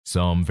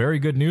Some very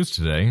good news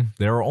today.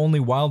 There are only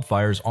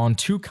wildfires on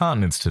 2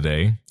 continents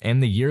today, and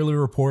the yearly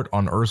report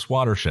on Earth's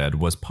watershed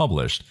was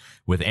published,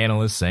 with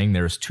analysts saying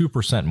there's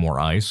 2% more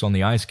ice on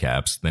the ice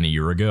caps than a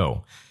year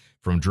ago.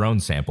 From drone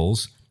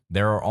samples,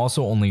 there are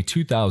also only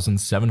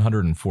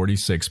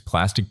 2,746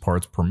 plastic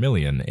parts per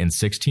million in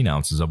 16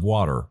 ounces of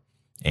water.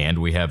 And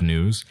we have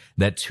news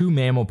that 2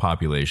 mammal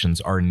populations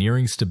are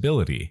nearing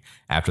stability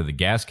after the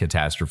gas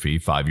catastrophe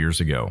 5 years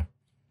ago.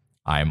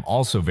 I am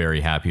also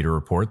very happy to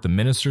report the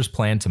minister's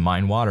plan to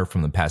mine water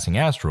from the passing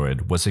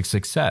asteroid was a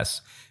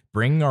success,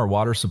 bringing our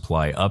water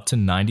supply up to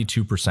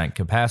 92%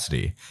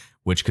 capacity,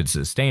 which could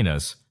sustain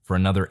us for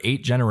another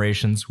 8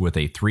 generations with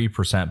a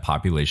 3%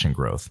 population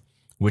growth,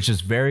 which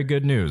is very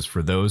good news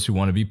for those who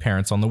want to be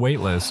parents on the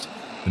wait list.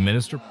 The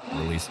minister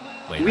released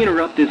later. We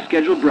interrupt this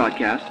scheduled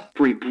broadcast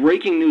for a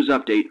breaking news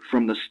update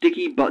from the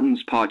Sticky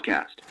Buttons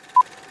podcast.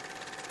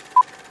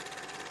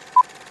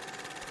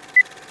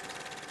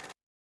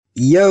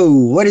 Yo,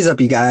 what is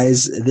up, you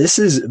guys? This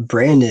is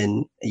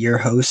Brandon, your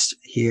host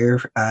here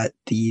at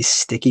the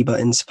Sticky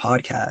Buttons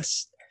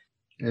podcast.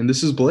 And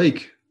this is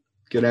Blake.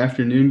 Good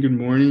afternoon, good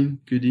morning,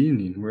 good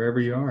evening, wherever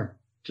you are.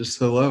 Just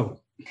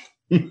hello.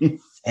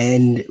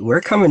 And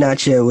we're coming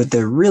at you with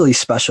a really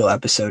special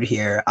episode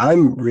here.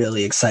 I'm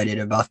really excited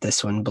about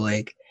this one,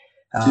 Blake.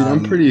 Dude,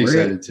 I'm pretty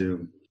excited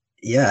too.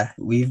 Yeah,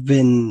 we've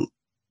been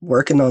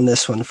working on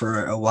this one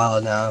for a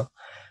while now.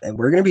 And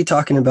we're going to be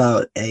talking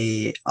about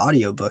a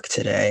audiobook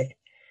today.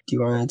 Do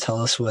you want to tell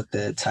us what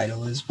the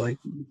title is, Blake?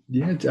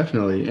 Yeah,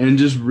 definitely. And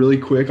just really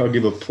quick, I'll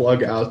give a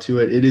plug out to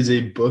it. It is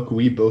a book.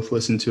 We both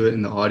listen to it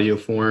in the audio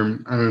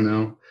form. I don't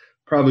know.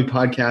 Probably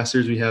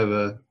podcasters, we have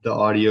the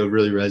audio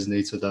really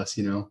resonates with us,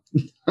 you know.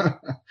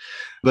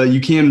 But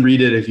you can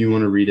read it if you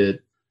want to read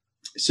it.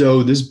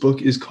 So this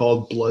book is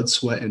called Blood,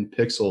 Sweat, and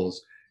Pixels,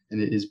 and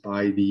it is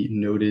by the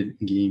noted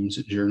games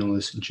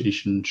journalist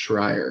Jason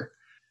Schreier.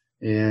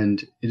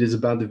 And it is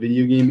about the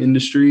video game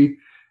industry.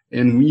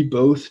 And we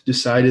both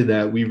decided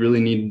that we really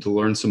needed to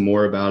learn some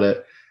more about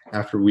it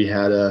after we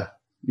had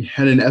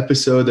an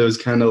episode that was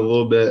kind of a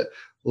little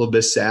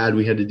bit sad.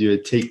 We had to do a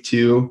take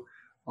 2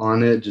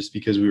 on it just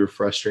because we were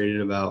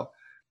frustrated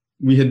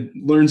we had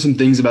learned some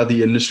things about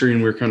the industry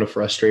and we were kind of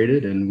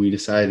frustrated, and we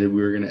decided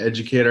we were going to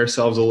educate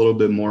ourselves a little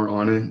bit more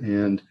on it.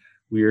 And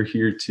we are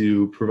here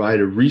to provide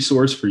a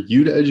resource for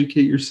you to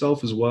educate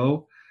yourself as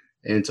well,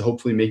 and to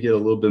hopefully make it a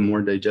little bit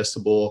more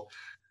digestible.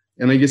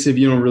 And I guess if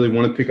you don't really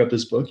want to pick up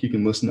this book, you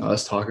can listen to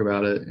us talk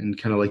about it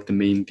and kind of like the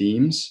main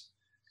themes.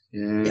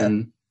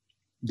 And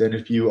then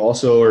if you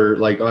also are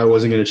like, oh, I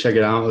wasn't going to check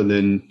it out, and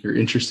then you're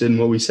interested in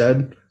what we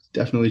said,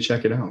 definitely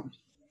check it out.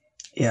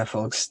 Yeah,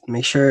 folks,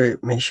 make sure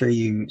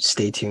you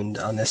stay tuned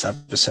on this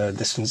episode.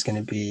 This one's going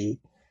to be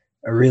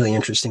a really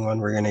interesting one.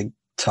 We're going to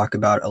talk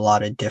about a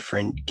lot of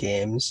different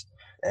games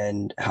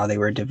and how they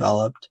were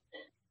developed,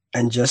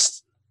 and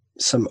just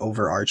some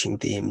overarching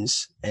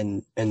themes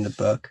in the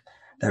book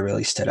that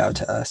really stood out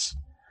to us.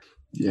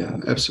 Yeah,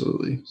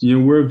 absolutely. You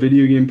know, we're a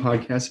video game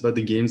podcast about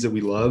the games that we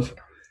love.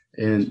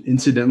 And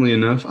incidentally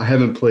enough, I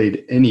haven't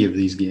played any of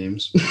these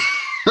games.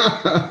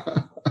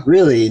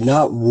 Really?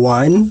 Not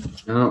one?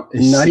 No,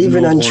 not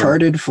even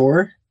Uncharted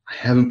 4? I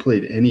haven't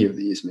played any of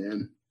these,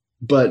 man.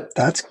 But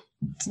that's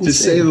to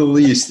say the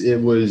least,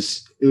 it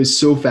was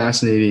so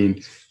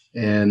fascinating.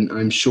 And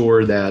I'm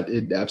sure that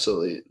it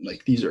absolutely,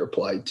 like, these are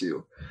applied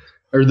to,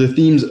 or the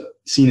themes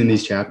seen in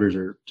these chapters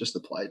are just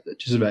applied to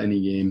just about any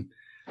game.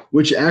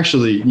 Which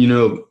actually, you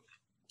know,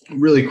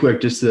 really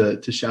quick, just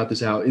to shout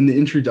this out, in the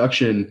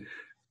introduction,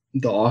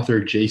 the author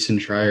Jason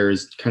Schreier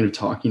is kind of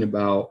talking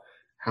about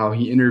how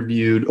he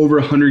interviewed over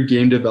 100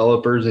 game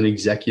developers and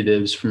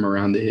executives from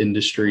around the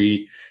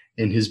industry.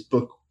 In his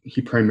book,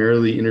 he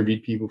primarily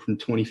interviewed people from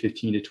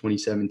 2015 to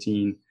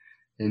 2017.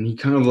 And he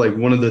kind of like,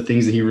 one of the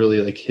things that he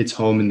really like hits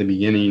home in the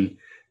beginning,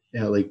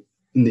 like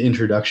in the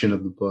introduction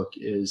of the book,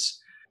 is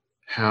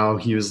how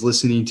he was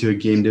listening to a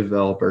game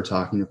developer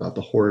talking about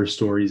the horror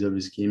stories of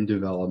his game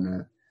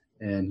development.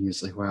 And he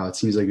was like, wow, it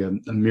seems like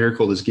a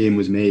miracle this game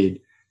was made.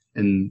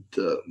 And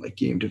the like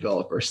game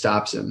developer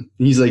stops him.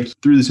 And he's like,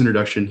 through this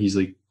introduction, he's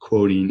like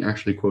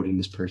actually quoting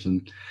this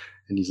person.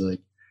 And he's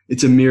like,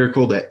 it's a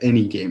miracle that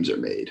any games are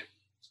made.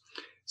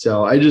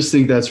 So I just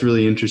think that's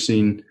really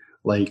interesting.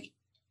 Like,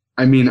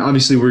 I mean,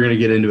 obviously we're going to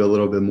get into it a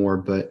little bit more,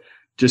 but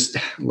just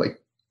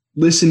like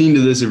listening to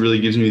this, it really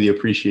gives me the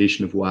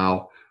appreciation of,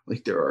 wow,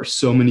 like there are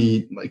so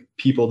many like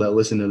people that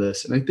listen to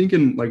this. And I think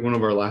in like one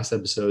of our last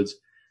episodes,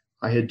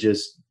 I had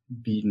just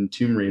beaten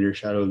Tomb Raider,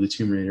 Shadow of the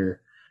Tomb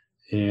Raider.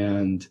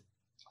 And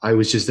I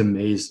was just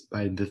amazed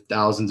by the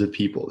thousands of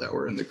people that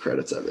were in the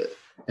credits of it.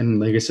 And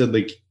like I said,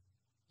 like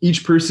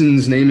each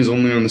person's name is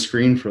only on the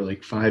screen for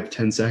like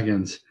 5-10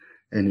 seconds.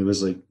 And it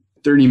was like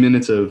 30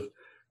 minutes of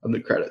the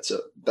credits.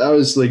 So that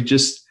was like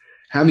just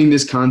having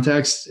this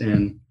context,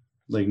 and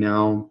like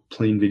now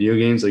playing video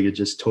games, like it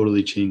just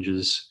totally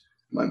changes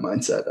my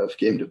mindset of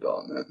game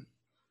development.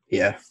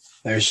 Yeah.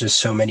 There's just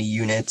so many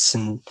units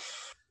and,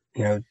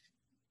 you know,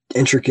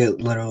 intricate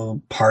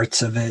little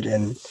parts of it.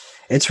 And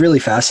it's really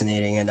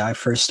fascinating. And I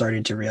first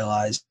started to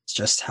realize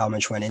just how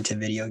much went into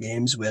video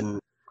games when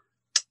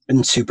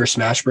in Super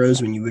Smash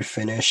Bros. When you would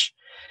finish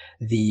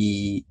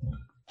the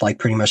like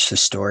pretty much the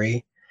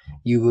story,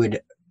 you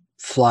would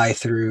fly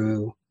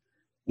through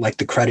like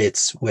the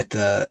credits with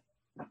a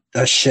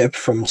ship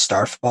from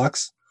Star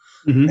Fox,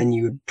 and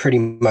you would pretty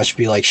much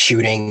be like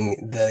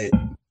shooting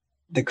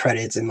the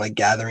credits and like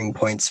gathering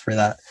points for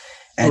that.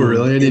 And oh,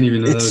 really? I didn't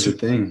even know that was a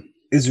thing.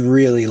 It's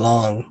really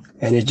long,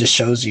 and it just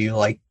shows you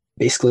like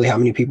basically how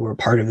many people were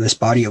part of this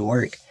body of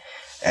work,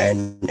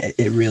 and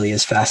it really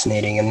is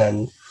fascinating. And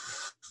then,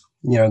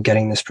 you know,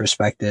 getting this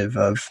perspective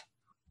of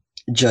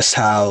just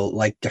how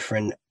like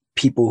different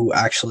people who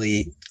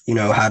actually, you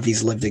know, have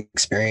these lived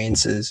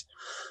experiences,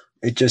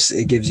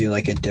 it gives you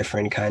like a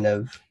different kind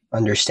of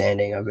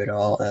understanding of it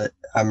all that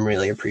I'm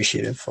really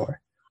appreciative for.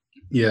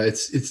 Yeah, it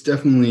has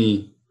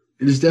definitely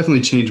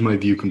changed my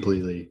view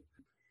completely.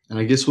 And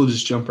I guess we'll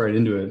just jump right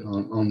into it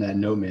on that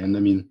note, man. I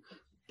mean,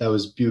 that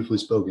was beautifully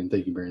spoken.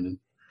 Thank you, Brandon.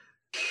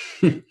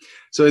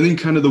 So I think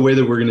kind of the way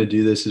that we're going to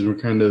do this is we're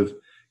kind of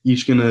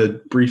each going to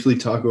briefly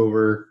talk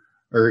over,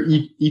 or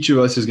each of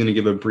us is going to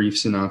give a brief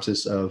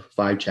synopsis of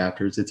 5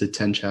 chapters. It's a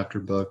 10-chapter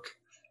book.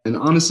 And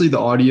honestly, the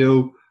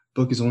audio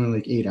book is only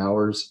like 8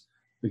 hours.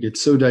 Like,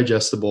 it's so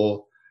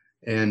digestible.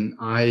 And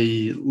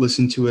I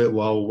listen to it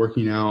while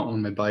working out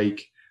on my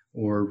bike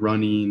or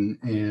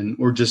running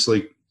or just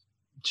like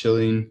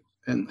chilling.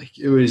 And like,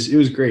 it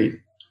was great.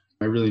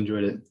 I really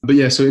enjoyed it. But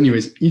yeah, so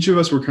anyways, each of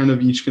us, we're kind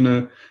of each going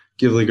to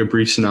give like a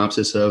brief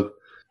synopsis of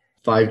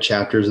 5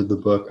 chapters of the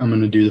book. I'm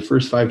going to do the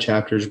first 5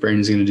 chapters.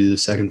 Brandon's going to do the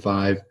second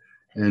 5.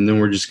 And then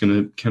we're just going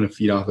to kind of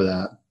feed off of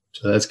that.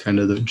 So that's kind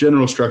of the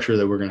general structure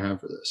that we're going to have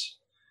for this.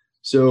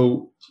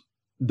 So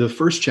the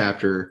first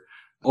chapter,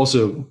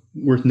 also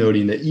worth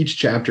noting that each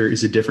chapter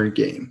is a different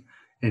game.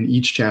 And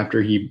each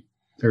chapter the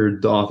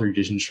author,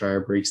 Jason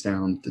Schreier, breaks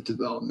down the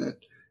development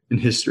and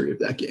history of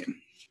that game.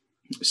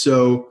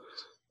 So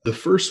the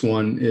first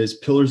one is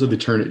Pillars of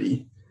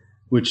Eternity,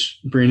 which,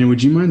 Brandon,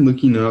 would you mind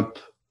looking up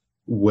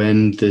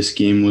when this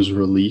game was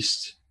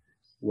released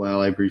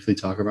while I briefly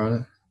talk about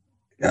it?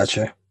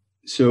 Gotcha.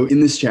 So in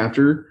this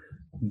chapter,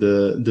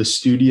 the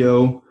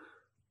studio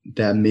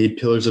that made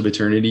Pillars of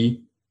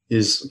Eternity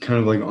is kind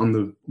of like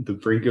on the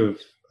brink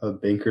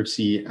of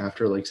bankruptcy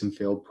after like some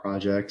failed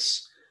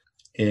projects.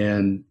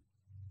 And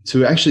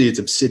so actually it's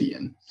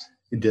Obsidian,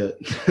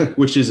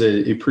 which is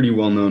a pretty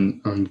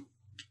well-known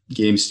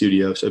game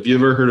studio. So if you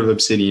ever heard of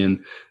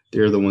Obsidian,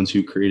 they're the ones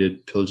who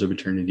created Pillars of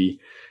Eternity.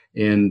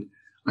 And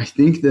I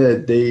think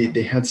that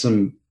they had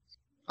some,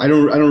 I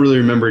don't really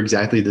remember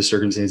exactly the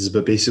circumstances,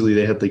 but basically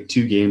they had like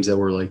 2 games that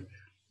were like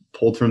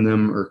pulled from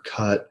them or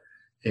cut.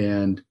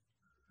 And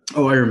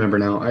I remember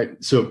now.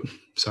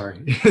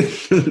 Sorry.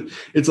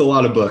 It's a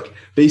lot of book.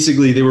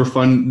 Basically they were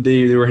fun.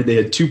 They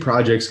had 2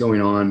 projects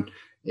going on,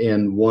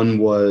 and one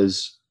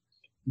was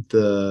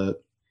the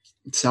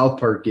South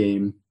Park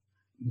game.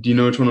 Do you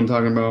know which one I'm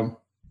talking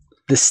about?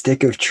 The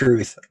Stick of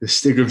Truth. The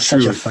Stick of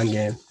Such Truth. a fun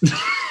game.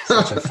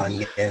 Such a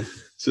fun game.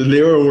 So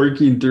they were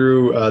working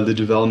through the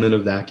development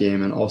of that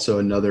game and also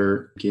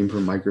another game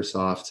from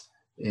Microsoft.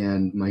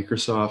 And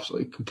Microsoft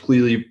like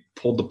completely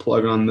pulled the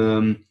plug on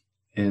them.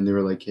 And they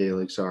were like, hey,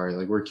 like, sorry,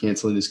 like, we're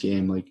canceling this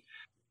game. Like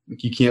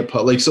you can't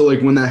so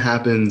like when that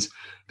happens,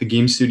 the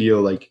game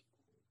studio, like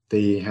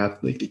they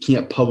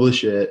can't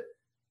publish it,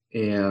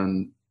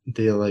 and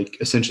they like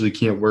essentially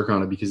can't work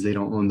on it because they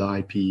don't own the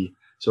IP.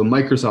 So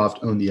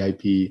Microsoft owned the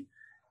IP,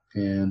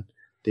 and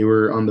they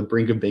were on the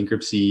brink of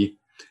bankruptcy,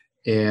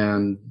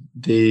 and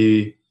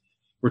they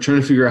were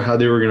trying to figure out how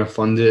they were going to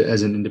fund it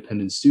as an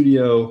independent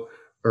studio,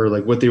 or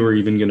like what they were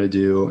even going to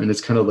do. And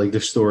it's kind of like the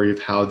story of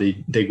how they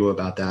go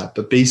about that.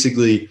 But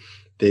basically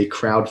they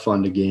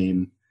crowdfund a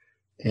game,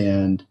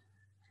 and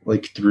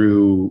like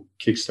through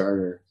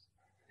Kickstarter,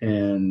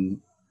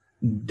 and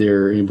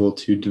they're able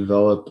to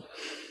develop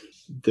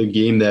the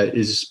game that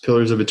is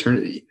Pillars of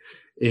Eternity.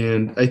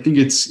 And I think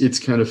it's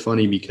kind of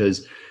funny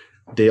because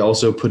they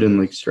also put in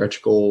like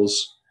stretch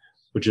goals,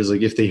 which is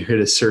like if they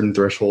hit a certain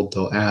threshold,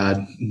 they'll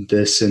add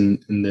this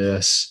and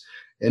this.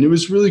 And it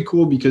was really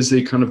cool because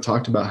they kind of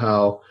talked about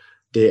how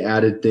they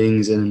added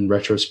things, and in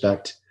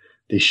retrospect,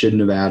 they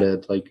shouldn't have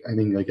added, like, I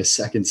think like a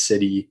second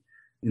city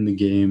in the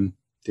game.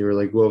 They were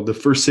like, well, the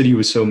first city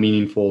was so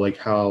meaningful. Like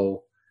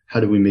how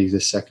do we make the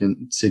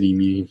second city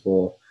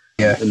meaningful?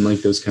 Yeah. And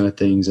like those kind of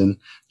things. And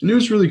it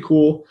was really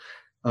cool.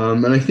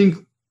 And I think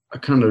a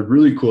kind of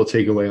really cool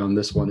takeaway on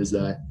this one is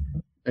that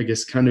I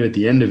guess kind of at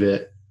the end of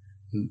it,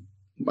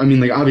 I mean,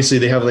 like obviously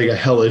they have like a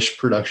hellish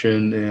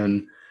production,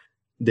 and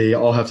they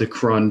all have to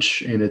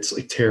crunch, and it's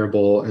like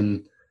terrible,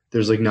 and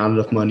there's like not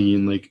enough money,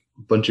 and like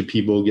a bunch of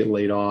people get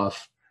laid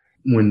off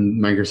when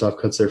Microsoft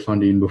cuts their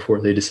funding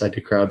before they decide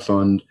to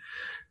crowdfund,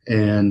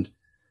 and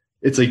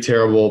it's like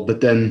terrible.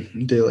 But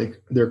then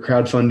they're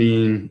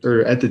crowdfunding,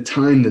 or at the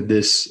time that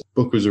this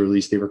book was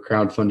released, they were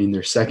crowdfunding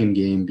their second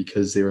game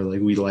because they were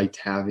like, we liked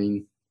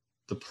having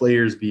the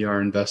players be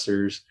our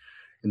investors,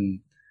 and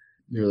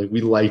they're like,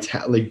 we liked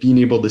being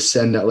able to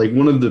send out, like,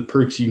 one of the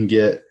perks you can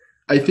get,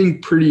 I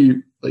think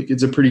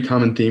it's a pretty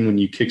common theme when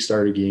you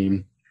kickstart a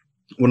game,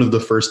 one of the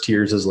first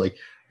tiers is like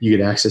you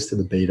get access to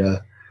the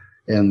beta,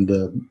 and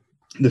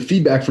the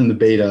feedback from the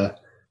beta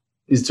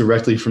is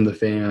directly from the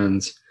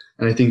fans.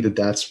 And I think that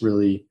that's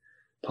really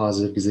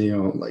positive because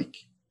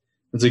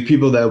it's like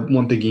people that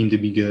want the game to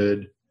be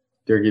good,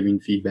 they're giving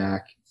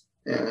feedback,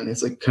 and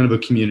it's like kind of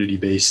a community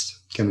based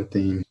kind of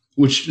thing.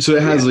 So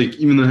it has like,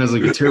 even though it has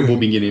like a terrible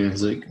beginning, it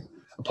has like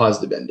a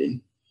positive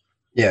ending.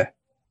 Yeah.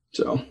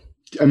 So,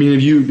 I mean,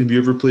 have you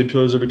ever played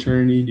Pillars of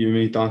Eternity? Do you have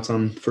any thoughts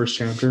on the first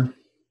chapter?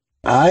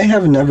 I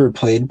have never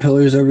played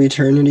Pillars of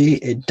Eternity.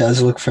 It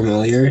does look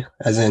familiar,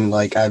 as in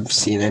like I've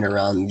seen it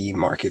around the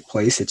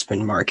marketplace. It's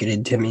been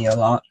marketed to me a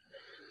lot.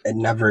 It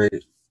never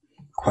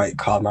quite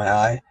caught my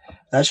eye.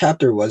 That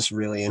chapter was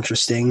really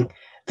interesting.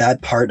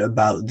 That part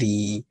about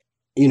the,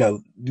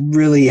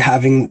 really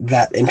having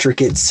that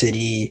intricate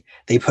city,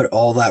 they put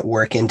all that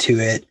work into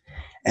it,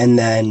 and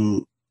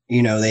then,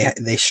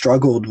 they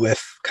struggled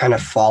with kind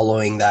of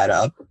following that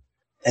up.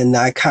 And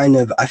that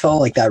I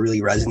felt like that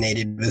really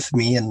resonated with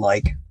me, and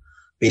like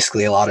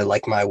basically a lot of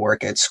like my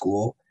work at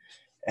school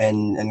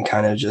and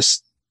kind of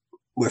just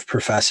with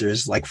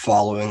professors like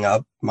following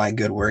up my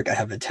good work. I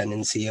have a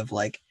tendency of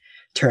like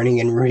turning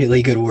in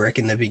really good work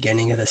in the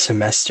beginning of the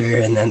semester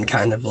and then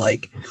kind of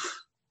like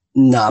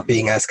not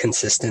being as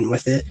consistent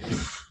with it.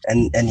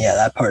 And yeah,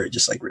 that part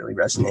just like really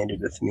resonated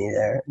with me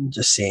there. And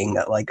just seeing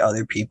that like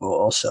other people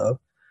also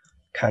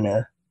kind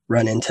of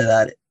run into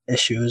that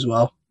issue as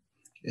well.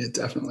 Yeah,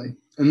 definitely.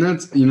 And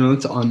that's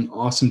an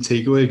awesome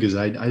takeaway, because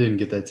I didn't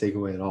get that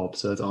takeaway at all.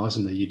 So it's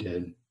awesome that you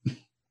did.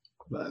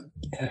 But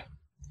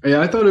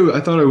yeah, I thought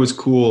it was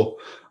cool.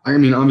 I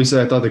mean,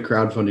 obviously I thought the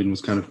crowdfunding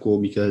was kind of cool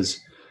because,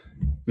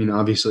 I mean,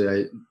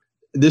 obviously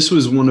this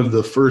was one of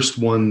the first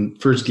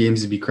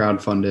games to be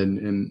crowdfunded.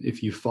 And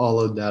if you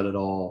followed that at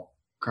all,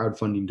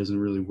 crowdfunding doesn't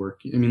really work.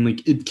 I mean,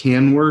 like, it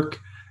can work,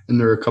 and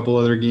there are a couple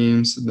other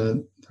games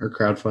that are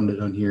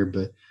crowdfunded on here,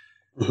 but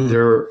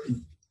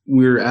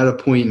we're at a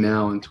point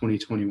now in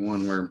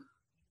 2021 where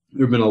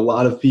there have been a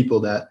lot of people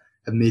that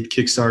have made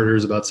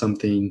Kickstarters about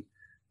something,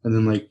 and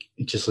then like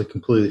it just like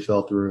completely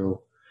fell through.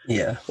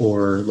 Yeah.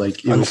 Or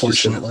like, it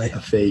unfortunately, was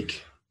just a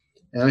fake.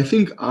 And I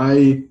think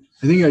I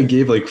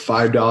gave like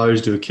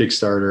 $5 to a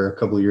Kickstarter a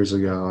couple of years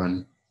ago,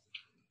 and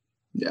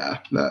yeah,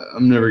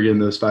 I'm never getting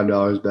those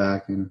 $5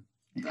 back. And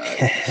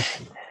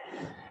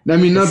I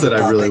mean, not that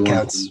I really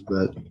want them,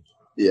 but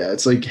yeah,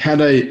 it's like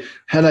had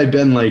I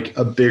been like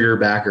a bigger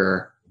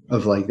backer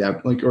of like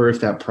that, like, or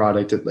if that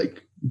product had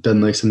like been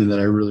like something that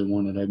I really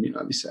wanted, I mean,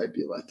 obviously I'd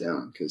be let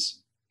down because.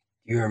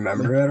 You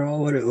remember at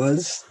all what it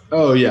was?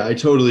 Oh yeah, I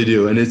totally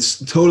do, and it's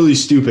totally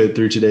stupid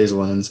through today's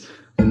lens.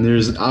 And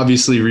there's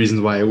obviously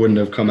reasons why it wouldn't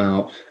have come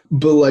out,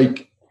 but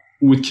like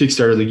with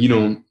Kickstarter, like, you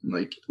don't,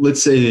 like,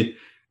 let's say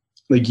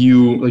like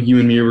you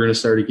and me were gonna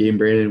start a game,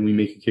 Brandon, and we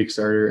make a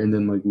Kickstarter, and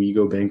then like we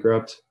go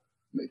bankrupt,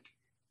 like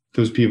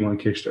those people on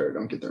Kickstarter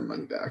don't get their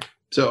money back.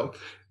 So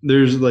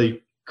there's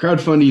like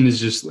crowdfunding is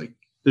just like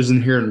there's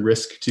inherent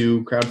risk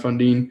to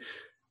crowdfunding.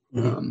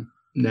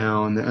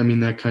 Now, and I mean,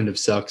 that kind of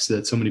sucks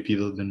that so many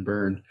people have been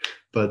burned.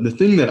 But the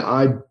thing that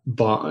I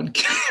bought on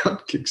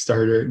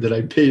Kickstarter that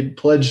I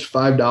pledged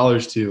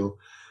 $5 to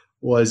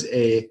was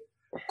a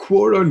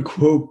quote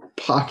unquote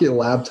pocket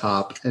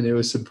laptop, and it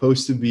was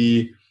supposed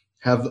to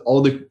have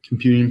all the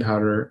computing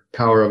power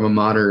of a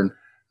modern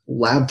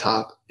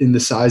laptop in the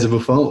size of a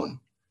phone,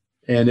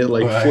 and it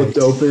like flipped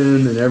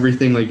open and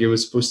everything. Like, it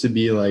was supposed to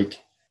be like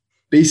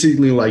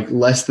basically like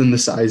less than the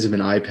size of an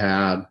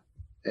iPad.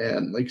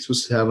 And like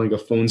supposed to have like a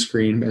phone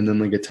screen and then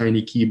like a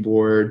tiny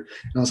keyboard.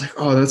 And I was like,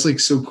 oh, that's like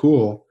so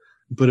cool.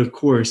 But of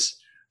course,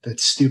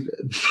 that's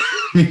stupid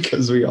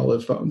because we all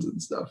have phones and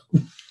stuff.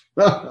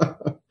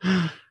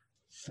 That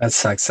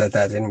sucks that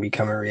didn't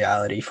become a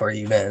reality for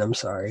you, man. I'm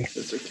sorry.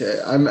 It's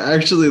okay. I'm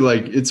actually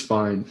like, it's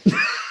fine.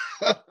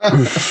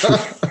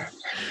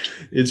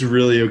 It's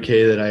really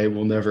okay that I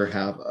will never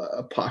have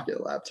a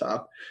pocket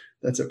laptop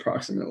that's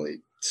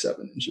approximately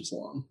 7 inches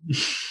long.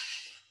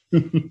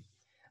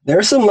 There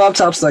are some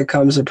laptops that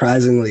come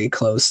surprisingly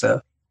close,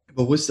 though.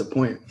 But what's the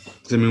point?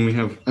 I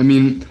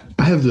mean,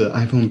 I have the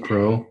iPhone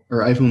Pro or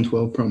iPhone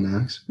 12 Pro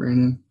Max,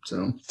 Brandon.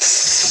 So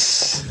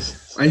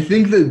I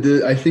think that the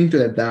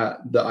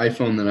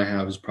iPhone that I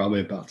have is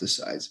probably about the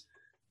size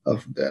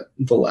of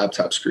the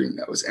laptop screen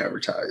that was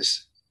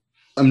advertised.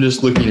 I'm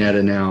just looking at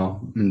it now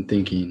and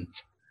thinking,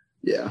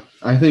 yeah,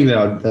 I think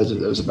that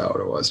was about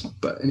what it was.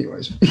 But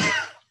anyways,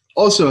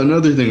 also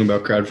another thing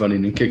about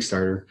crowdfunding and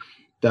Kickstarter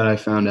that I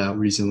found out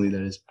recently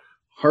that is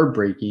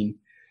heartbreaking.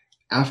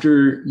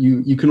 After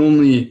you can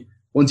only,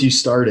 once you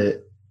start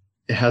it,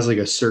 it has like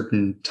a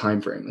certain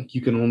time frame. Like,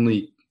 you can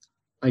only,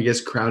 I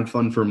guess,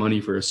 crowdfund for money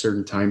for a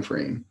certain time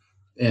frame.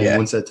 And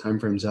once that time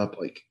frame's up,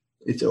 like,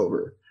 it's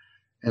over.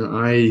 And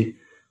I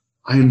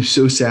am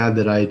so sad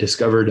that I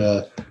discovered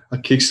a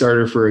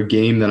Kickstarter for a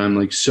game that I'm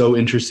like so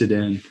interested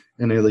in,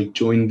 and I like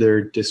joined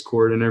their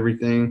Discord and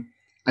everything.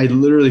 I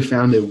literally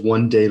found it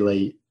one day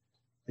late.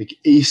 Like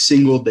a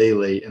single day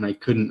late, and I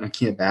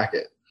can't back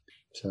it.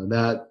 So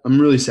that, I'm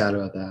really sad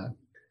about that.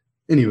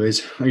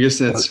 Anyways, I guess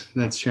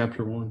that's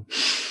chapter 1.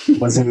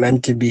 Wasn't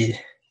meant to be.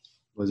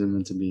 wasn't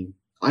meant to be.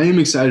 I am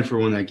excited for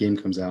when that game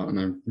comes out, and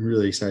I'm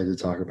really excited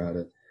to talk about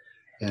it.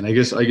 And I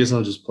guess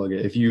I'll just plug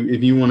it. If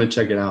you want to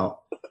check it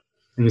out, I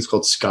think it's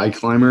called Sky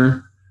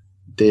Climber.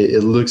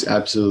 It looks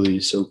absolutely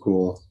so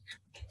cool.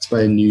 It's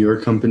by a New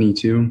York company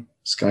too,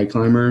 Sky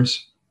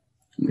Climbers.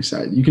 I'm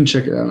excited. You can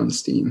check it out on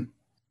Steam.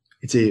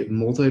 It's a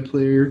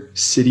multiplayer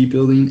city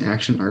building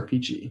action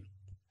RPG.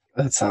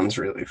 That sounds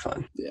really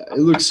fun. Yeah, it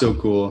looks so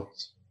cool.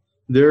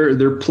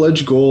 Their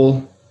pledge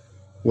goal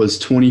was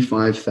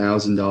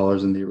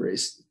 $25,000 and they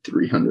raised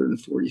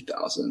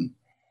 $340,000.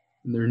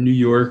 They're New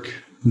York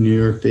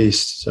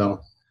based. So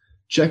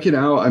check it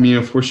out. I mean,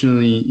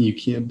 unfortunately, you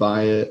can't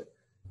buy it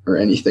or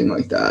anything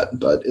like that,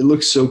 but it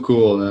looks so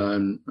cool that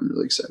I'm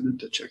really excited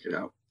to check it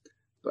out.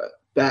 But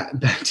back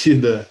to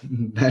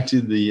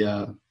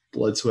the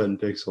Blood, Sweat, and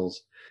Pixels.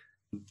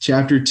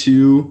 Chapter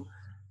 2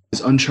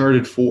 is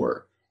Uncharted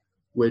 4,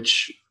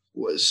 which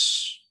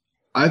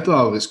I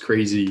thought was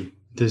crazy.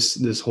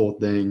 This whole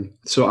thing.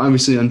 So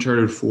obviously,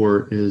 Uncharted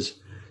 4 is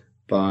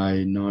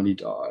by Naughty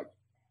Dog,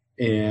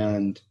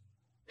 and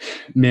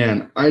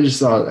man, I just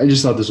thought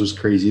this was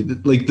crazy.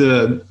 Like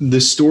the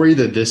story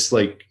that this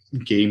like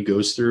game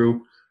goes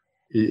through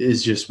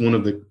is just one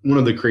of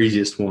the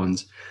craziest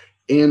ones.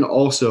 And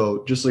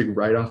also, just like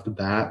right off the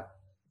bat,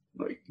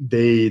 like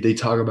they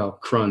talk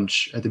about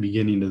crunch at the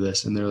beginning of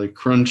this, and they're like,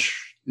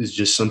 crunch is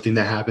just something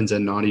that happens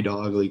at Naughty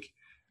Dog. Like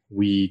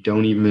we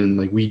don't even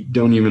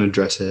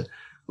address it.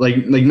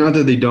 Like not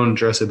that they don't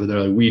address it, but they're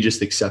like, we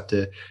just accept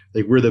it.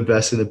 Like we're the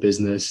best in the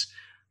business,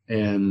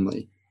 and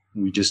like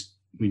we just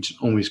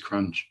always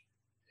crunch.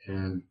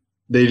 And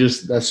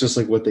that's just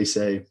like what they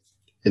say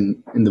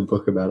in the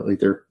book about it. Like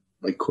they're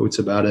like quotes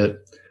about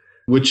it,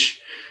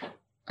 which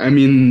I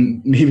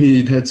mean,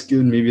 maybe that's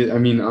good. Maybe, I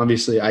mean,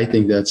 obviously I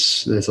think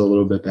that's a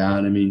little bit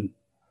bad. I mean,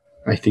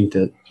 I think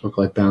that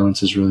work-life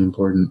balance is really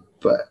important,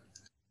 but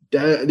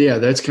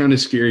that's kind of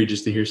scary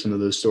just to hear some of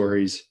those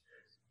stories.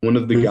 One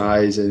of the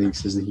guys, I think,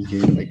 says that he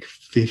gained like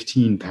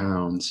 15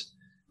 pounds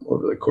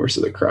over the course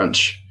of the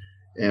crunch.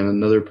 And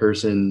another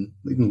person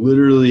like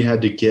literally had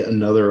to get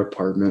another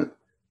apartment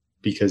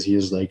because he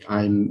is like,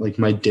 I'm like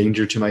my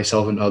danger to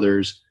myself and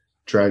others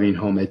driving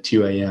home at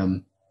 2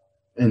 a.m.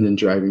 and then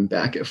driving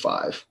back at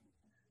 5.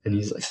 And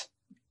he's like,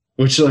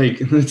 which like,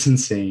 that's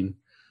insane.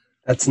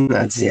 That's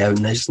nuts. Yeah,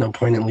 there's no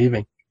point in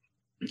leaving.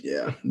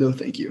 Yeah, no,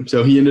 thank you.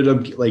 So he ended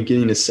up like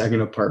getting a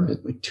second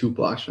apartment like 2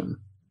 blocks from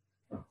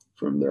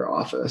their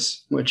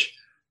office, which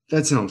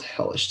that sounds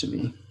hellish to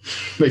me.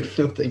 Like,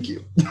 no, thank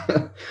you.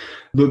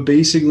 But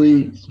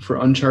basically for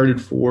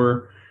Uncharted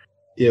 4,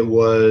 it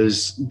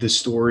was the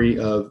story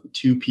of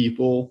 2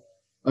 people.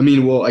 I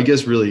mean, well, I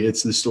guess really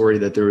it's the story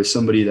that there was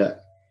somebody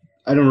that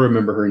I don't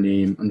remember her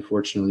name,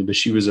 unfortunately, but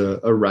she was a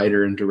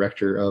writer and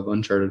director of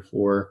Uncharted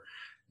 4.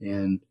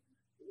 And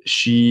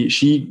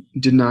she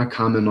did not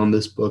comment on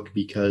this book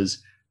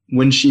because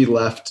when she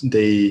left,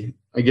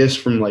 I guess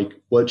from like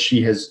what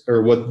she has,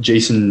 or what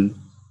Jason,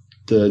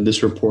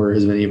 this reporter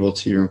has been able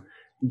to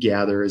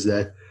gather, is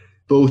that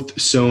both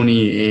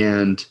Sony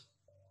and,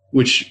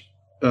 which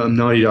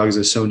Naughty Dog is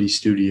a Sony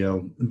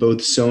studio, both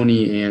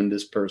Sony and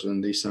this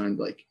person, they signed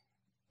like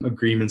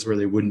agreements where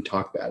they wouldn't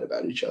talk bad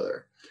about each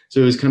other.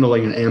 So it was kind of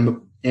like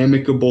an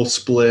amicable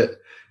split,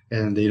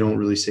 and they don't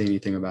really say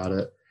anything about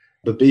it.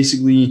 But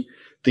basically,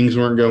 things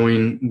weren't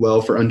going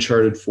well for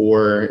Uncharted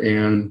 4,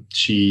 and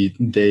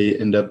they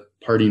end up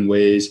parting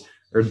ways,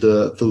 or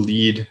the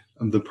lead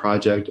of the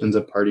project ends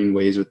up parting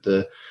ways with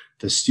the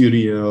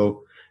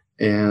studio,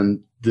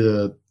 and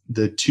the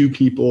 2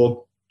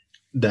 people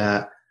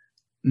that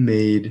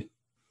made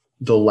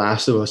The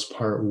Last of Us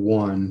Part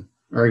 1,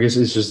 or I guess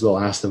it's just The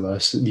Last of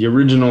Us, the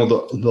original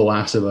The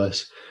Last of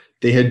Us,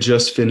 they had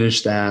just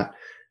finished that,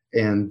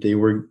 and they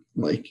were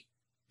like,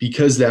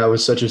 because that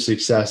was such a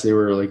success, they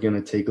were like going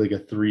to take like a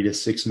 3 to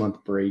 6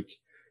 month break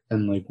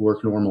and like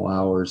work normal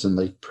hours and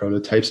like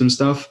prototypes and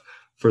stuff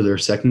for their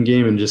second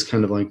game, and just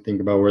kind of like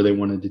think about where they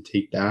wanted to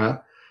take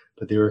that.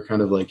 But they were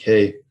kind of like,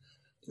 hey,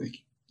 like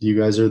you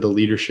guys are the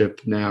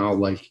leadership now.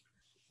 Like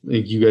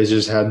you guys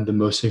just had the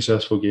most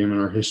successful game in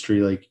our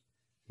history. Like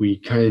we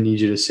kind of need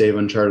you to save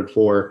Uncharted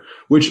 4,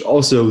 which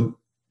also,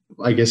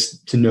 I guess,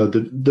 to know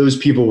that those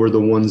people were the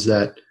ones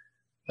that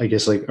I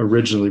guess like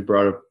originally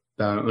brought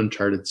about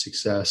Uncharted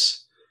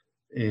success.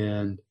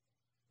 And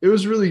it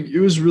was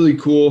really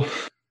cool.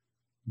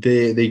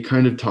 They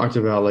kind of talked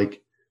about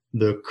like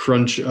the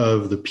crunch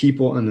of the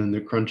people and then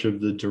the crunch of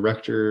the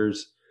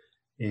directors,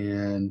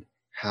 and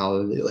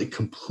how they like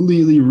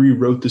completely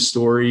rewrote the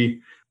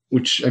story,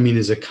 which I mean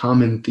is a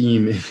common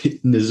theme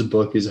in this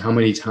book, is how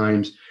many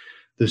times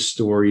the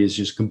story is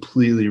just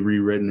completely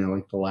rewritten at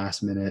like the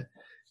last minute.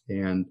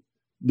 And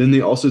then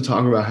they also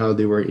talk about how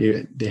they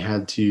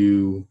had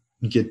to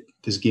get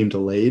this game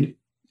delayed.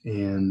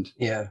 And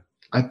yeah,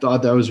 I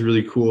thought that was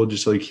really cool,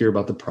 just to like hear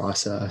about the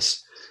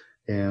process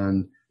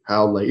and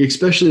how like,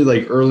 especially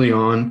like early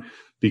on,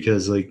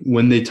 because like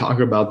when they talk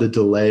about the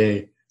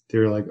delay,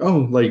 they're like,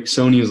 oh, like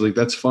Sony is like,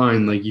 that's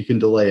fine, like you can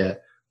delay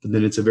it. But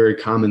then it's a very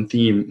common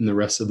theme in the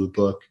rest of the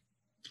book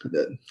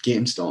that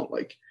games don't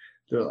like.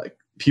 They're like,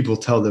 people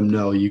tell them,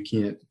 no, you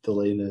can't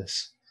delay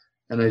this.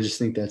 And I just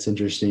think that's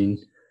interesting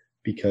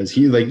because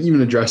he like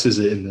even addresses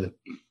it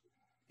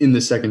in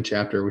the second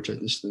chapter, which I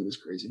just think is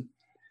crazy.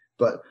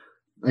 But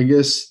I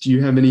guess, do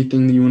you have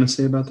anything that you want to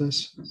say about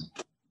this?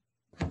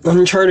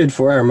 Uncharted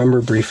 4, I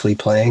remember briefly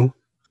playing.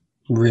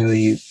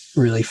 Really,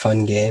 really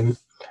fun game.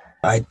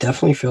 I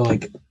definitely feel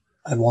like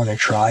I want to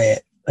try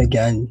it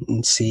again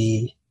and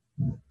see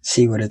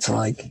what it's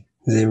like.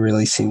 It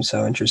really seems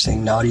so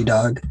interesting. Naughty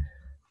Dog,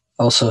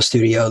 also a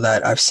studio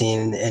that I've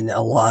seen in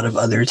a lot of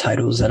other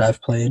titles that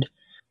I've played.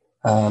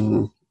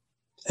 And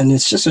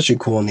it's just such a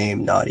cool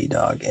name, Naughty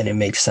Dog, and it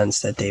makes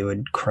sense that they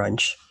would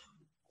crunch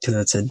because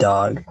it's a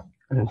dog,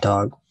 and a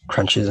dog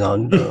crunches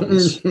on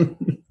bones.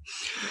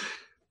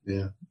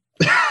 Yeah.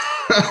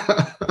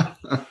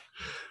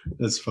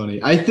 That's funny.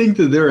 I think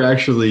that they're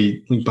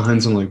actually like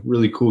behind some like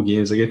really cool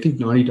games. Like I think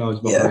Naughty Dog's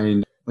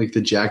behind like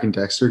the Jack and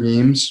Dexter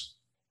games.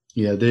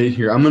 Yeah,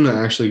 I'm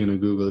actually gonna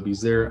Google it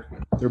because they're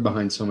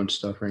behind so much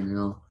stuff right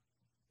now.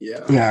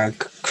 Yeah.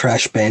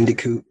 Crash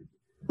Bandicoot,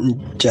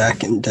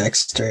 Jack and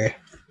Dexter.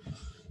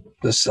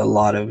 There's a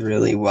lot of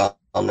really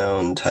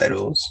well-known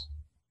titles.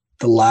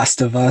 The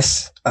Last of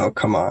Us. Oh,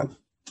 come on.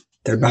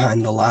 They're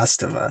behind The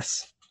Last of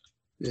Us.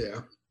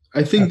 Yeah.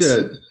 I think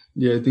that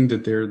they're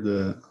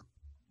the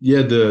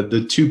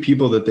two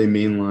people that they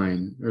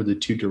mainline are the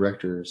two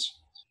directors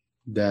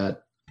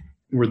that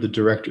were the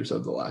directors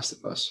of The Last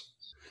of Us.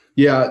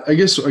 Yeah, I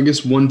guess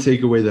one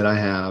takeaway that I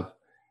have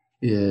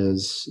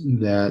is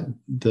that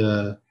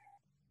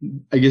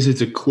I guess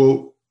it's a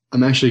quote.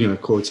 I'm actually going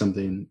to quote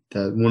something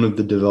that one of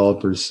the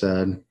developers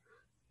said,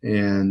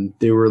 and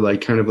they were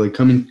like kind of like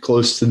coming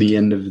close to the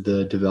end of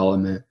the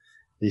development.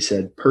 They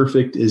said,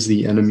 "Perfect is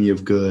the enemy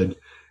of good,"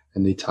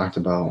 and they talked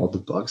about all the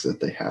bugs that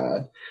they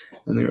had,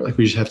 and they were like,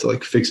 "We just have to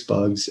like fix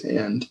bugs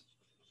and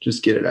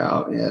just get it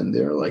out." And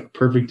they're like,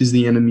 "Perfect is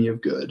the enemy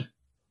of good,"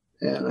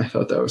 and I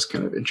thought that was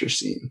kind of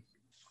interesting.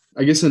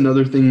 I guess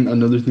another thing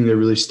that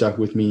really stuck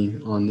with me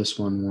on this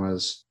one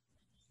was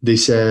they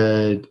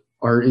said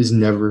art is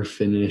never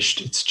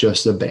finished, it's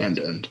just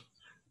abandoned.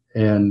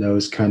 And that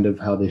was kind of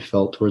how they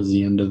felt towards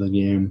the end of the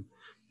game.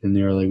 And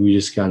they were like, we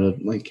just gotta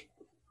like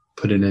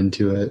put an end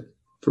to it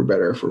for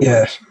better or for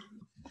worse.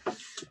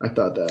 I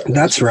thought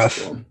that's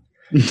rough. Cool.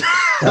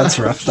 That's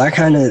rough.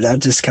 That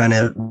just kind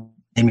of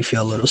made me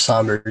feel a little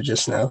somber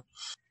just now.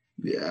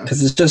 Yeah.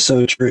 Because it's just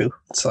so true.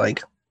 It's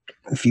like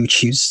if you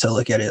choose to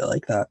look at it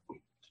like that.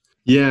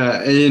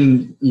 Yeah,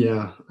 and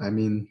yeah, I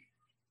mean,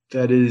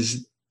 that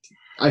is,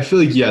 I feel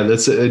like, yeah,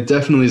 it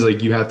definitely is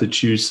like you have to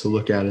choose to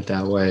look at it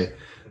that way.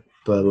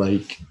 But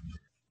like,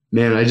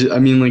 man, I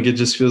mean, like, it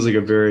just feels like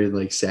a very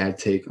like sad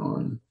take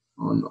on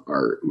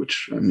art,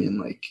 which I mean,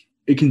 like,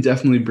 it can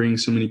definitely bring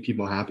so many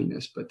people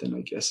happiness. But then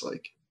I guess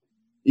like,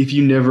 if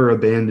you never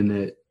abandon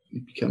it,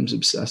 it becomes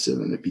obsessive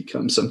and it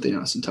becomes something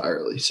else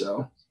entirely.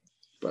 So,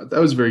 but that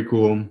was very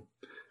cool.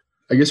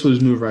 I guess we'll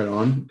just move right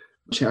on.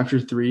 Chapter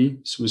 3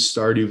 was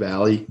Stardew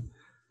Valley,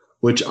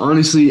 which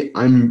honestly,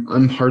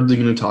 I'm hardly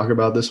going to talk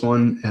about this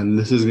one, and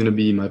this is going to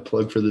be my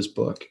plug for this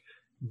book.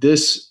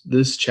 This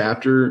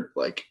chapter,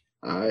 like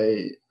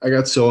I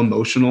got so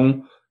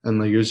emotional, and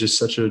like it was just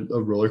such a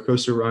roller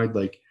coaster ride.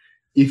 Like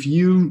if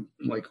you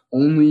like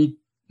only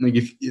like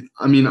if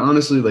I mean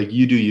honestly, like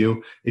you do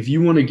you. If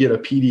you want to get a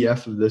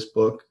PDF of this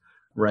book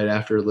right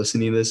after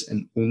listening to this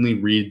and only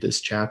read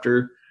this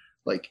chapter,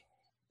 like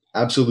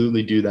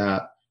absolutely do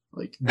that.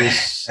 Like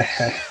this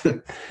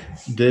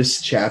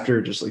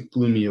chapter just like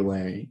blew me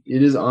away.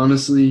 It is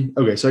honestly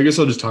okay. So I guess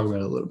I'll just talk about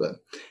it a little bit.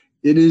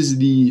 It is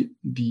the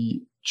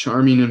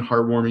charming and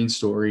heartwarming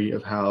story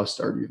of how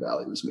Stardew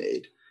Valley was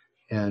made,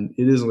 and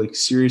it is like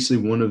seriously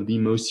one of the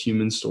most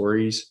human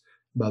stories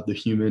about the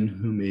human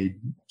who made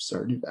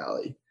Stardew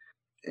Valley.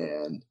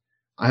 And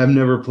I have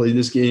never played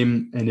this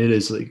game, and it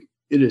is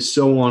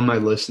so on my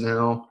list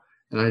now,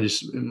 and I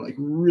just am like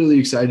really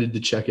excited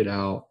to check it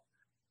out.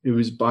 It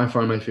was by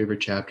far my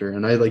favorite chapter,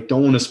 and I like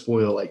don't want to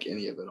spoil like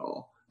any of it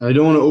all. And I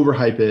don't want to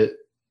overhype it.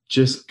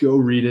 Just go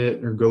read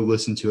it or go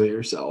listen to it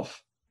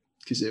yourself,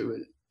 because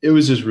it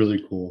was just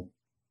really cool.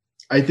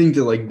 I think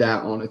that like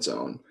that on its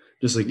own,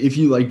 just like if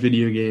you like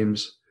video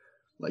games,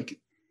 like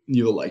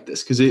you'll like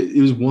this, because it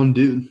was one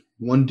dude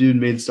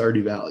made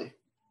Stardew Valley.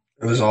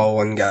 It was all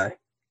one guy.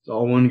 It's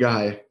all one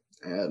guy,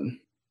 and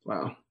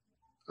wow,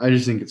 I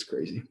just think it's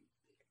crazy.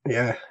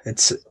 Yeah,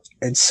 it's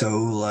so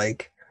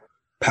like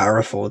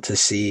powerful to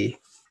see,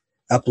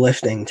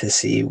 uplifting to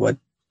see what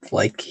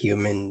like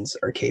humans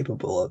are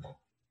capable of.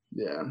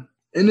 Yeah,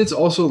 and it's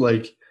also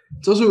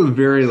a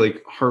very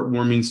like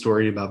heartwarming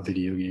story about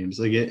video games.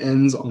 Like it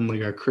ends on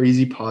like a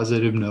crazy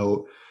positive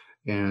note,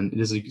 and it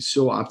is like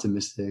so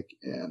optimistic,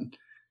 and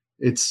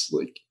it's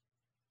like,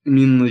 I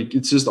mean, like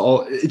it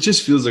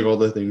just feels like all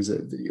the things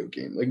that video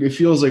game, like it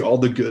feels like all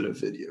the good of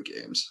video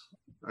games.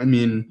 I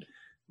mean,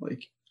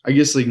 like I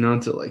guess like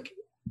not to like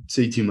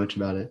say too much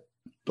about it,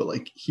 but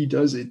like he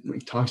does it,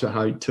 like talks about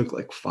how he took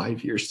like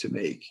 5 years to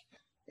make,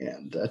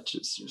 and that's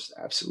just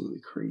absolutely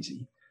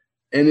crazy.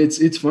 And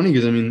it's funny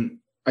because I mean,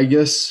 I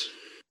guess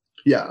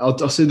Yeah,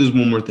 I'll say there's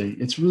one more thing.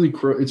 It's really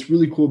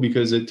cool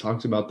because it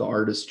talks about the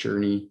artist's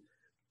journey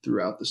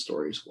throughout the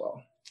story as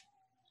well.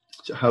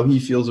 So how he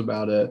feels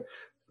about it,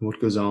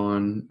 what goes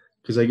on.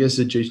 Because I guess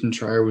that Jason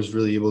Schreier was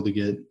really able to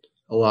get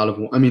a lot of.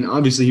 I mean,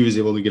 obviously he was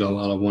able to get a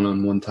lot of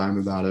one-on-one time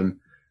about him,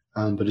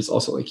 but it's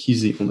also like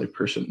he's the only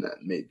person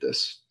that made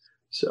this.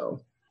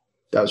 So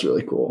that was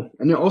really cool.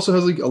 And it also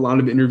has like a lot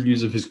of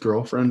interviews of his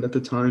girlfriend at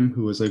the time,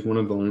 who was like one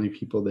of the only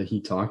people that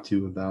he talked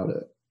to about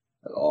it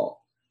at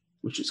all,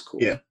 which is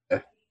cool. Yeah.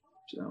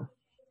 So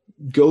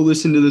go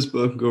listen to this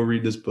book, go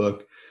read this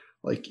book.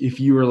 Like if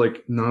you are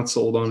like not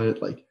sold on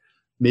it, like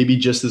maybe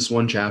just this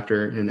one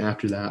chapter, and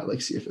after that,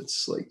 like see if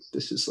it's like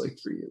this is like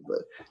for you. But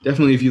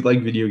definitely if you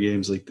like video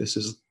games, like this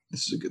is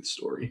a good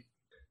story.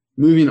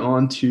 Moving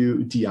on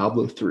to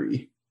Diablo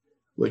 3,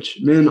 which,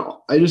 man,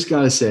 I just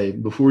gotta say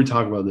before we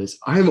talk about this,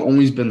 I have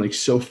always been like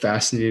so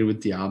fascinated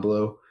with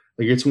Diablo.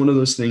 Like it's one of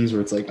those things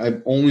where it's like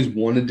I've always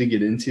wanted to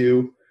get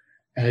into,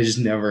 and I just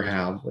never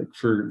have. Like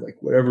for like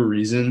whatever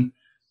reason,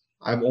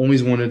 I've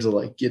always wanted to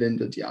like get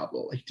into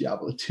Diablo. Like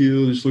Diablo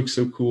 2 just looks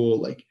so cool.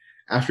 Like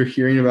after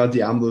hearing about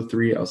Diablo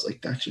 3, I was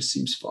like, that just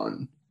seems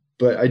fun.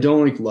 But I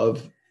don't like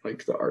love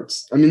like the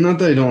arts. I mean, not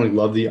that I don't like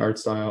love the art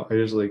style. I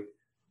just like,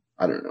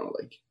 I don't know,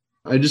 like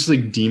I just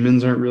like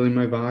demons aren't really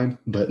my vibe,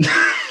 but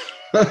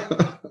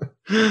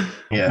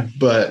Yeah.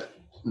 but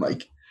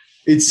like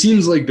it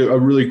seems like a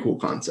really cool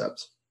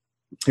concept.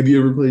 Have you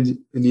ever played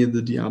any of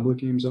the Diablo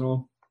games at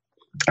all?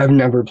 I've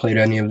never played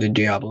any of the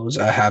Diablos.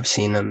 I have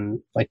seen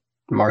them like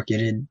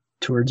marketed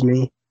towards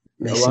me.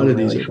 They A seem lot of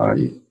these really are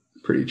fun.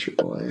 pretty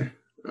AAA.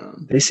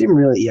 They seem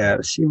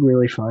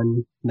really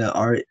fun. The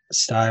art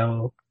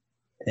style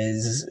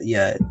is,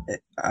 yeah,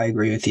 I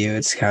agree with you.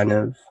 It's kind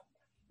of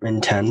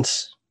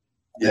intense.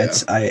 Yeah.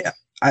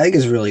 I think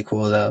it's really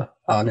cool though,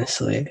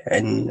 honestly.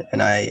 And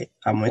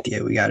I'm with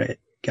you. We gotta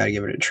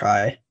give it a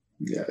try.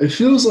 Yeah, it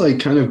feels like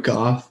kind of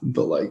goth,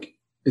 but like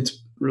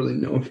it's really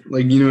no,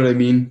 like you know what I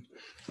mean?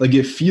 Like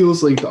it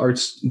feels like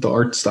the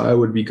art style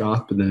would be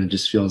goth, but then it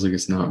just feels like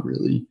it's not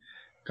really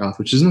goth,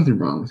 which is nothing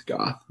wrong with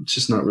goth. It's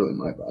just not really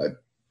my vibe.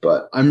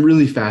 But I'm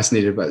really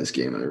fascinated by this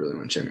game and I really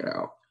want to check it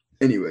out.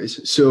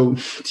 Anyways, so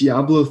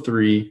Diablo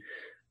 3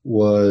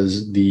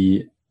 was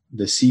the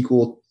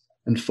sequel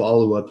and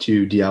follow up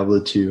to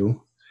Diablo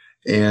 2.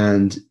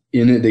 And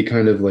in it they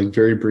kind of like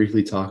very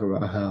briefly talk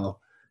about how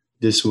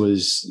this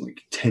was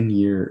like 10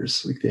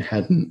 years. Like they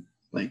hadn't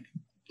like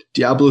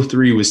Diablo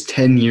 3 was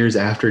 10 years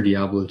after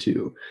Diablo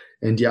 2.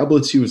 And Diablo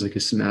 2 was like a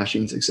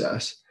smashing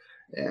success.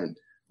 And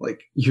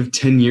like you have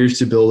 10 years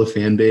to build a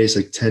fan base,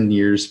 like 10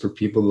 years for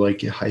people to like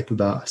get hype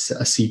about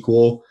a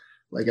sequel.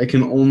 Like I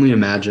can only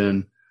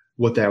imagine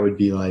what that would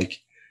be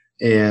like.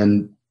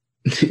 And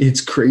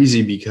it's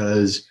crazy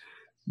because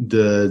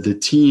the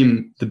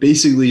team,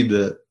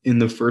 in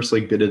the first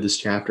like bit of this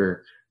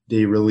chapter,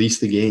 they released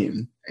the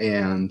game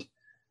and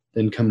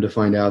then come to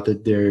find out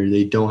that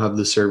they don't have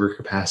the server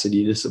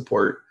capacity to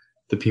support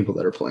the people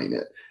that are playing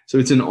it. So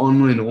it's an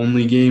online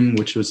only game,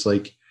 which was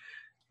like,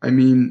 I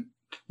mean,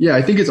 yeah,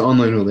 I think it's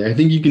online only. I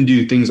think you can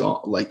do things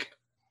like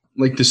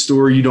the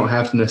story. You don't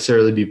have to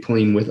necessarily be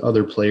playing with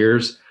other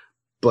players,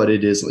 but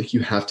it is like you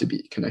have to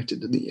be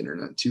connected to the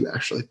internet to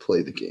actually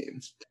play the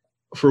game.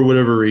 For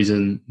whatever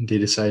reason, they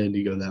decided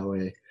to go that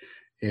way,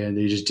 and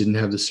they just didn't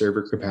have the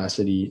server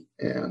capacity,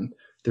 and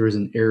there was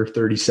an error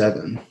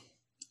 37,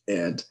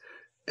 and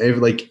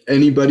like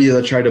anybody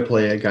that tried to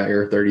play it got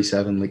error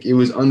 37. Like it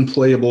was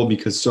unplayable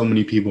because so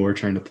many people were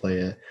trying to play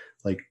it.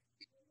 Like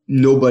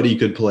nobody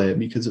could play it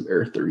because of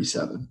error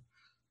 37.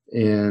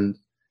 And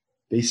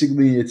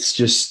basically it's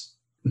just,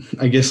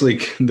 I guess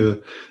like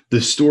the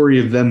story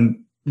of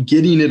them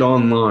getting it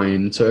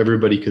online so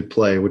everybody could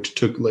play, which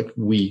took like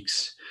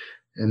weeks.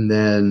 And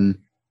then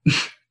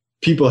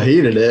people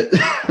hated it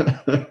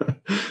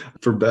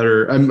for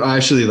better. I'm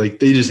actually like,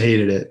 they just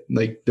hated it.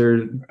 Like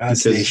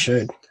As they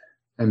should.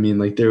 I mean,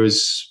 like there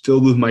was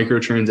filled with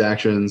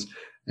microtransactions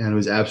and it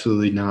was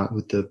absolutely not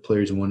what the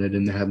players wanted.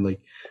 And they had like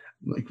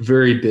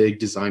very big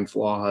design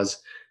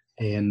flaws.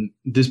 And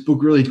this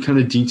book really kind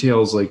of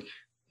details like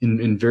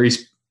in very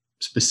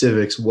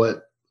specifics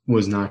what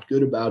was not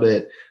good about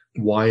it,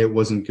 why it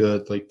wasn't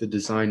good, like the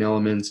design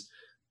elements,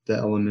 the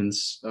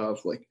elements of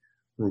like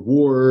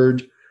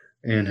reward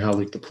and how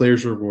like the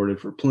players were rewarded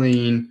for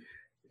playing.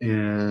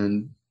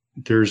 And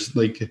there's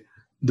like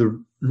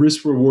the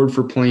risk reward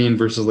for playing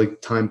versus like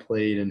time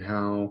played, and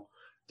how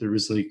there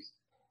was like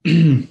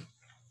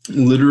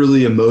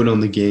literally a mode on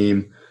the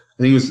game.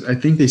 I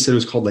think they said it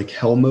was called like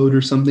hell mode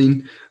or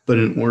something, but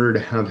in order to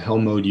have hell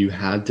mode,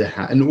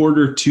 in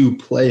order to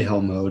play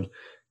hell mode,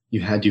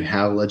 you had to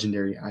have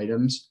legendary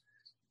items,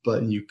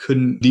 but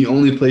the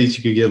only place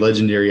you could get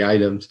legendary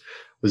items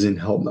was in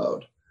hell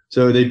mode.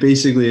 So they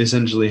basically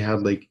essentially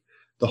had like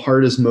the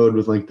hardest mode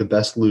with like the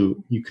best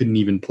loot you couldn't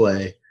even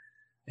play.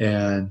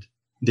 And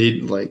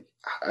they like,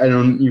 I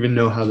don't even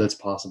know how that's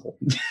possible.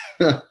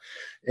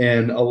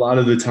 And a lot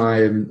of the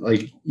time,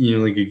 like, you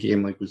know, like a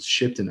game like was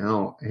shipped and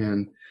out.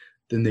 And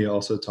then they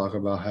also talk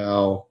about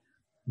how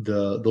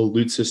the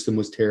loot system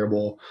was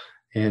terrible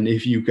And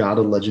if you got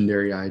a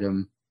legendary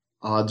item,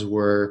 odds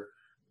were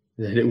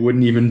that it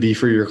wouldn't even be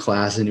for your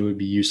class and it would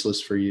be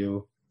useless for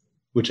you.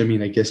 Which, I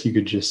mean, I guess you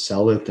could just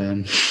sell it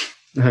then.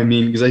 I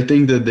mean, because I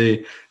think that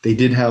they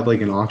did have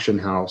like an auction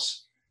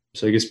house.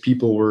 So I guess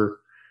people were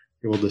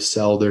able to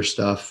sell their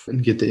stuff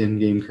and get the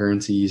in-game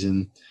currencies.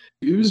 And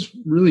it was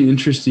really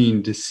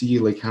interesting to see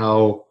like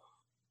how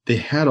they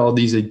had all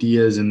these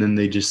ideas and then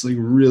they just like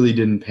really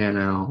didn't pan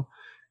out.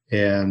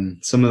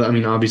 And some of them, I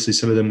mean, obviously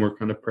some of them were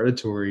kind of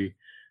predatory.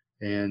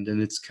 And then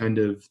it's kind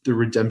of the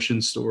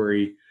redemption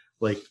story,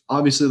 like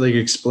obviously like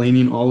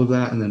explaining all of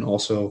that and then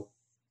also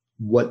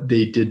what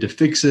they did to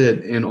fix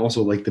it and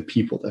also like the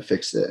people that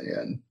fixed it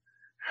and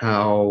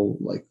how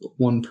like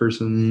one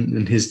person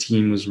and his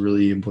team was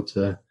really able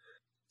to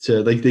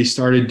like they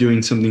started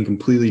doing something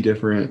completely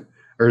different,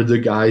 or the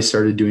guys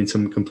started doing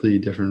something completely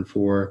different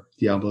for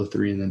Diablo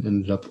 3 and then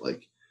ended up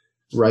like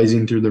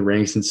rising through the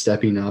ranks and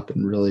stepping up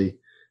and really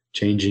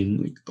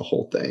changing like the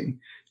whole thing.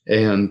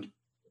 And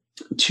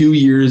 2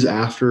 years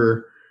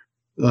after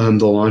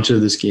the launch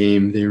of this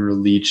game, they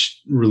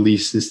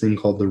released this thing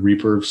called the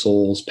Reaper of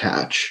Souls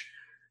patch,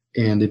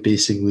 and it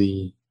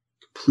basically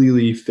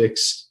completely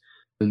fixed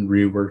and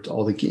reworked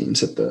all the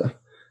games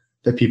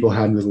that people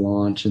had with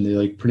launch, and they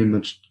like pretty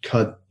much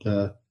cut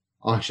the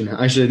auction.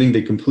 Actually, I think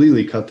they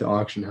completely cut the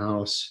auction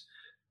house,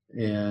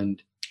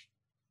 and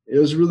it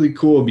was really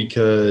cool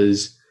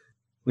because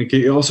like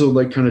it also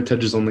like kind of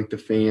touches on like the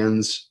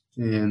fans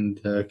and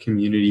the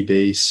community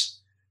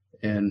base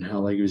and how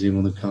like it was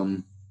able to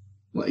come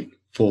like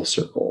full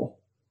circle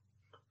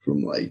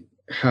from like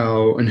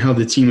how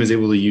the team was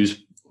able to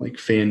use like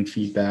fan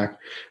feedback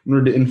in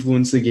order to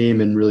influence the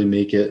game and really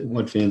make it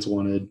what fans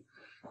wanted.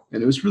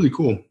 And it was really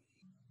cool.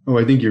 Oh,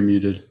 I think you're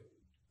muted.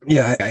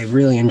 Yeah, I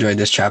really enjoyed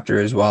this chapter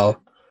as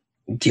well.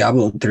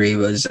 Diablo 3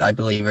 was, I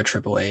believe, a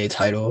AAA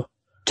title.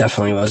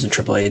 Definitely was a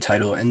AAA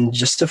title. And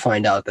just to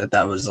find out that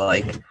that was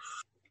like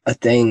a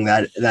thing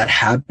that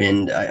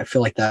happened, I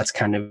feel like that's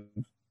kind of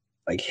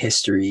like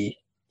history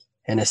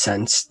in a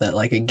sense, that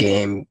like a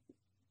game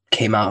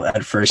came out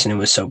at first and it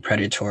was so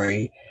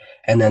predatory,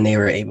 and then they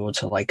were able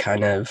to like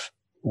kind of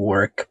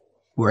work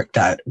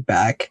that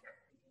back.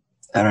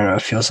 I don't know,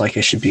 it feels like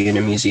it should be in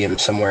a museum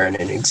somewhere in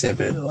an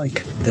exhibit,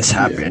 like this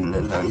happened.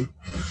 And then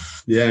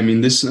I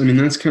mean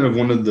that's kind of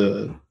one of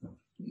the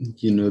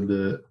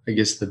I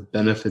guess the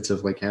benefits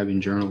of like having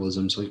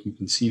journalism. So like you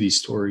can see these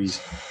stories,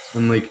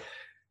 and like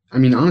I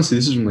mean honestly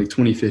this is from like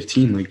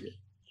 2015. Like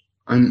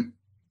I'm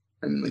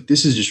like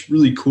this is just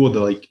really cool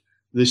that like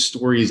this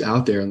story is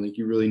out there and like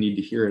you really need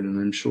to hear it. And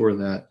I'm sure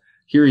that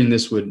hearing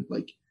this would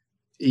like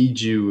aid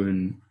you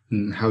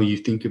in how you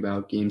think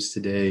about games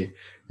today,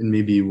 and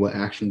maybe what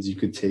actions you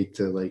could take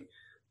to like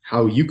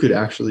how you could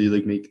actually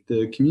like make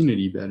the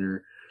community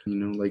better.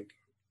 Like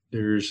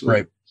there's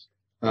like,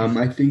 right.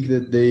 I think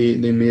that they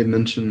may have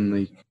mentioned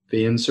like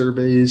fan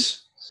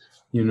surveys,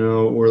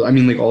 or I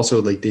mean like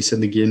also like they said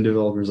the game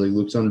developers like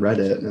looked on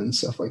Reddit and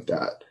stuff like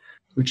that,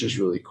 which is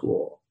really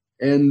cool.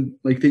 And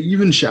like they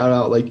even shout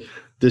out like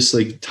this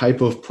like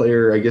type of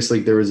player. I guess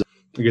like there was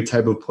like a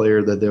type of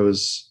player that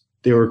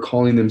they were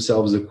calling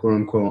themselves the quote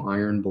unquote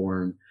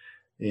Ironborn.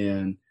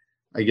 And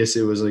I guess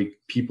it was like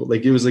people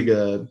like it was like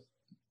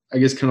I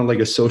guess kind of like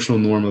a social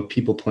norm of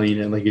people playing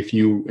it. Like if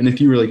you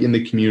were like in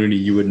the community,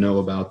 you would know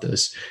about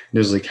this. And it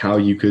was like how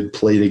you could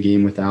play the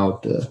game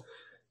without the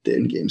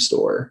in-game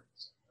store.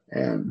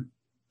 And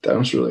that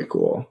was really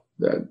cool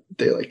that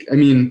they like, I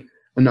mean,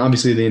 and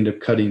obviously they ended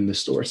up cutting the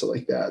store. So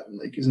like that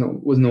like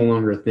was no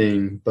longer a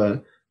thing,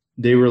 but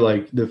they were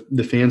like,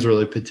 the fans were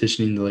like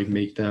petitioning to like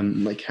make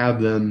them like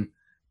have them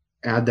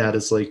add that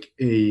as like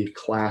a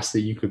class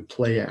that you could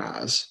play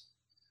as,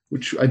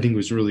 which I think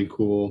was really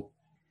cool.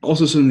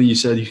 Also, something that you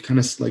said, you kind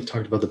of like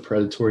talked about the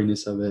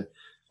predatoriness of it.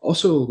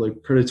 Also,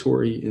 like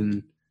predatory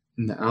in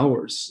the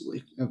hours,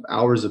 like of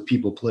hours of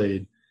people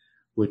played,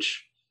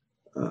 which,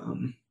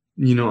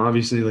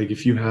 obviously, like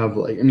if you have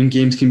like, I mean,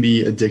 games can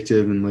be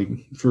addictive and like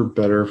for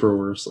better or for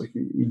worse. Like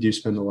we do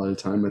spend a lot of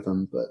time with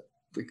them, but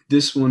like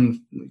this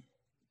one,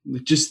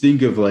 like just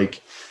think of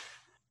like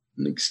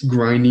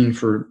grinding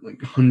for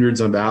like hundreds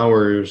of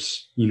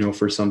hours,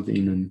 for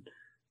something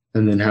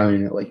and then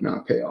having it like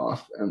not pay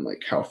off, and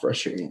like how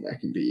frustrating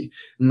that can be.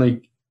 And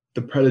like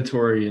the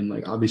predatory and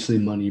like obviously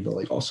money, but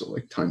like also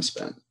like time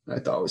spent, I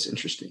thought was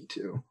interesting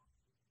too.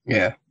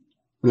 Yeah,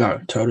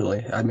 no,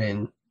 totally. I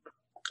mean,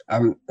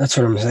 that's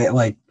what I'm saying.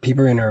 Like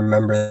people are going to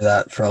remember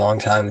that for a long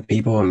time, the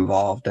people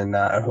involved in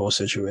that whole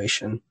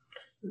situation.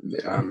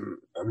 Yeah.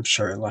 I'm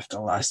sure it left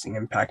a lasting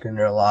impact in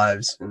their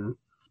lives and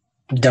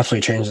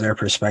definitely changed their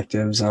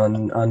perspectives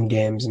on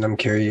games. And I'm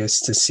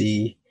curious to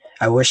see,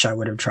 I wish I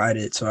would have tried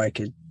it so I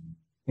could,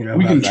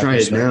 we can try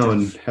it now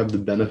and have the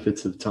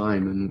benefits of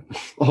time and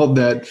all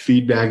that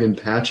feedback and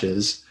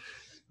patches.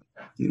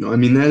 I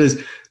mean, that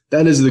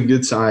is the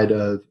good side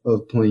of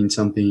playing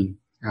something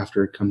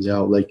after it comes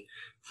out. Like,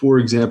 for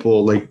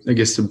example, like I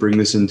guess to bring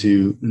this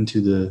into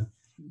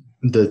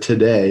the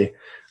today,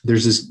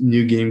 there's this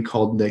new game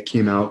that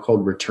came out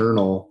called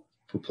Returnal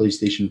for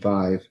PlayStation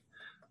 5,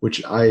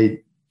 which I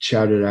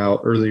shouted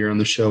out earlier on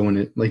the show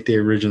when they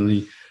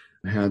originally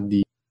had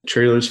the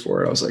trailers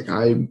for it. I was like,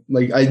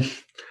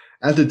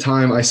 at the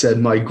time I said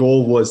my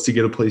goal was to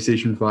get a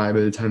PlayStation 5 by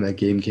the time that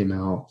game came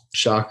out.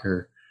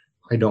 Shocker.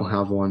 I don't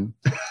have one.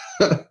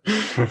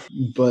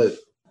 But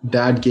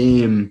that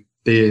game,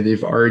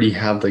 they've already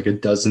had like a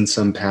dozen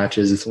some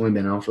patches. It's only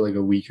been out for like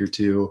a week or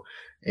two,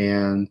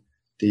 and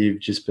they've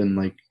just been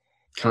like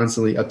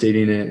constantly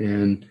updating it,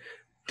 and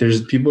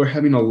people are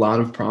having a lot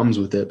of problems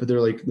with it, but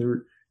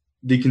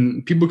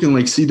people can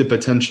like see the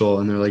potential,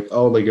 and they're like,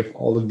 oh, like if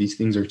all of these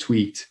things are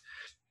tweaked.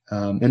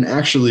 And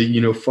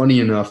actually, funny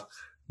enough,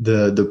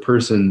 the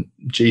person,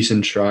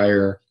 Jason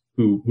Schreier,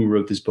 who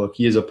wrote this book,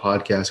 he has a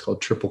podcast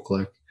called Triple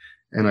Click,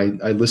 and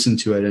I listened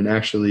to it, and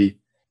actually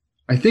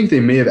I think they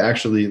may have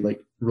actually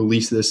like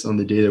released this on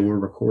the day that we're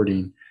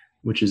recording,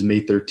 which is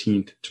May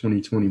 13th,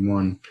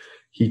 2021.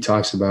 He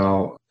talks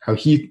about how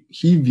he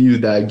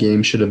viewed that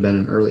game should have been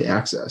in early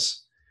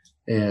access.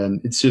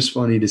 And it's just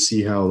funny to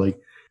see how like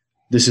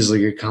this is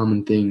like a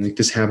common thing. Like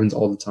this happens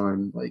all the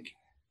time. Like,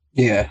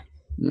 yeah,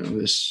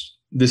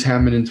 this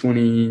happened in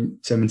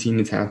 2017,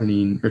 it's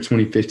happening, or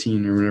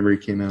 2015 or whenever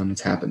it came out, and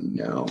it's happening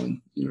now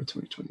in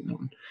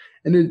 2021.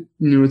 And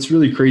it's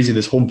really crazy.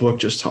 This whole book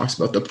just talks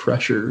about the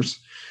pressures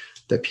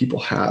that people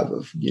have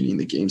of getting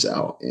the games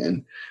out.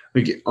 And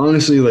like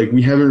honestly, like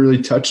we haven't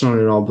really touched on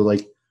it all, but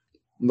like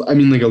I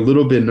mean like a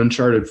little bit in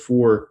Uncharted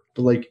 4,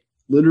 but like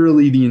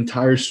literally the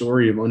entire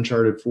story of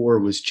Uncharted 4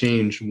 was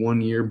changed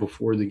 1 year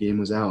before the game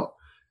was out.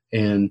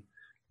 And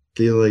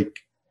they like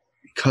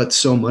cut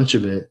so much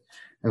of it.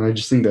 And I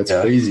just think that's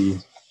crazy.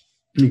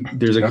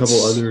 There's a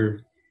couple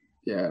other,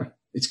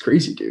 it's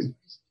crazy, dude,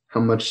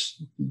 how much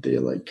they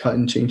like cut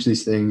and change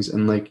these things.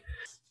 And like,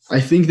 I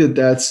think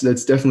that's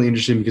definitely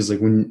interesting, because like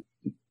when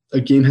a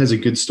game has a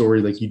good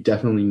story, like you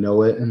definitely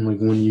know it. And like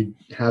when you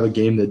have a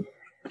game that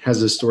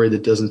has a story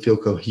that doesn't feel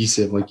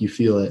cohesive, like you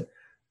feel it.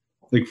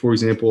 Like for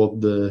example,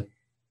 the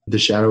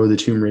Shadow of the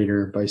Tomb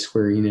Raider by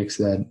Square Enix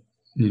that,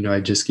 I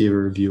just gave a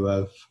review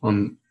of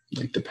on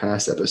like the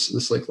past episode,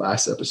 this like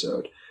last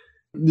episode.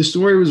 The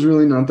story was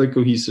really not that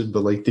cohesive,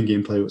 but like the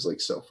gameplay was like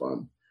so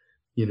fun,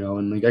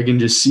 and like I can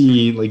just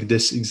see like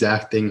this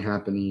exact thing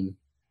happening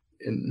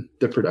in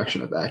the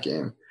production of that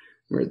game,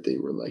 where they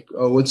were like,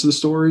 oh, what's the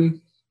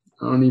story?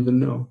 I don't even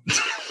know.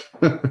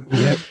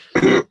 Yeah.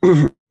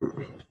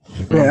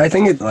 Yeah, I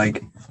think it's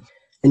like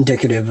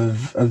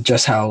indicative of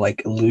just how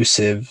like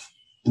elusive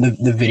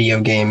the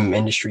video game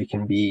industry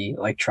can be,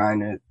 like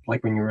trying to,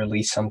 like when you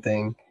release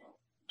something,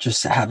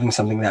 just having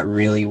something that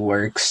really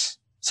works,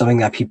 something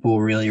that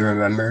people really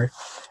remember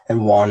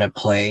and want to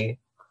play,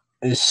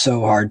 is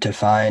so hard to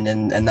find.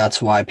 And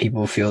that's why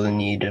people feel the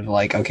need of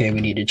like, okay, we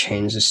need to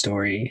change the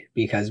story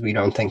because we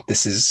don't think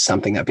this is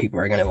something that people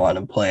are going to want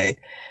to play.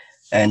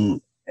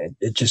 And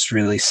it just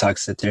really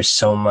sucks that there's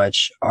so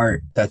much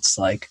art that's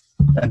like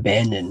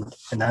abandoned.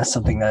 And that's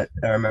something that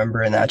I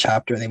remember in that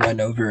chapter they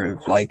went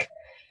over, like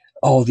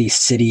all these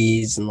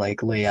cities and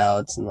like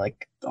layouts and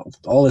like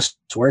all this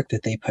work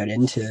that they put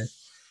into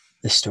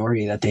the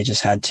story that they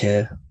just had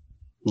to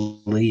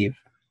leave,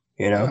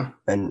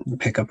 and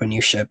pick up a new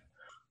ship.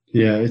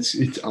 Yeah,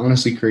 it's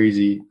honestly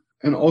crazy.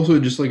 And also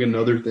just like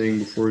another thing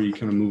before you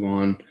kind of move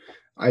on,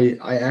 I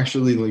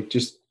actually like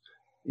just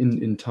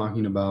in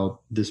talking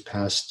about this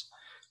past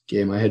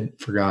game, I had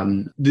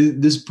forgotten.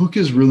 This book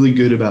is really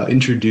good about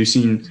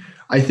introducing.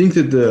 I think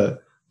that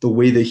the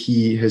way that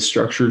he has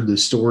structured the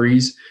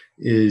stories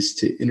is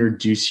to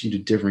introduce you to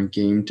different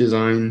game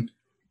design,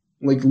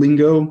 like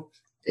lingo.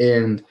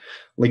 And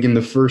like in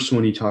the first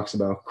one, he talks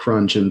about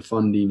crunch and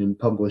funding and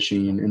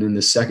publishing. And in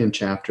the second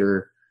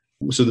chapter,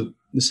 so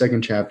the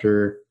second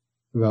chapter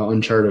about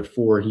Uncharted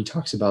 4, he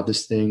talks about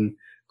this thing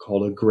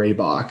called a gray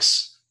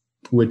box,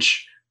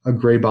 which a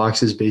gray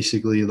box is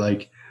basically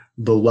like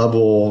the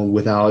level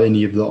without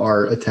any of the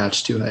art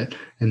attached to it.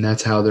 And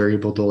that's how they're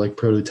able to like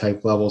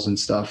prototype levels and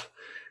stuff.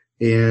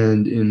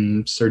 And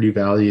in Stardew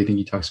Valley, I think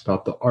he talks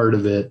about the art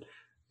of it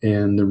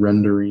and the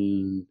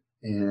rendering.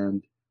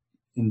 And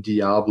in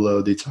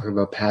Diablo, they talk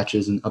about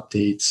patches and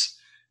updates.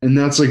 And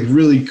that's like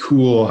really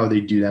cool how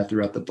they do that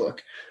throughout the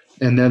book.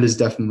 And that is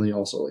definitely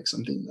also like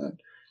something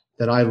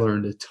that I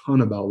learned a ton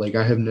about. Like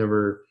I have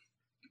never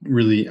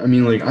really, I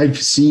mean, like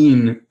I've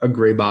seen a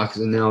gray box,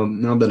 and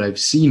now that I've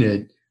seen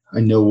it,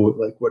 I know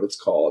what it's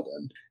called.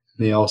 And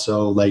they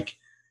also like,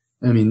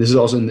 I mean, this is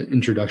also in the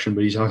introduction,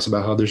 but he talks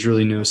about how there's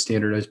really no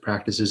standardized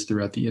practices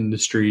throughout the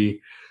industry,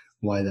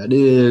 why that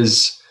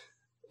is,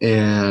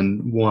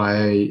 and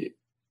why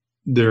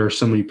there are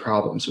so many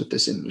problems with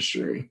this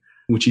industry,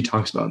 which he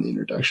talks about in the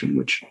introduction,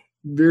 which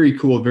very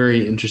cool,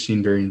 very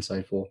interesting, very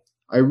insightful.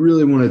 I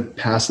really want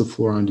to pass the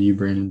floor on to you,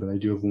 Brandon, but I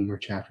do have one more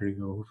chapter to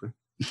go over.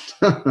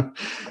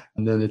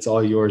 And then it's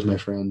all yours, my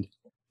friend.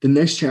 The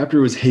next chapter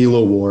was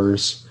Halo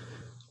Wars,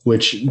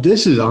 which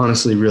this is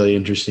honestly really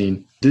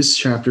interesting. This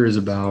chapter is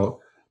about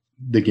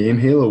the game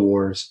Halo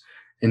Wars,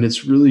 and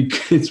it's really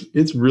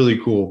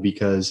cool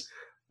because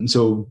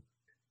so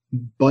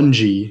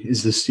Bungie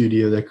is the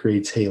studio that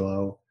creates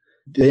Halo.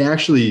 They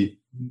actually,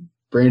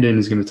 Brandon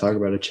is going to talk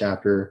about a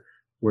chapter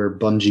where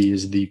Bungie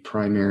is the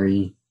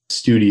primary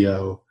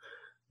studio,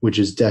 which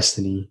is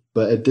Destiny.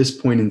 But at this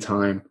point in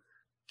time,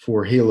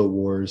 for Halo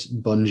Wars,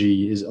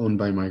 Bungie is owned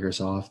by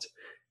Microsoft.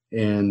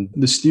 And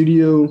the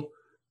studio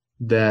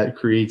that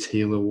creates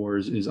Halo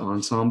Wars is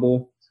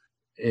Ensemble.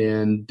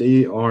 And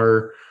they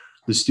are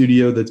the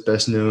studio that's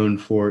best known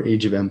for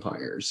Age of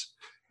Empires.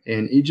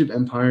 And Age of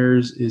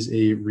Empires is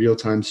a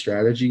real-time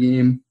strategy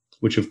game,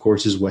 which of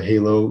course is what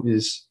Halo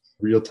is,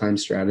 real-time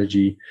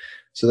strategy.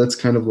 So that's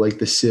kind of like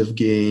the Civ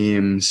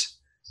games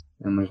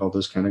and like all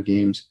those kind of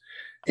games.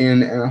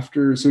 And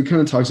so it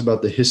kind of talks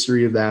about the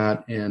history of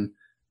that and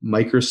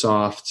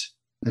Microsoft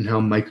and how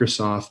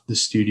Microsoft, the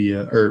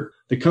studio, or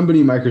the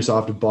company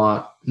Microsoft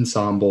bought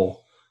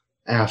Ensemble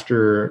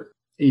after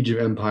Age of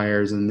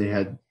Empires, and they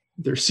had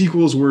their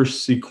sequels were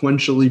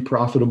sequentially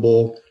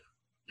profitable.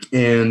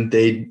 And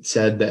they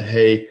said that,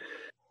 hey,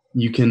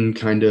 you can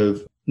kind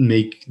of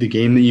make the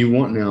game that you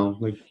want now.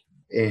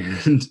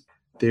 And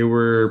they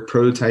were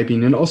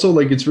prototyping. And also,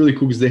 it's really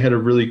cool because they had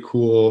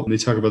they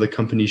talk about the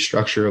company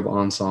structure of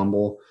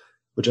Ensemble,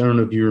 which I don't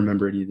know if you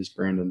remember any of this,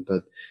 Brandon,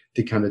 but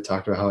they kind of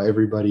talked about how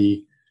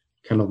everybody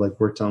kind of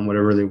worked on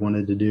whatever they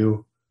wanted to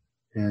do.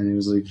 And it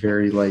was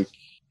very the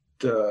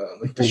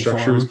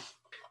structure was,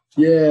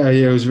 yeah,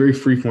 it was very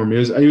freeform.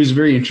 It was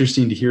very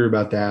interesting to hear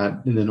about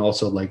that. And then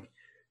also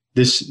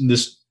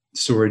this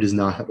story does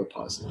not have a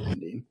positive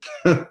ending.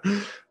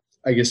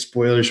 I guess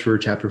spoilers for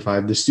chapter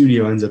 5, the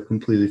studio ends up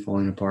completely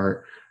falling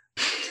apart,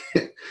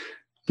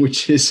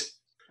 which is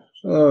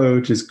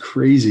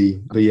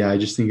crazy. But yeah, I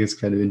just think it's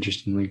kind of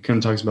interesting. It kind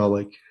of talks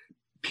about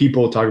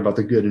people talk about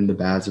the good and the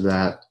bads of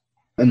that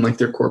and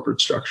their corporate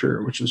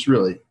structure, which was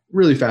really,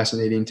 really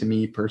fascinating to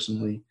me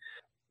personally.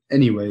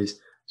 Anyways,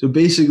 so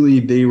basically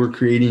they were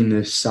creating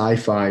this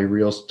sci-fi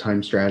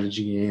real-time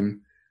strategy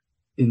game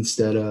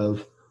instead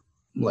of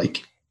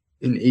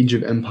an Age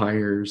of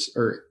Empires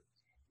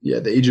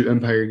the Age of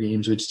Empire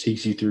games, which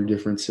takes you through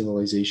different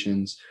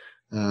civilizations.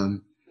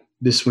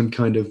 This one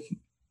kind of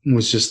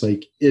was just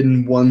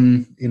in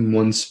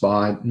one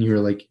spot, and you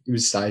were it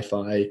was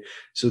sci-fi,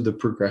 so the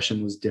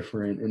progression was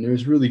different, and it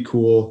was really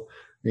cool,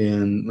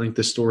 and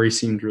the story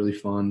seemed really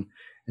fun.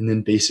 And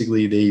then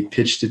basically they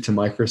pitched it to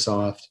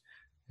Microsoft,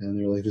 and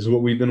they were this is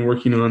what we've been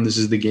working on. This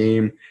is the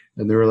game,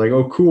 and they were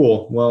oh,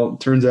 cool. Well, it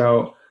turns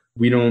out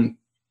we don't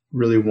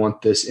really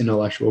want this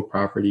intellectual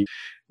property.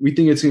 We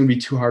think it's going to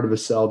be too hard of a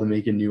sell to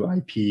make a new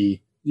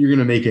IP. You're going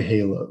to make a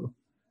Halo.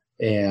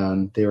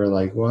 And they were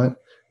what?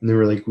 And they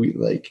were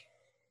we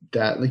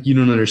that, you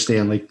don't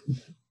understand.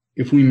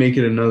 If we make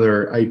it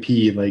another IP,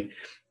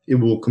 it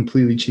will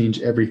completely change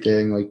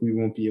everything. We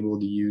won't be able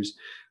to use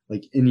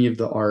any of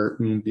the art.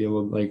 We won't be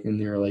able to and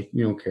they were we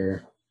don't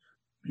care.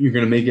 You're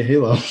going to make a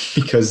Halo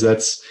because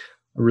that's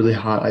a really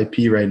hot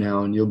IP right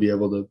now. And you'll be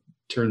able to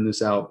turn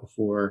this out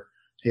before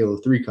Halo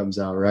 3 comes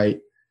out, right?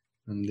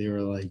 And they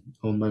were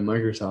owned by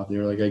Microsoft. They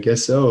were I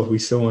guess so, if we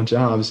still want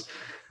jobs.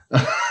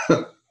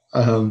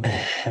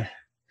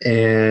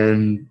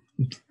 And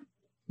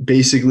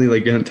basically,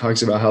 it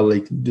talks about how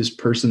this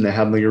person that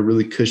had a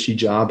really cushy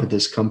job at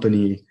this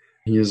company,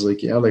 he was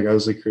yeah, I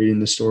was creating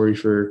the story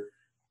for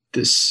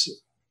this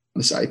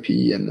IP,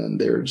 and then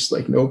they're just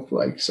nope,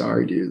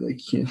 sorry, dude, you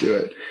can't do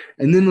it.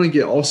 And then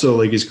it also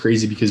is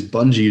crazy because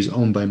Bungie is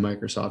owned by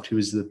Microsoft, who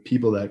is the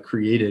people that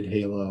created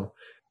Halo.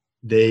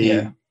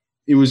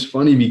 It was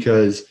funny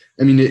because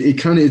it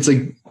kind of, it's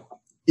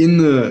in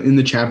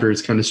the chapter,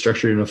 it's kind of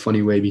structured in a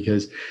funny way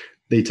because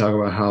they talk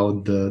about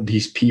how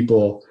these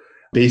people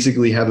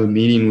basically have a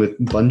meeting with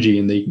Bungie,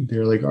 and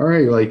they're all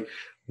right,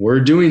 we're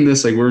doing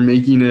this, we're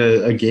making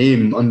a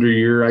game under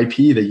your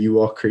IP that you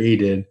all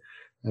created.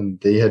 And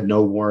they had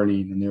no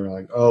warning, and they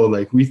were oh,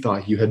 we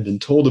thought you had been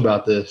told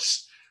about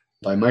this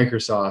by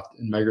Microsoft.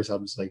 And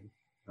Microsoft was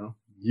no,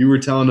 you were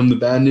telling them the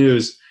bad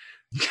news.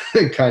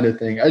 Kind of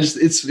thing.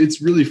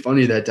 It's really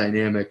funny, that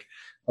dynamic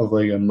of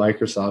a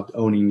Microsoft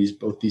owning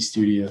both these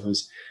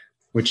studios,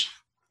 which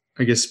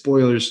I guess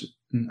spoilers.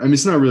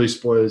 It's not really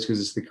spoilers because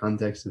it's the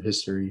context of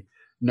history.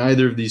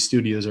 Neither of these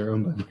studios are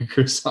owned by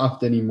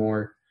Microsoft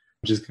anymore,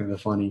 which is kind of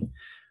funny.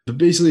 But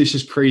basically, it's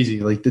just crazy,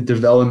 the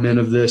development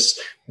of this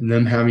and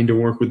them having to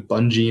work with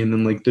Bungie, and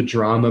then the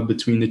drama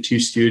between the two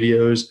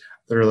studios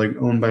that are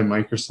owned by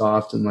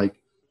Microsoft, and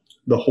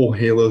the whole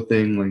Halo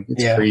thing.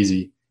 It's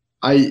crazy.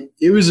 I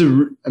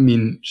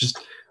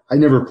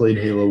never played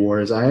Halo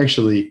Wars. I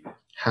actually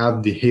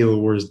have the Halo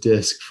Wars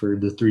disc for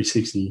the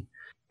 360,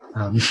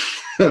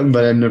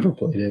 but I've never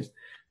played it.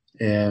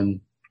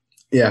 And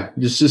yeah,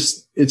 it's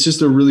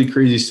just a really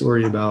crazy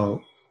story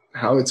about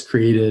how it's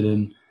created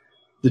and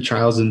the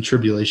trials and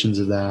tribulations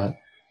of that,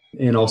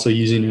 and also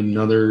using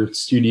another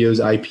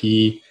studio's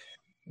IP.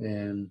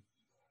 And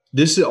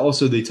this is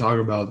also, they talk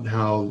about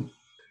how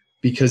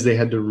because they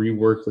had to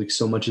rework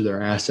so much of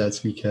their assets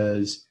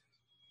because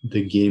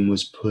the game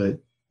was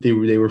they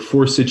were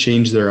forced to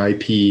change their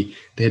IP.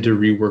 They had to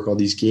rework all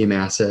these game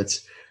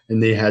assets,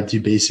 and they had to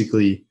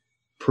basically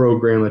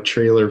program a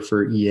trailer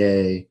for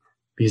EA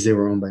because they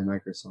were owned by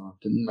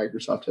Microsoft, and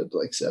Microsoft had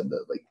said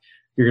that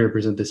you're going to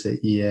present this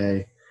at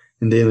EA.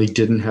 and they like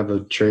didn't have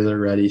a trailer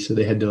ready, so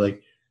they had to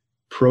like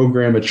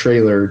program a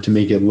trailer to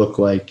make it look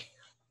like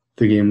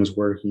the game was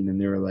working. And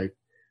they were like,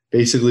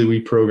 basically, we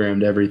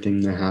programmed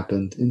everything that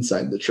happened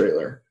inside the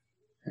trailer,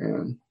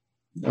 and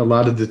a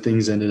lot of the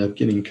things ended up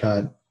getting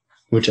cut,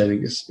 which I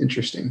think is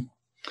interesting.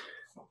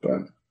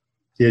 But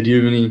yeah, do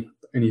you have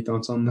any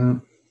thoughts on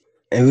that?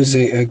 It was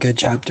a good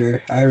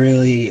chapter. I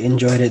really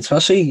enjoyed it,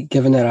 especially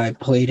given that I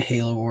played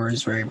Halo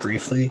Wars very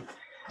briefly.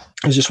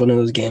 It was just one of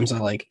those games I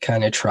like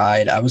kind of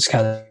tried. I was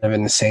kind of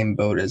in the same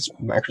boat as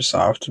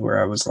Microsoft, where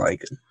I was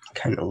like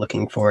kind of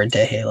looking forward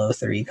to Halo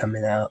 3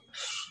 coming out.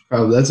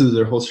 Oh, that's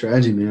their whole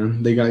strategy,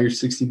 man. They got your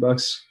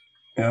 $60.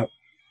 Yep.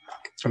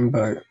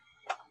 But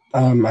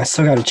I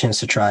still got a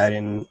chance to try it,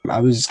 and I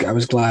was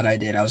glad I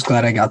did. I was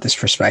glad I got this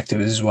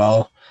perspective as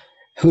well.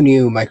 Who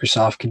knew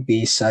Microsoft could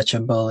be such a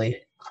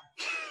bully?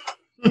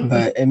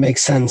 But it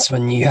makes sense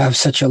when you have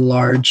such a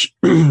large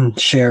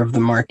share of the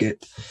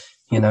market.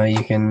 You know,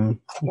 you can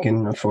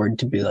afford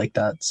to be like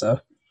that. So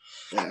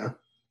yeah,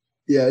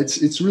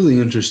 it's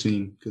really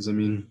interesting because I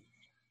mean,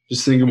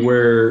 just think of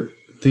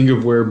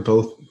where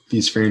both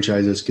these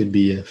franchises could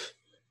be if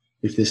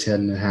this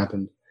hadn't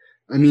happened.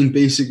 I mean,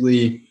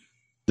 basically,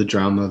 the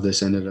drama of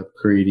this ended up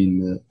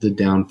creating the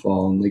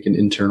downfall and like an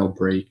internal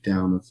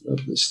breakdown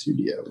of the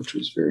studio, which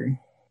was very,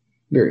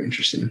 very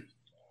interesting.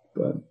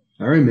 But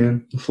all right,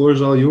 man, the floor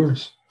is all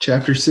yours.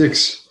 Chapter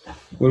 6.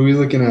 What are we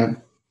looking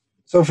at?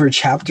 So for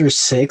Chapter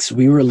 6,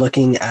 we were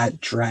looking at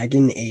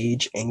Dragon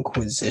Age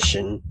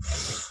Inquisition.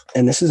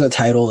 And this is a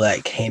title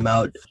that came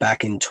out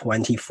back in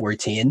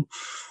 2014.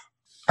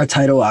 A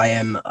title I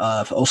am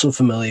also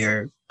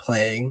familiar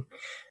playing.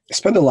 I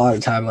spent a lot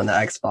of time on the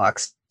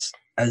Xbox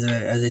as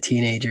a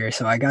teenager,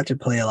 so I got to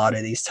play a lot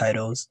of these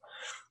titles.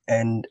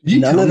 And Could you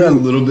none tell of me a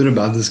them little bit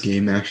about this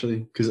game, actually?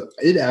 Because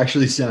it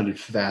actually sounded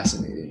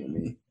fascinating to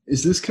me.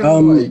 Is this kind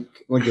of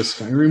like a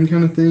Skyrim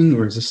kind of thing,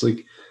 or is this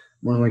like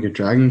more like a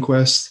Dragon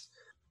Quest?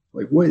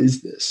 Like, what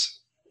is this?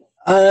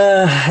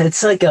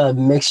 It's like a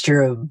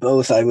mixture of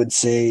both, I would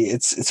say.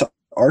 It's an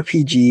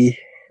RPG,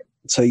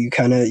 so you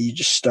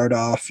just start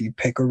off, you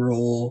pick a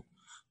role,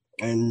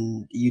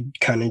 and you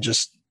kind of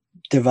just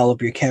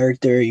develop your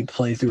character, you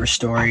play through a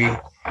story.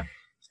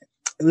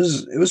 It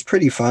was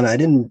pretty fun. I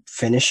didn't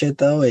finish it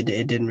though. It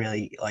didn't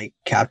really like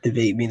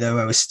captivate me though.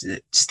 I was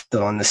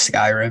still on the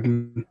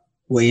Skyrim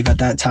wave at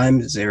that time,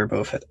 because they were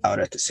both out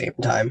at the same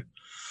time.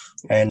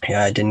 And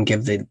yeah, I didn't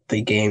give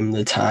the game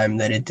the time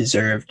that it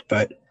deserved,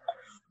 but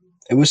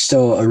it was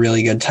still a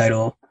really good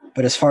title.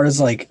 But as far as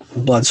like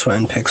Blood, Sweat,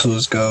 and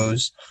Pixels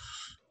goes,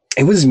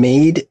 it was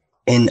made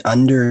in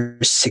under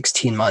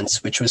 16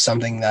 months, which was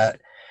something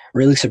that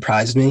really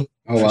surprised me.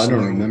 Oh, I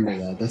don't remember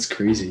that. That's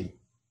crazy.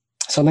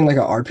 Something like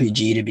an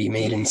RPG to be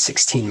made in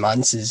 16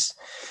 months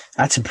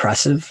that's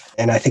impressive.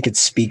 And I think it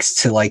speaks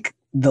to like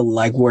the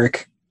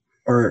legwork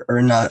or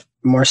not,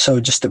 more so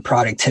just the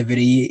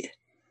productivity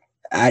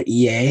at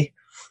EA.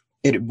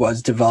 It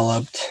was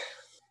developed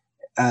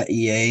at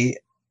EA,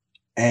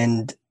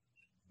 and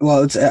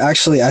well, it's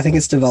actually, I think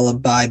it's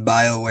developed by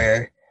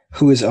BioWare,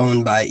 who is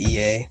owned by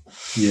EA.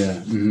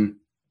 Yeah. Mm-hmm.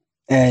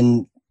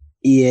 And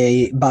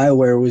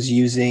BioWare was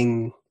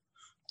using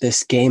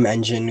this game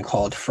engine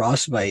called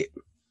Frostbite.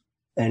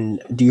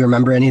 And do you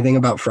remember anything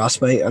about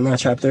Frostbite on that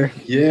chapter?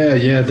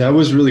 Yeah, that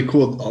was really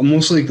cool.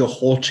 Almost like the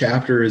whole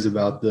chapter is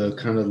about the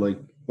kind of like,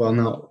 well,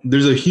 no,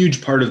 there's a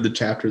huge part of the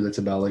chapter that's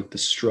about like the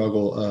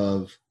struggle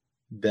of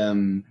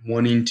them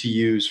wanting to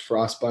use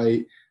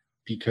Frostbite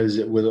because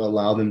it would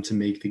allow them to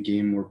make the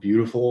game more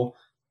beautiful,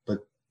 but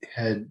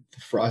had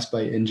the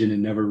Frostbite engine had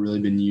never really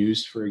been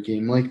used for a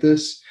game like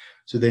this.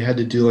 So they had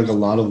to do like a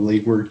lot of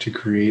legwork to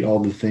create all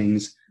the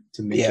things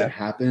to make it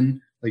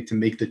happen, like to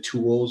make the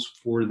tools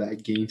for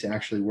that game to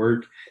actually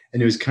work.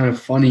 And it was kind of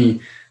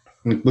funny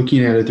like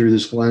looking at it through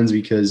this lens,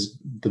 because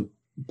the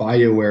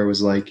BioWare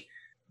was like,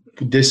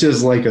 this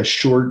is like a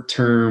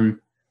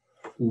short-term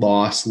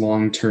loss,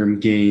 long-term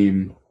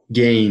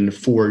gain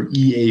for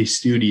EA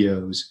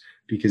Studios,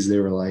 because they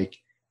were like,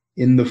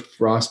 in the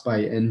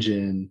Frostbite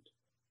engine,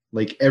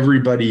 like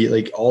everybody,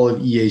 like all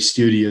of EA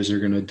Studios are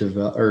going to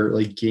develop or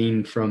like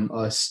gain from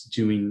us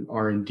doing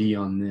R&D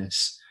on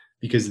this,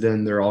 because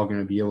then they're all going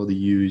to be able to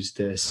use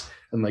this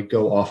and like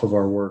go off of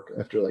our work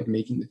after like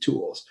making the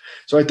tools.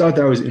 So I thought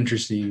that was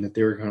interesting that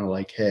they were kind of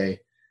like, hey,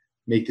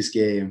 make this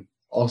game,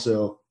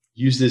 also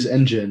use this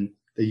engine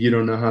that you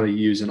don't know how to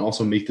use, and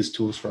also make this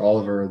tools for all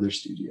of our other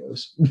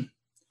studios.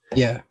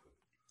 Yeah.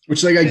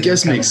 Which like I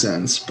guess makes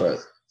sense, but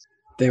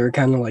they were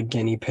kind of like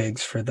guinea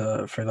pigs for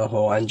the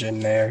whole engine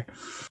there.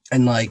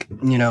 And like,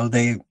 you know,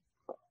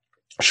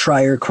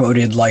 Schreier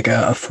quoted like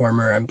a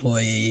former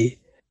employee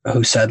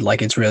who said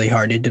like it's really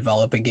hard to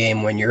develop a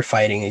game when you're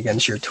fighting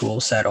against your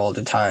tool set all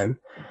the time.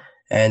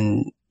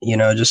 And, you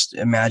know, just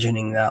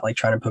imagining that, like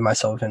trying to put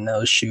myself in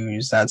those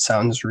shoes, that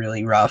sounds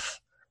really rough.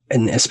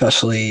 And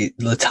especially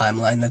the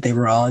timeline that they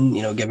were on,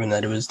 you know, given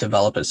that it was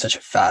developed at such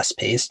a fast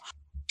pace.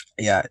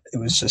 Yeah, it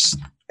was just,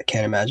 I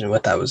can't imagine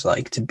what that was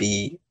like to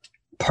be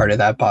part of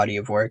that body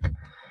of work.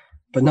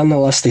 But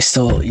nonetheless, they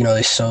still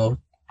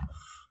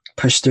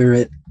pushed through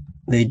it.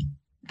 they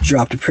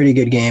dropped a pretty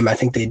good game. I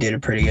think they did a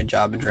pretty good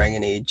job in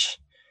Dragon Age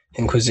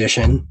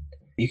Inquisition.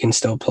 You can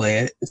still play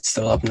it. It's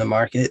still up in the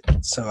market.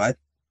 So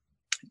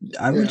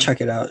I would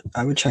check it out.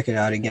 I would check it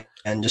out again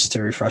just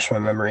to refresh my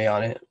memory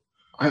on it.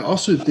 I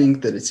also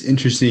think that it's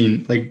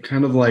interesting, like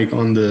kind of like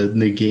on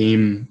the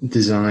game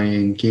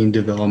design, game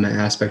development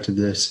aspect of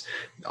this.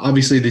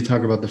 Obviously, they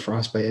talk about the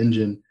Frostbite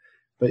engine,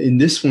 but in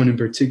this one in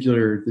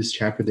particular, this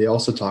chapter, they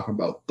also talk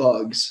about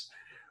bugs,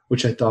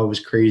 which I thought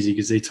was crazy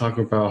because they talk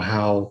about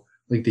how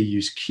like they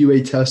use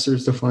QA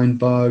testers to find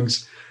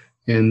bugs,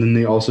 and then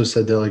they also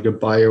said that like a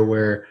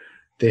BioWare,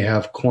 they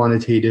have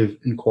quantitative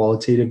and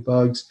qualitative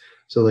bugs.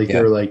 So like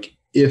they're like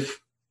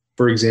if,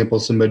 for example,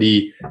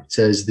 somebody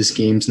says this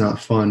game's not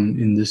fun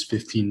in this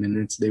 15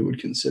 minutes, they would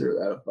consider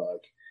that a bug.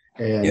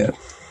 And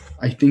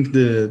I think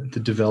the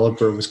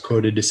developer was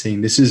quoted as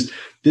saying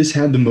this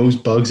had the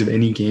most bugs of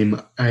any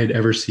game I had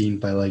ever seen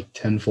by like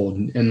tenfold.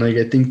 And like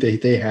I think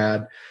they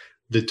had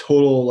the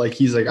total, like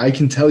he's like, I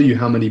can tell you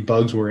how many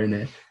bugs were in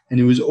it. And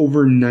it was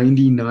over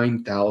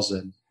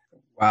 99,000.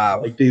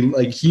 Wow. Like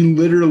he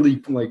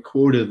literally like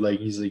quoted, like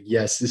he's like,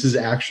 yes, this is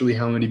actually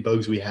how many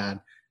bugs we had.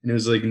 And it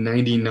was like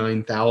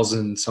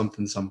 99,000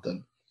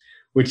 something,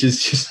 which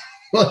is just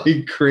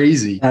like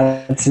crazy.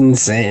 That's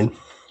insane.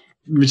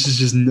 Which is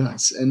just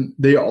nuts. And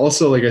they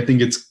also like, I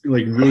think it's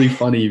like really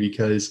funny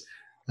because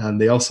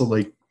they also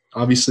like,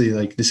 obviously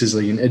like this is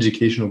like an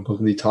educational book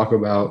and they talk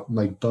about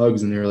like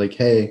bugs and they're like,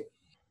 hey,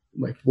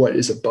 like what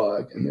is a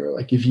bug? And they're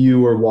like, if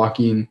you are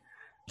walking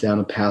down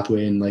a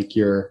pathway and like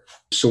your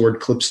sword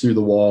clips through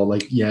the wall,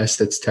 like yes,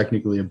 that's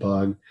technically a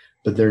bug,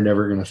 but they're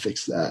never going to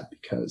fix that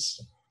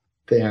because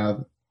they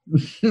have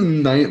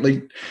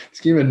like this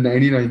game had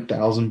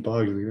 99,000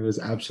 bugs. Like, it was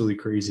absolutely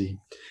crazy.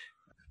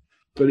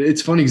 But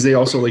it's funny because they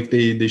also like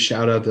they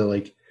shout out that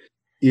like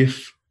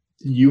if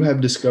you have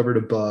discovered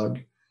a bug,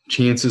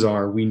 chances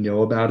are we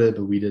know about it,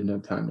 but we didn't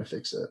have time to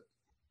fix it.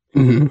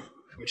 Mm-hmm.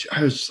 Which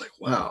I was just like,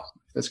 wow,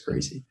 that's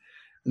crazy.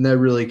 And that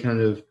really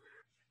kind of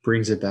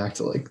brings it back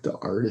to like the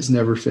art is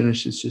never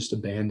finished, it's just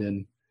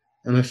abandoned.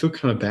 And I feel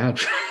kind of bad.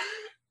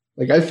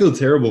 Like I feel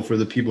terrible for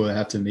the people that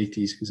have to make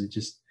these because I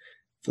just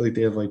feel like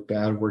they have like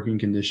bad working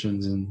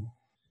conditions and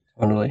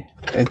totally.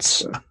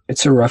 It's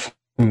a rough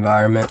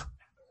environment.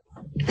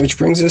 Which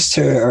brings us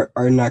to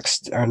our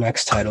next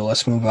title.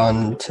 Let's move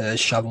on to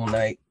Shovel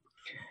Knight.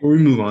 Before we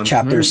move on,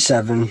 Chapter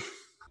 7.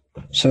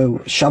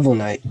 So Shovel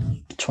Knight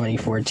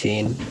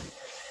 2014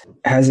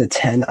 has a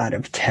 10 out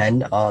of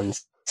 10 on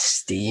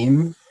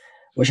Steam,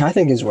 which I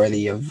think is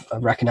worthy of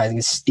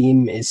recognizing.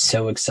 Steam is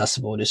so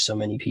accessible to so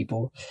many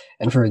people,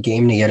 and for a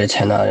game to get a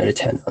 10 out of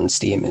 10 on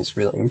Steam is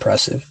really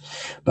impressive.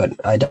 But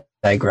I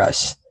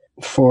digress.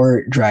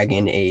 For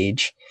Dragon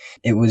Age,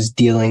 it was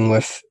dealing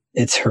with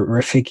its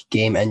horrific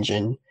game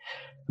engine.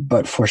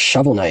 But for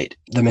Shovel Knight,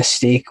 the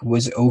mistake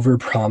was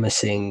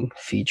overpromising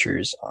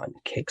features on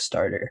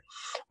Kickstarter,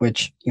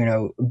 which, you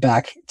know,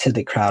 back to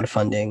the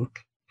crowdfunding,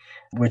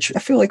 which I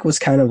feel like was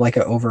kind of like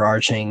an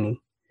overarching,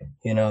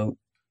 you know,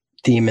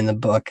 theme in the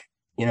book.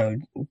 You know,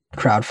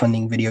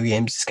 crowdfunding video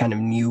games is kind of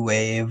new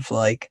wave,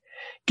 like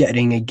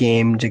getting a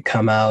game to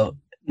come out.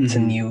 It's a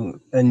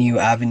new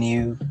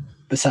avenue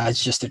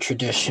besides just a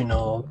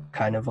traditional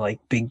kind of like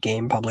big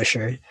game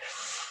publisher.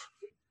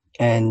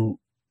 And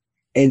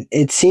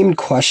it seemed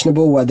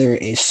questionable whether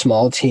a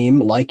small team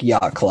like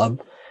Yacht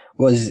Club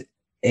was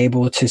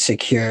able to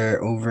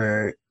secure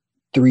over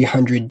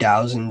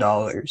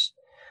 $300,000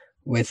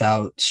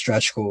 without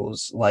stretch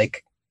goals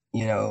like,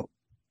 you know,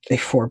 a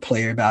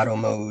 4-player battle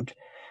mode,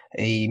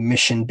 a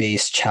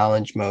mission-based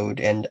challenge mode,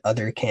 and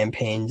other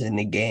campaigns in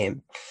the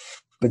game.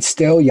 But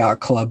still, Yacht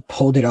Club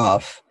pulled it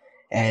off,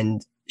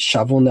 and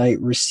Shovel Knight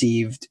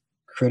received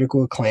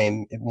critical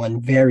acclaim. It won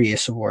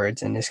various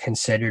awards and is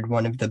considered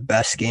one of the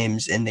best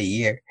games in the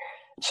year.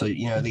 So,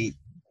 you know,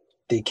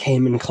 they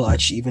came in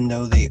clutch, even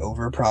though they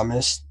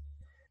overpromised.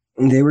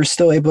 And they were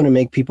still able to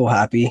make people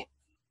happy.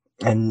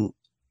 And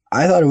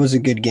I thought it was a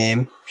good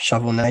game,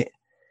 Shovel Knight.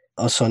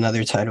 Also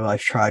another title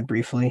I've tried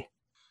briefly.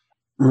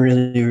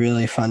 Really,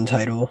 really fun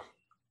title.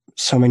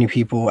 So many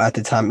people at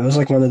the time. It was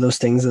like one of those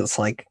things that's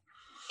like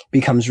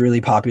becomes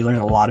really popular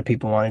and a lot of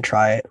people want to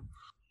try it.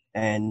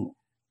 And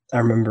I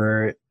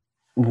remember,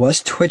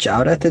 was Twitch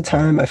out at the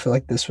time? I feel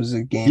like this was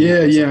a game.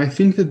 Yeah. I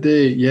think that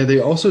they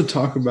also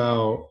talk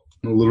about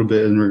a little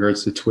bit in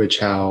regards to Twitch,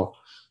 how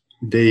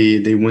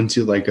they went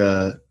to like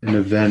an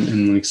event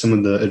and like some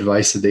of the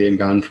advice that they had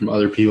gotten from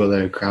other people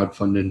that had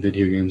crowdfunded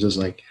video games was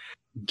like,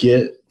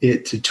 get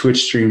it to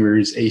Twitch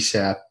streamers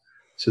ASAP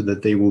so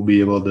that they will be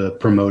able to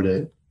promote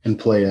it and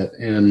play it.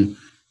 And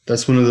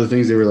that's one of the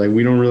things they were like,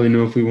 we don't really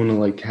know if we want to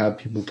like have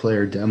people play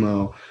our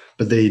demo,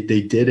 but they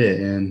did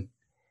it, and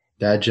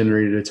that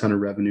generated a ton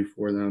of revenue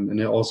for them. And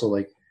it also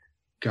like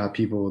got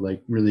people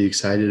like really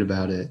excited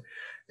about it.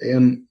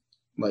 And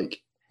like,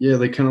 yeah,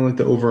 like kind of like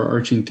the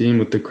overarching theme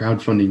with the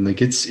crowdfunding,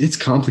 like it's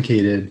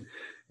complicated,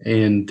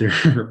 and there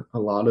are a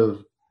lot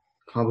of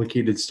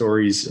complicated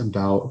stories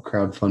about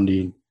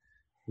crowdfunding,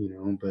 you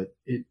know, but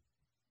it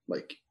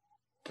like,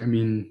 I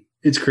mean,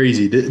 it's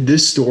crazy.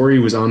 This story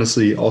was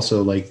honestly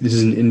also like, this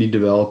is an indie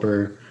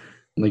developer,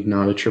 like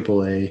not a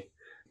triple A.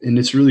 And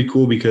it's really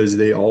cool because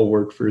they all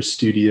work for a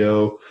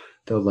studio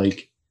that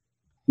like,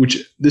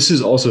 which this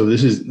is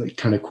like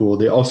kind of cool.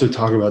 They also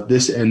talk about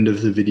this end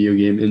of the video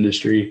game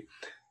industry.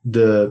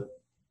 The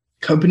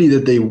company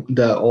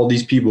that all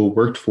these people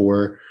worked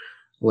for,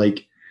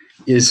 like,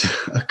 is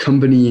a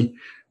company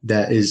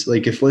that is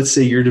like, if let's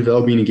say you're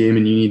developing a game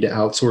and you need to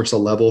outsource a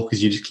level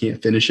because you just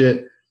can't finish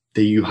it,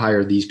 that you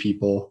hire these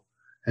people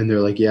and they're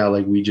like, yeah,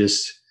 like we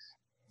just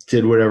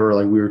did whatever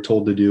like we were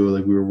told to do.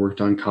 Like we were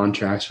worked on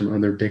contracts from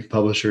other big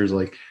publishers.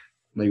 Like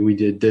we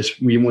did this,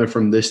 we went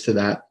from this to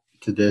that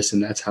to this,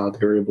 and that's how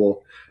they were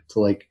able to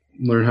like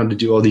learn how to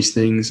do all these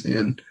things.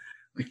 And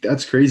like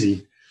that's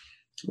crazy.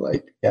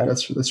 Like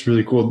that's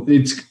really cool.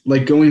 It's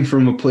like going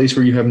from a place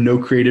where you have no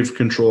creative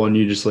control and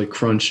you just like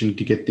crunching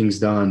to get ththings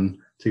done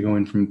to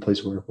going from a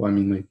place where, well, I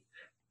mean, like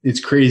it's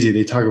crazy.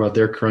 They talk about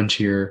their crunch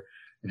here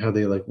and how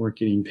they like weren't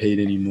getting paid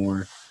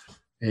anymore.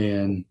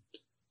 And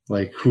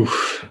like, whew,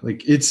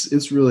 like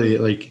it's really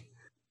like,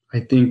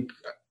 I think,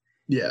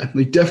 yeah,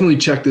 like definitely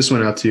check this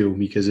one out too,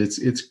 because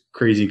it's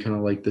crazy. Kind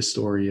of like the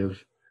story of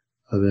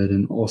it.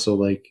 And also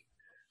like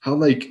how,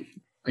 like,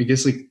 I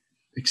guess like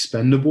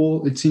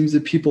expendable it seems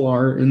that people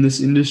are in this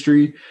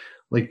industry.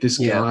 Like this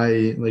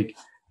guy, like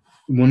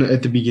one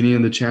at the beginning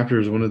of the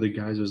chapters, one of the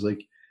guys was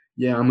like,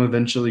 yeah, I'm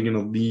eventually going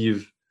to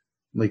leave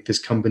like this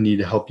company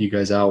to help you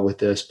guys out with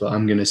this, but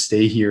I'm going to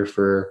stay here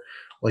for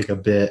like a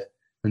bit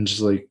and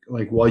just like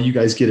while you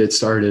guys get it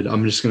started,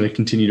 I'm just going to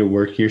continue to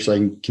work here so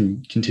I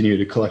can continue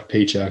to collect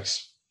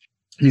paychecks.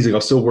 He's like,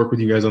 I'll still work with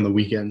you guys on the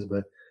weekends,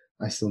 but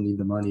I still need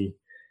the money.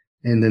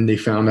 And then they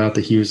found out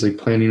that he was like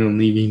planning on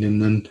leaving,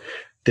 and then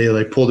they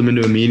like pulled him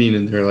into a meeting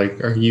and they're like,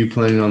 are you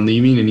planning on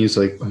leaving? And he was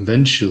like,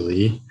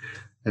 eventually.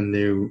 And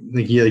they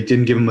like, he like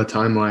didn't give him a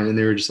timeline, and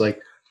they were just like,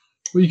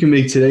 well, you can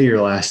make today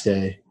your last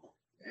day.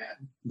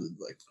 And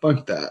like,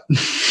 fuck that.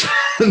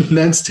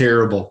 That's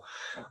terrible.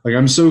 Like,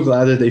 I'm so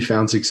glad that they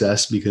found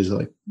success, because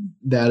like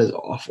that is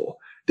awful.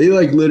 They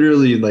like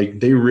literally like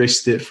they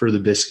risked it for the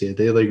biscuit.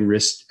 They like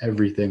risked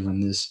everything on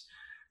this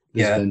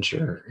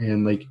venture.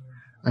 And like,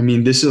 I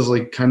mean, this is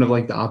like kind of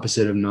like the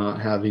opposite of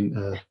not having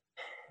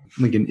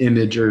like an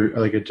image or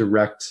like a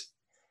direct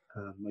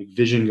like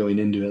vision going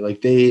into it.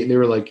 Like they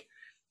were like,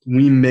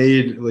 we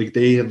made, like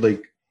they had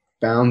like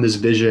found this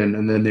vision,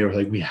 and then they were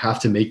like, we have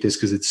to make this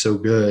because it's so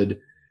good.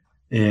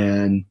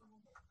 And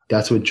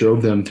that's what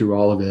drove them through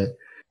all of it,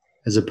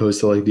 as opposed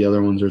to like the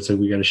other ones where it's like,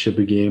 we got to ship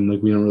a game,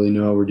 like we don't really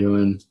know what we're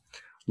doing.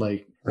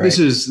 Like this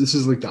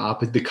is like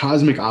the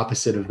cosmic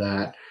opposite of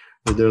that,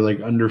 where they're like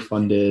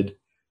underfunded,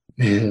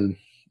 and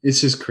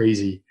it's just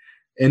crazy.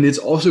 And it's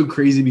also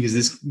crazy because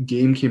this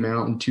game came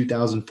out in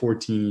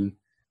 2014,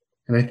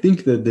 and I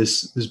think that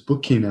this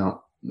book came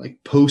out like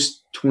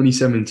post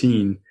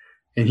 2017.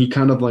 And he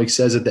kind of like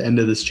says at the end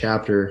of this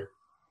chapter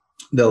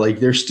that like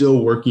they're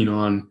still working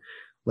on,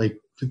 like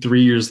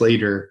 3 years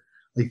later,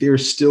 like they're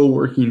still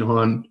working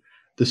on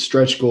the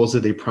stretch goals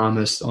that they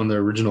promised on the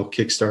original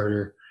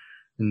Kickstarter.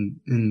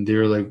 And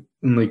they're like,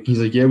 and like he's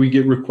like, yeah, we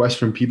get requests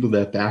from people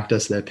that backed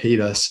us, that paid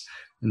us,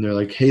 and they're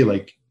like, hey,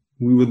 like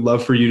we would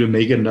love for you to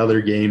make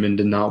another game and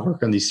to not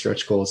work on these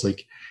stretch goals.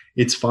 Like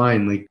it's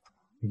fine. Like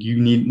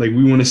you need, like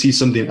we want to see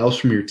something else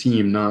from your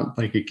team, not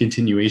like a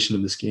continuation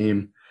of this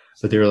game.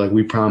 But they were like,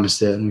 we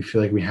promised it, and we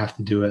feel like we have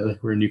to do it.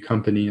 Like we're a new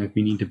company, like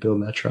we need to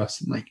build that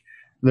trust. And like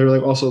they were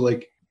like, also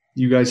like,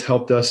 you guys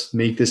helped us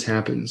make this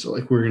happen, so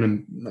like we're gonna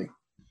like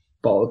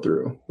follow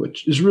through,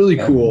 which is really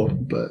cool,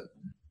 but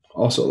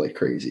also like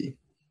crazy.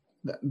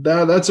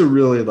 That's a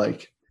really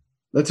like,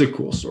 that's a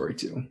cool story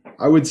too.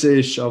 I would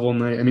say Shovel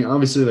Knight. I mean,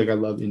 obviously, like I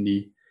love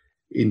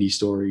indie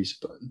stories,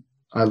 but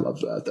I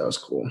love that. That was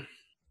cool.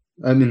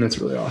 I mean, that's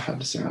really all I have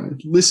to say on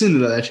it. Listen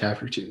to that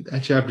chapter too.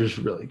 That chapter is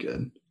really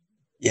good.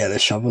 Yeah, the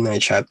Shovel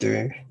Knight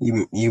chapter.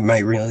 You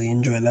might really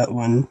enjoy that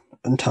one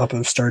on top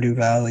of Stardew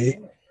Valley.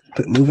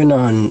 But moving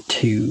on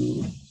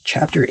to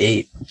Chapter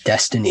 8,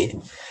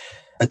 Destiny,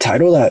 a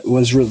title that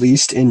was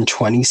released in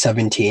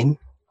 2017.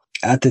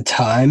 At the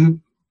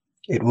time,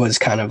 it was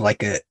kind of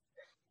like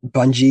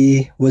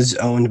Bungie was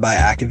owned by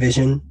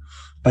Activision,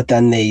 but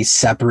then they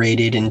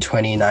separated in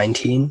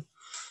 2019.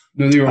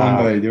 No, they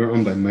were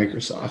owned by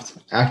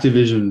Microsoft.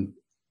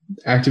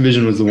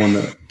 Activision was the one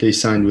that they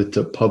signed with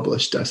to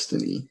publish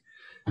Destiny,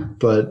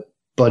 but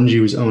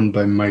Bungie was owned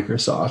by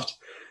Microsoft,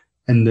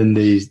 and then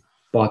they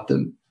bought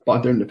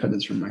their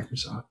independence from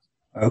Microsoft.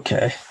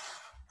 Okay,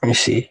 let me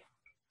see.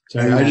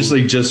 Sorry, I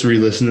just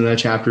re-listened to that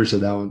chapter, so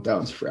that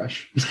one's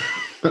fresh.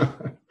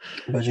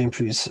 Bungie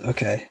produced,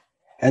 okay.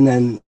 And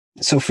then,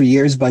 so for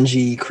years,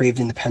 Bungie craved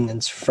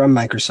independence from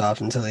Microsoft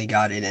until they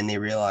got it, and they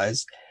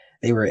realized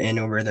they were in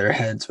over their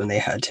heads when they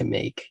had to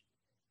make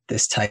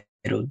this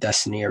title,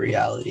 Destiny, a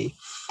reality.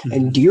 Mm-hmm.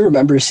 And do you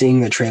remember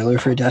seeing the trailer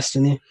for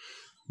Destiny?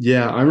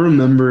 Yeah, I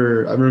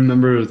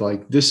remember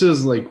like this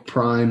is like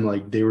prime,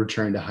 like they were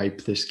trying to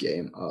hype this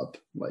game up,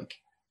 like,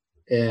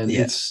 and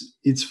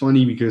it's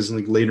funny because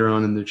like later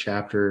on in the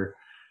chapter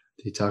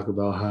they talk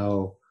about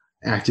how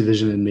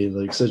Activision had made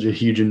like such a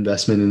huge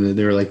investment in it.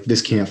 They were like,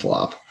 this can't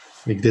flop.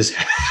 Like this.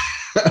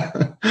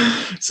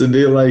 So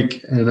they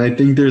like, and I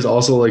think there's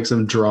also like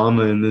some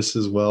drama in this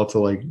as well to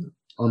like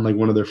on like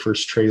one of their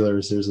first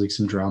trailers, there's like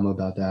some drama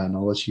about that. And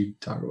I'll let you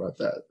talk about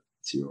that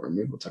too, or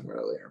maybe we'll talk about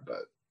it later.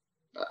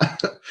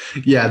 But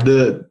yeah,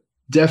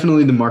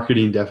 definitely the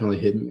marketing definitely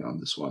hit me on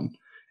this one.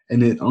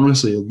 And it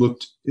honestly, it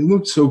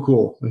looked so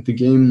cool. Like the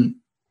game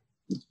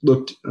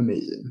looked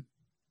amazing.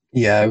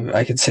 Yeah,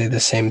 I could say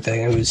the same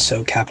thing. It was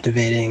so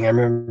captivating. I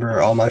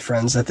remember all my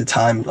friends at the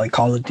time, like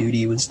Call of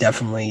Duty was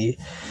definitely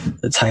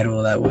the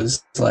title that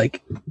was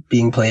like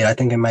being played. I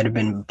think it might have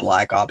been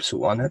Black Ops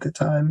 1 at the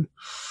time.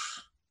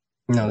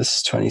 No, this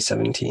is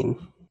 2017.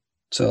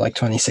 So like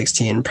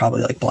 2016,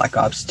 probably like Black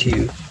Ops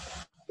 2.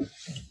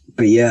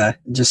 But yeah,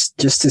 just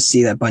to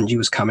see that Bungie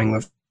was coming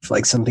with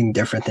like something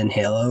different than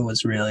Halo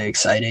was really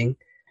exciting.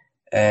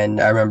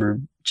 And I remember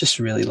just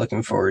really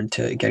looking forward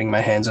to getting my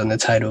hands on the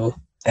title.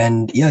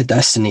 And yeah,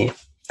 Destiny,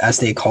 as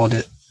they called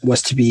it,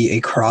 was to be a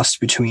cross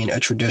between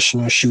a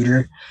traditional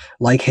shooter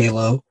like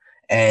Halo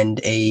and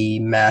a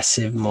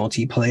massive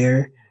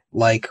multiplayer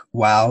like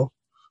WoW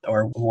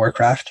or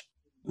Warcraft.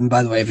 And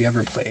by the way, have you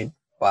ever played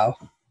WoW?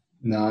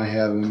 No, I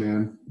haven't,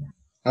 man.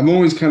 I've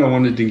always kind of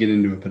wanted to get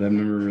into it, but I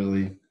never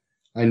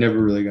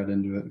really got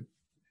into it.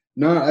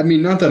 No, I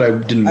mean, not that I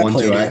didn't want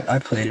to. I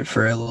played it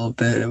for a little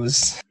bit. It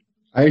was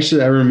I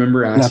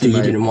remember asking not that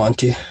you didn't want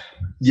to.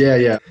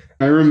 Yeah.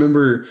 I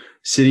remember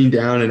sitting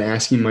down and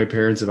asking my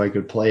parents if I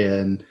could play it,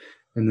 and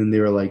then they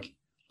were like,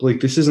 Blake,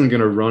 this isn't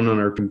going to run on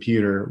our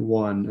computer,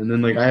 one. And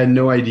then like I had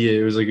no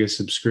idea it was like a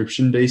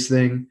subscription-based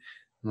thing.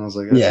 And I was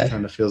like, that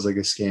kind of feels like a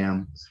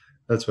scam.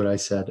 That's what I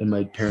said. And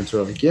my parents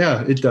were like,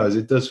 yeah, it does.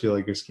 It does feel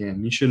like a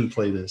scam. You shouldn't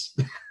play this.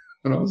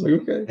 And I was like,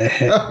 okay.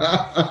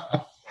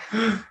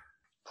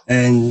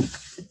 And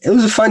it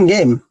was a fun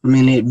game. I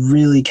mean, it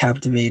really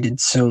captivated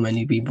so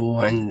many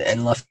people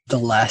and left a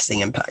lasting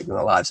impact in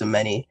the lives of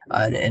many.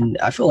 And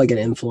I feel like it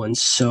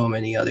influenced so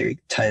many other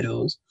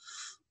titles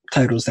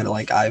that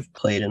like I've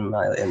played in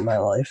my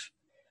life.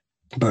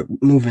 But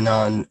moving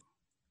on,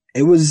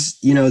 it was,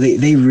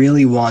 they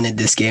really wanted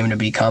this game to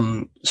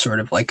become sort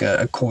of like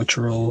a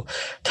cultural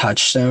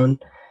touchstone.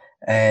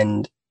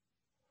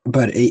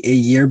 But a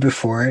year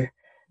before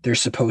they're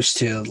supposed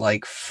to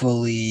like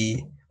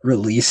fully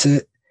release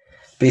it,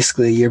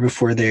 basically a year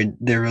before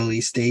their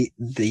release date,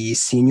 the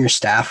senior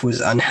staff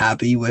was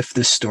unhappy with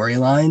the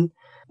storyline,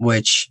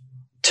 which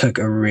took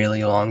a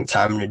really long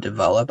time to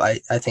develop. I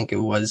think it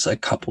was a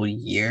couple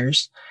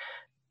years,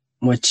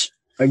 which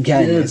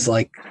again is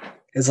like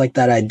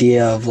that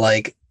idea of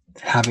like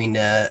having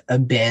to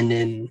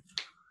abandon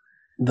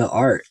the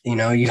art.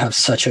 You have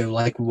such a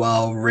like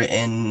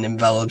well-written,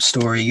 enveloped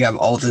story. You have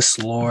all this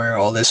lore,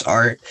 all this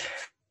art,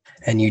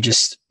 and you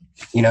just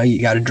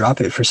you got to drop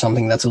it for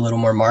something that's a little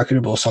more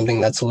marketable, something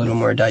that's a little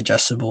more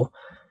digestible.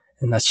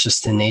 And that's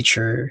just the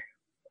nature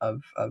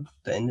of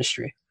the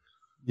industry.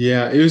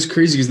 Yeah, it was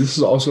crazy because this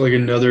is also like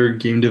another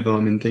game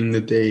development thing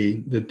that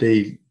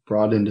they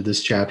brought into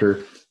this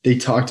chapter. They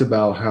talked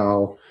about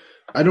how,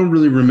 I don't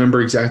really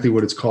remember exactly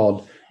what it's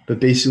called, but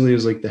basically it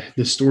was like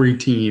the story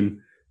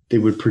team, they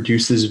would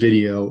produce this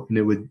video and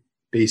it would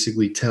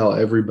basically tell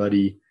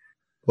everybody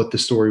what the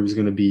story was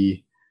going to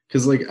be.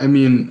 Because like, I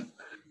mean,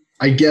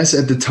 I guess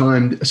at the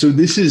time, so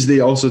they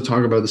also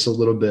talk about this a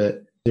little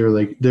bit. They were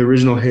like, the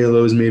original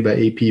Halo is made by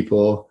 8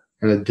 people.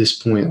 And at this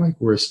point, like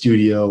we're a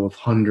studio of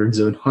hundreds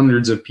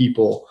of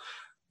people.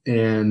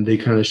 And they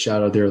kind of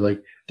shout out there,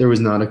 like there was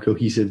not a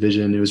cohesive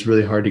vision. It was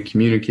really hard to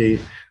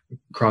communicate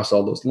across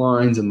all those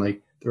lines. And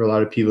like, there were a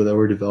lot of people that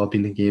were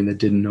developing the game that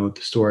didn't know what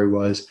the story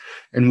was.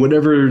 And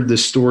whatever the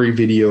story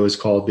video is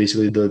called,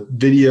 basically the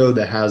video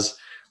that has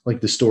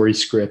like the story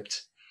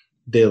script,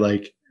 they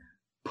like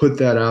put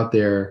that out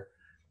there.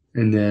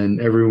 And then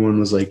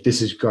everyone was like,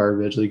 this is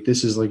garbage. Like,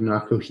 this is like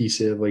not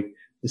cohesive. Like,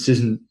 this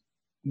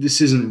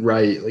isn't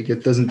right. Like,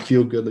 it doesn't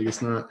feel good. Like,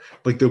 it's not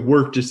like the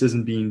work just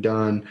isn't being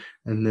done.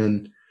 And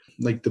then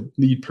like the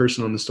lead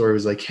person on the story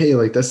was like, hey,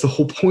 like, that's the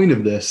whole point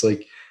of this.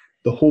 Like,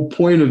 the whole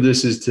point of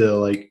this is to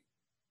like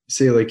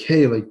say like,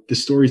 hey, like the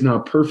story's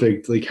not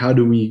perfect. Like, how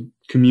do we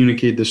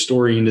communicate the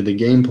story into the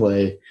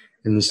gameplay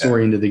and the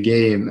story into the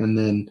game? And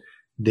then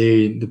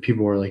the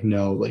people were like,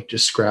 no, like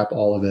just scrap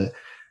all of it.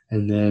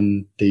 And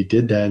then they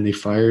did that and they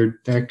fired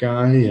that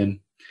guy, and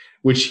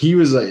which he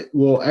was like,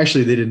 well,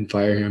 actually they didn't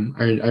fire him.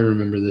 I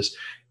remember this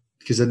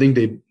because I think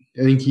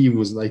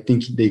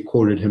they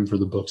quoted him for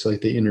the book. So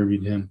like they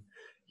interviewed him.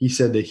 He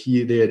said that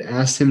they had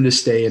asked him to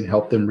stay and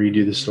help them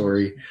redo the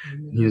story.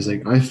 And he was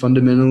like, I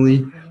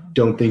fundamentally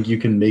don't think you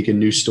can make a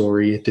new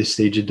story at this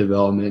stage of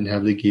development and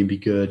have the game be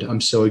good. I'm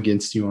so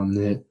against you on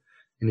that.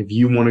 And if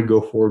you want to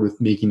go forward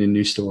with making a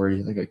new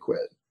story, like I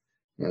quit.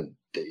 And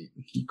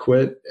he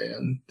quit,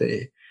 and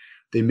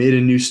they made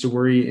a new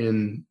story.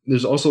 And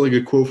there's also like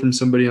a quote from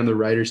somebody on the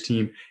writers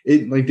team.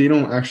 It like, they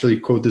don't actually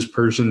quote this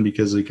person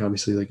because like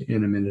obviously like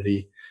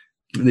anonymity.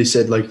 And they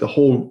said like the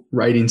whole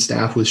writing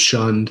staff was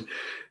shunned.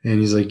 And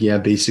he's like, yeah,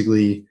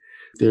 basically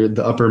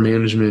the upper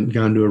management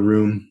got into a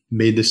room,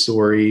 made the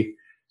story,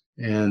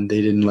 and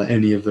they didn't let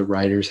any of the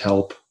writers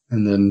help,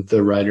 and then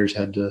the writers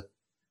had to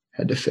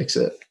fix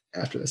it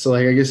after that. So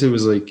like I guess it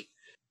was like,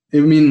 I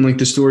mean, like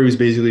the story was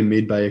basically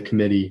made by a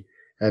committee,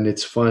 and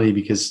it's funny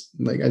because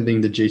like I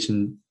think that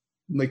Jason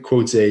like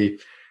quotes a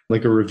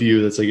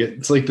review that's like,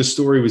 it's like the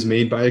story was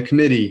made by a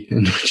committee,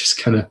 and which is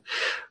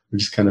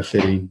kind of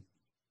fitting.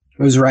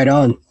 It was right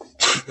on.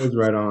 It was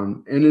right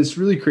on. And it's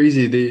really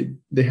crazy.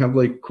 They have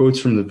like quotes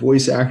from the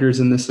voice actors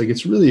in this. Like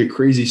it's really a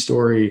crazy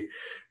story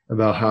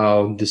about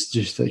how this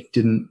just like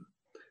didn't,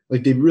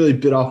 like they really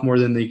bit off more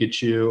than they could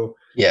chew.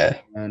 Yeah.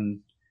 And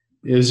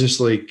it was just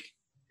like,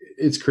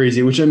 it's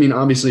crazy, which I mean,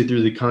 obviously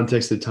through the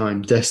context of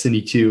time,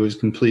 Destiny 2 has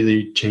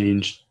completely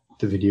changed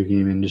the video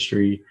game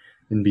industry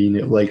and being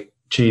it like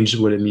changed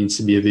what it means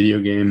to be a video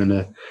game and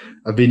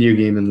a video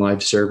game and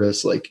live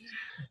service. Like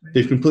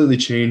they've completely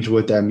changed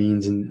what that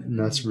means. And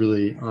that's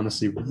really,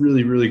 honestly,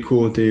 really, really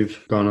cool what they've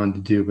gone on to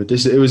do. But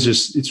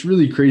it's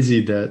really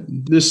crazy that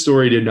this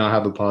story did not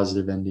have a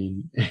positive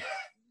ending.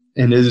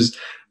 And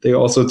they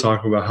also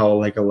talk about how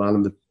like a lot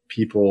of the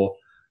people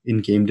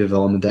in game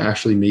development that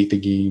actually make the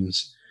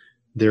games,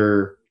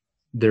 their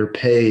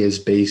pay is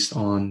based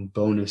on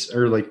bonus,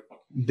 or like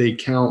they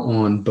count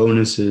on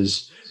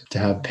bonuses to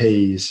have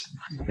pays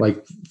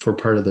like for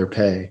part of their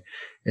pay.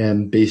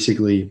 And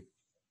basically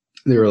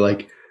they were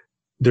like,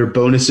 their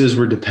bonuses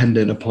were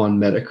dependent upon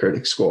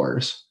Metacritic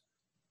scores,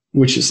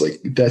 which is like,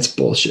 that's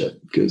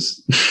bullshit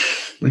because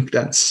like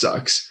that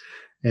sucks.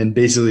 And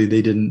basically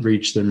they didn't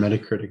reach their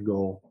Metacritic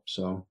goal.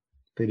 So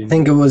they didn't.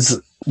 I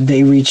think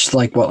they reached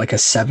like what, like a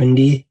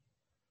 70?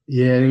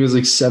 Yeah, I think it was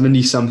like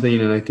 70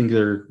 something. And I think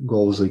their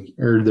goal was like,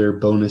 or their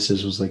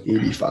bonuses was like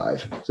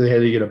 85. So they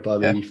had to get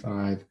above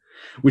 85,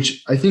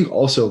 which I think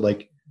also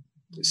like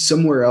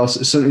somewhere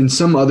else, so in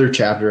some other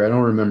chapter, I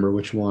don't remember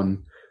which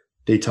one,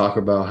 they talk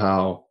about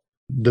how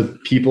the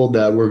people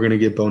that were going to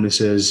get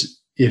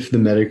bonuses if the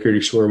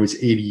Metacritic score was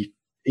 80,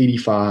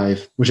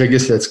 85, which I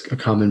guess that's a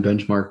common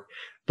benchmark,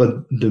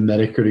 but the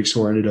Metacritic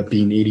score ended up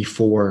being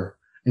 84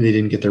 and they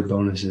didn't get their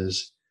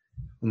bonuses.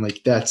 And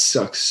like, that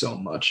sucks so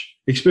much,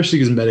 especially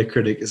because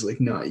Metacritic is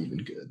like not even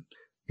good.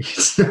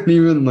 It's not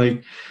even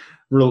like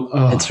real.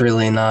 Oh, it's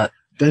really not.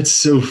 That's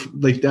so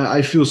like that.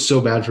 I feel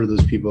so bad for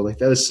those people. Like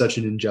that is such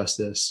an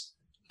injustice.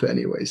 But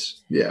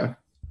anyways, yeah.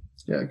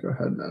 Go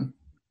ahead, man.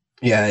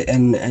 Yeah,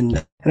 and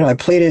you know, I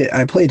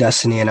played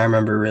Destiny, and I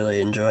remember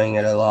really enjoying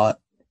it a lot.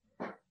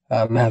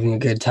 Having a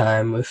good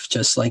time with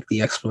just like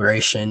the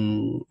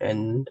exploration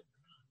and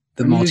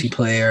the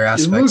multiplayer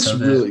aspects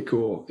of it. It looks really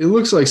cool. It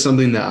looks like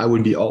something that I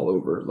would be all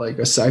over, like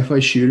a sci-fi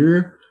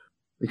shooter.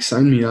 Like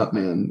sign me up,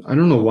 man. I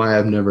don't know why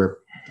I've never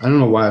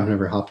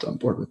hopped on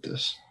board with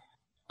this.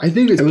 I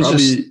think it's probably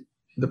just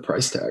the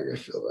price tag, I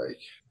feel like.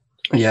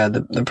 Yeah,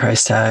 the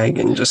price tag,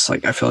 and just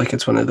like I feel like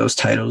it's one of those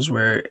titles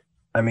where,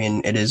 I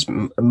mean, it is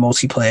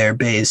multiplayer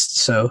based,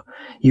 so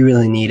you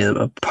really need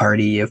a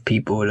party of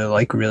people to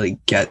like really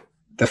get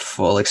the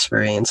full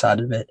experience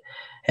out of it.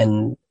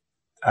 And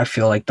I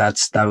feel like that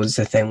was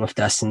the thing with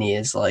Destiny,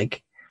 is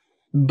like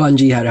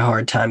Bungie had a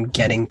hard time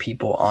getting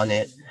people on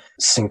it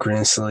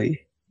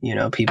synchronously. You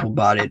know, people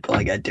bought it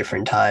like at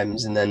different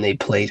times, and then they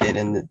played it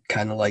and it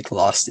kind of like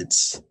lost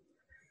its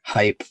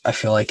hype. I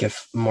feel like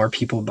if more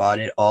people bought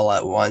it all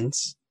at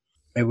once,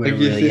 it would have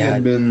really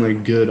had been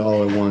like good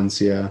all at once.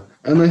 Yeah.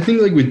 And I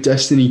think like with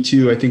Destiny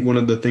 2, I think one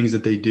of the things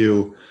that they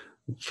do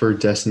for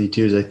Destiny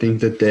 2 is I think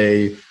that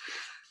they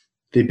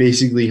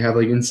basically have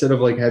like, instead of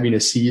like having a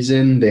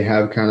season, they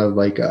have kind of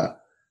like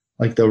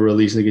they'll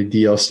release like a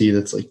DLC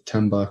that's like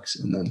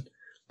 $10, and then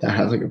that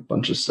has like a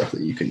bunch of stuff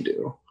that you can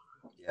do.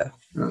 Yeah.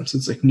 So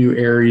it's like new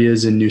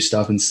areas and new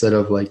stuff instead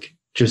of like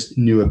just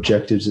new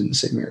objectives in the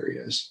same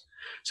areas.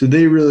 So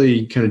they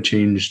really kind of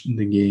changed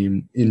the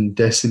game in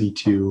Destiny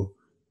 2,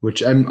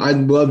 which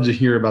I'd love to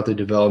hear about the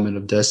development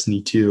of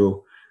Destiny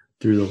 2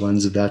 through the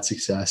lens of that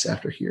success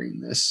after hearing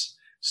this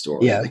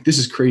story. Yeah. Like, this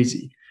is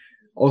crazy.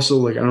 Also,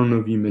 like, I don't know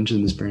if you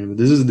mentioned this, Brandon, but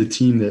this is the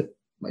team that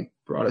like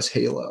brought us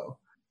Halo.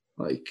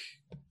 Like,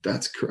 I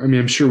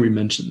mean, I'm sure we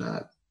mentioned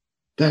that.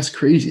 That's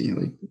crazy.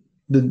 Like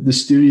the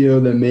studio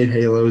that made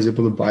Halo is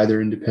able to buy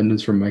their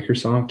independence from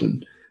Microsoft,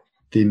 and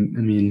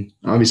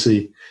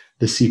obviously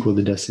the sequel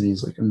to Destiny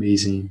is like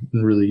amazing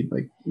and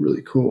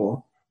really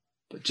cool.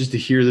 But just to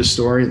hear this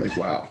story, like,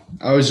 wow,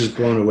 I was just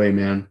blown away,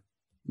 man.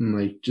 And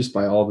like, just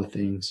by all the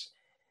things.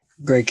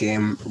 Great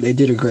game. They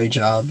did a great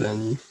job,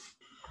 and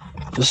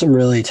just some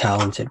really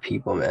talented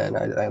people, man.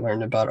 I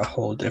learned about a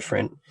whole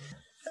different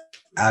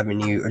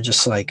avenue, or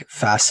just like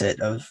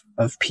facet of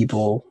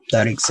people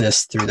that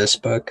exist through this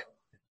book.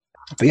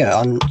 But yeah,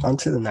 on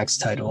to the next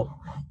title,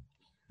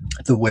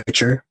 The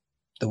Witcher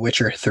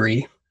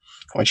 3,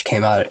 which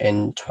came out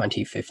in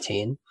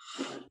 2015.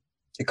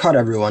 It caught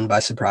everyone by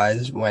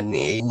surprise when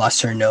a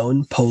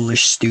lesser-known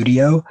Polish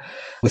studio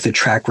with a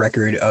track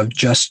record of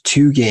just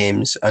 2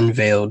 games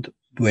unveiled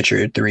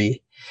Witcher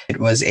 3. It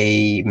was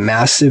a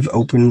massive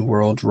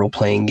open-world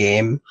role-playing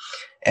game,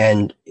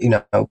 and you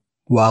know,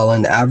 while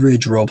an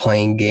average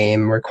role-playing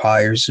game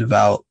requires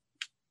about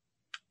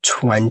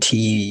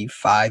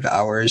 25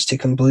 hours to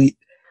complete,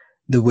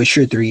 The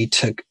Witcher 3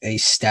 took a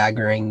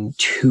staggering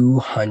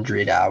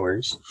 200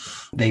 hours.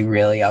 They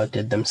really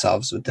outdid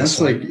themselves with this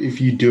That's one. like if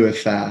you do it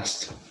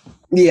fast.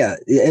 Yeah,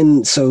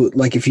 and so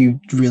like if you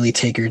really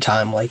take your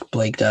time like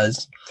Blake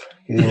does,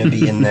 you're gonna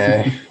be in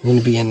there. You're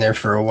gonna be in there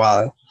for a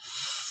while.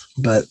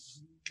 But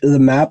the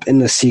map in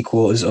the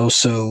sequel is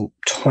also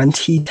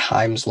 20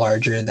 times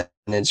larger than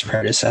its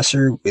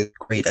predecessor, with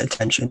great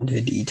attention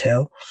to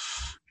detail.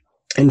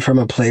 And from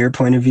a player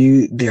point of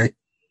view, there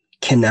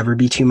can never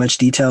be too much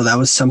detail. That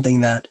was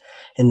something that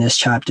in this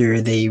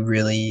chapter they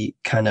really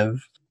kind of,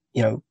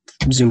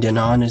 zoomed in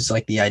on, is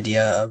like the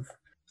idea of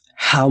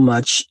how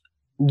much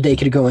they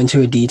could go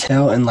into a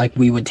detail and like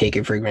we would take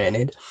it for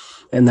granted.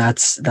 And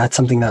that's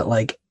something that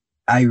like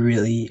I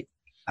really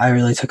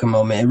took a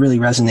moment. It really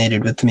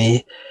resonated with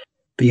me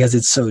because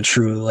it's so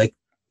true. Like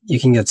you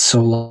can get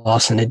so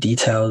lost in the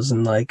details,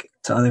 and like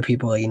to other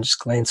people, they can just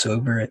glance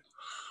over it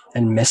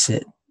and miss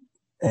it.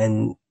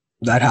 And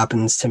that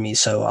happens to me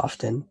so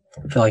often.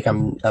 I feel like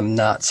I'm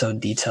not so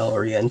detail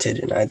oriented,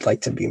 and I'd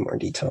like to be more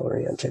detail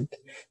oriented. I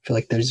feel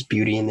like there's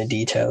beauty in the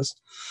details.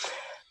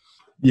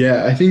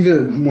 Yeah, I think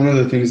that one of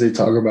the things they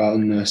talk about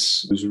in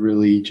this was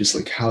really just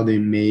like how they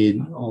made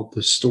all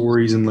the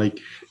stories and like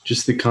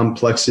just the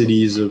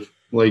complexities of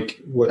like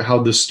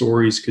how the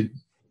stories could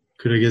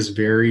I guess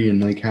vary,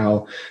 and like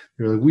how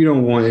they're like, we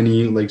don't want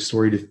any like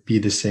story to be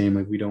the same.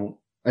 Like we don't.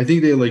 I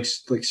think they like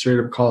straight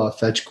up call it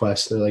fetch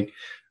quest. They're like,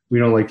 we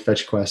don't like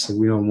fetch quests. Like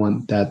we don't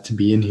want that to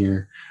be in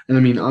here. And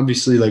I mean,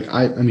 obviously, like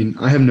I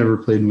have never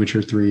played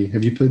Witcher 3.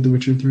 Have you played The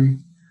Witcher 3?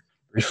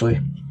 Briefly.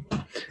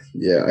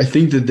 Yeah, I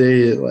think that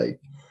they like.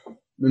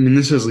 I mean,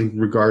 this is like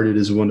regarded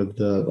as one of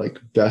the like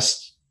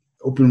best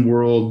open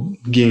world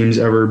games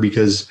ever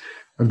because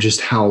of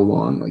just how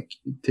long like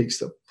it takes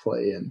to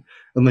play and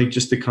like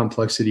just the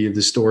complexity of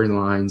the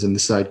storylines and the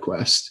side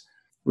quest,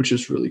 which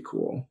is really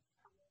cool.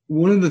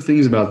 One of the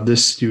things about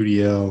this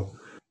studio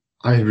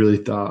I really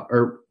thought,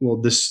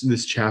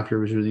 this chapter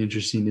was really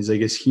interesting, is I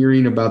guess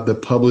hearing about the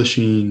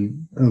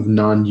publishing of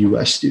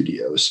non-US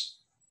studios.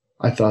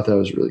 I thought that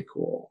was really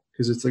cool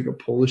because it's like a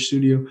Polish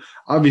studio.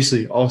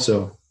 Obviously,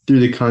 also through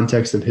the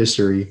context of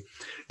history,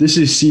 this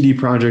is CD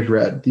Projekt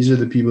Red. These are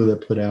the people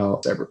that put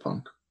out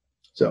Cyberpunk.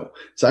 So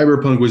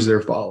Cyberpunk was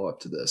their follow-up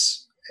to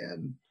this.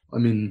 And I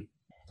mean,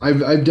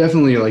 I've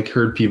definitely like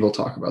heard people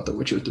talk about The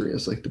Witcher 3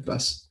 as like the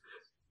best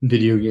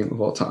video game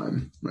of all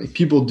time. Like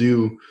people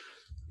do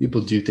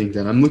think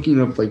that. I'm looking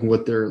up like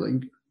what their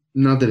like,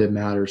 not that it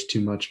matters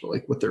too much, but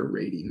like what their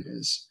rating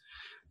is.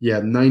 Yeah,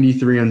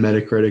 93 on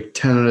Metacritic,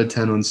 10 out of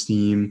 10 on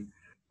Steam,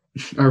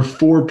 or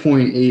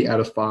 4.8 out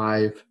of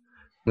 5.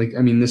 Like,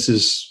 I mean, this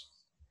is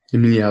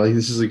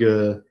like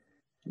a,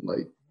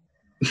 like,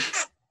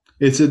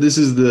 this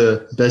is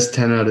the best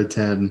 10 out of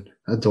 10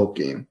 adult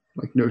game.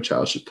 Like, no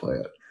child should play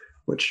it,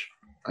 which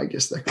I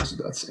guess that goes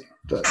without saying.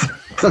 But,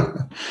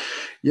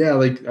 yeah,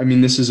 like, I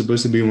mean, this is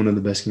supposed to be one of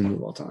the best games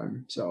of all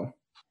time. So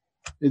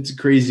it's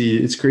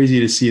crazy. It's crazy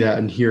to see that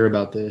and hear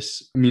about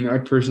this. I mean,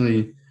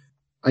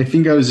 I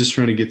think I was just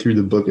trying to get through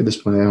the book at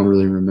this point. I don't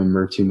really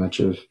remember too much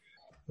of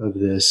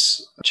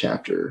this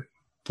chapter.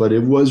 But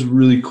it was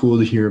really cool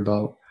to hear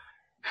about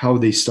how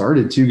they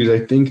started too, because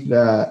I think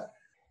that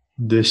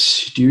the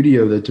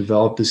studio that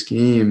developed this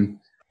game,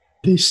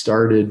 they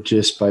started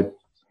just by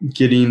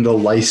getting the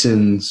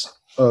license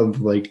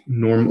of like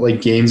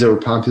games that were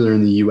popular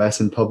in the US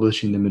and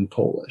publishing them in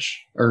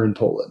Polish or in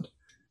Poland.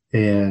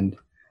 And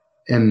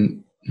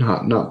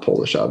not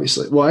Polish,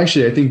 obviously. Well,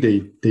 actually, I think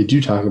they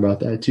do talk about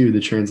that too, the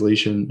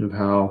translation of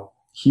how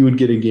he would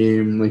get a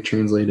game, like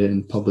translate it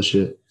and publish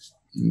it.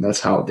 And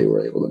that's how they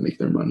were able to make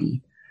their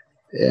money.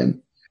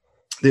 And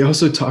they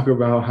also talk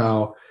about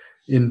how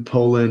in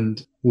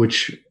Poland,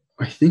 which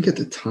I think at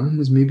the time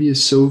was maybe a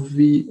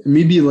Soviet,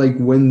 maybe like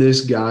when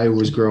this guy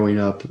was growing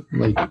up,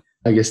 like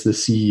I guess the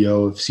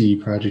CEO of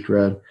CD Projekt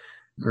Red,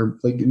 or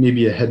like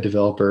maybe a head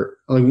developer,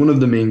 like one of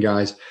the main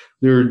guys,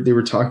 they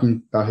were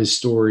talking about his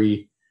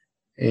story.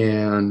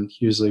 And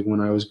he was like,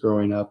 when I was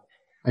growing up,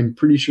 I'm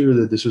pretty sure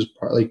that this was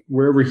part, like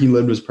wherever he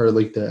lived was part of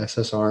like the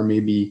SSR,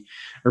 maybe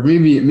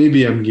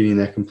I'm getting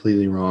that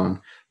completely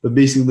wrong. But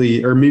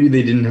basically, or maybe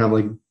they didn't have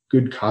like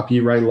good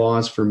copyright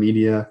laws for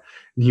media.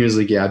 And he was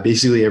like, yeah,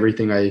 basically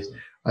everything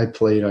I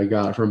played, I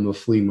got from the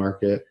flea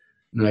market,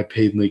 and I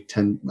paid like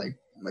 10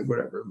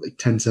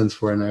 cents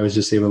for it. And I was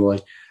just able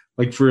to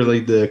like for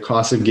like the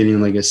cost of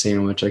getting like a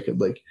sandwich, I could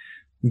like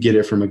get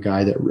it from a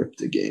guy that ripped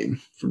the game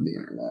from the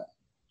internet,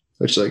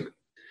 which like,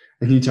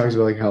 and he talks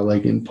about like how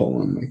like in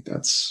Poland, like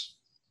that's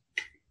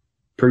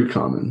pretty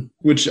common,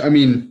 which I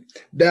mean,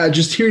 that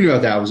just hearing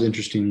about that was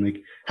interesting.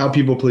 Like how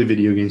people play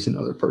video games in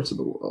other parts of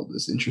the world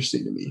is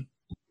interesting to me.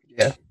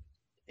 Yeah.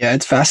 Yeah,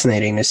 it's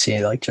fascinating to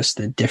see like just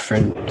the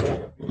different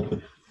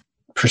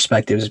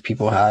perspectives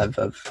people have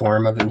of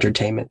form of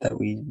entertainment that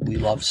we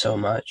love so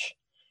much.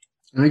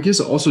 And I guess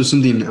also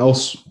something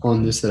else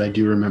on this that I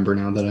do remember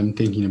now that I'm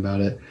thinking about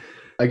it.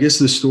 I guess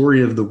the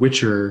story of The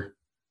Witcher,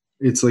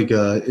 it's like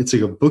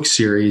a book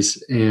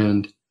series,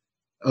 and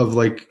of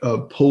like a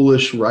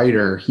Polish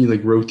writer, he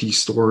like wrote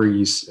these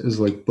stories as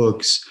like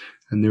books,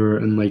 And they were,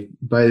 and like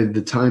by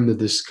the time that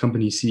this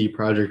company CD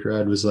Projekt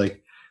Red was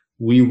like,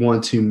 we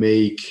want to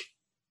make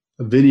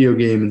a video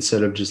game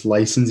instead of just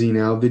licensing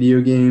out video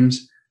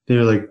games,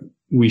 they're like,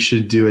 we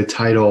should do a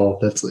title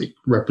that's like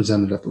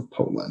representative of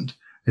Poland.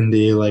 And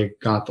they like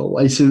got the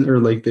license, or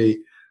like they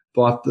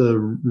bought the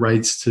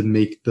rights to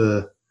make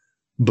the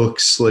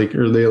books, like,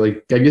 or they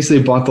like, I guess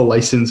they bought the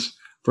license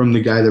from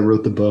the guy that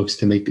wrote the books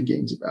to make the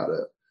games about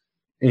it.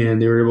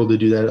 And they were able to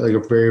do that at like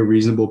a very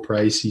reasonable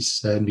price, he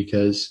said,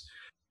 because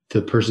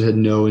the person had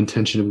no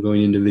intention of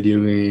going into video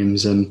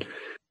games. And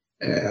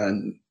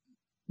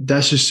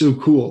that's just so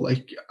cool.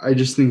 Like, I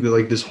just think that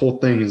like this whole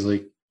thing is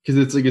like,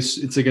 because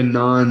it's like a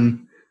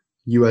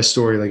non-US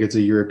story, like it's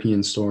a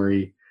European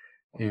story,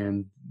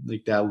 and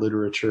like that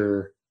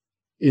literature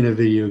in a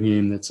video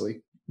game that's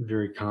like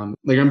very common.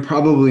 Like, I'm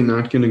probably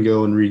not going to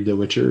go and read The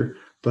Witcher,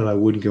 but I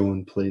would go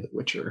and play The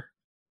Witcher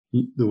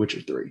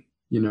 3,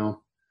 you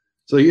know?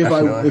 So like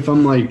if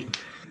I'm like,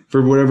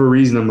 for whatever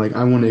reason, I'm like,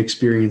 I want to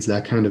experience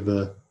that kind of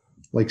a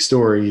like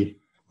story,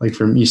 like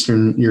from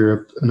Eastern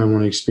Europe, and I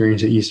want to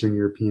experience an Eastern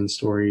European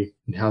story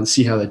and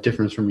see how that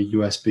differs from a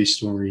US based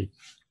story.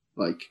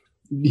 Like,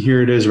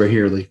 here it is right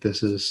here. Like,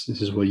 this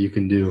is what you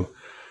can do.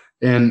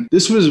 And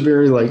this was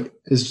very like,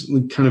 is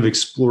like kind of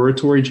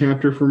exploratory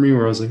chapter for me,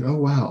 where I was like, oh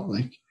wow,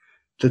 like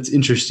that's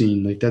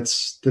interesting. Like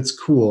that's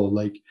cool.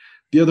 Like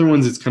the other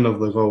ones, it's kind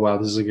of like, oh wow,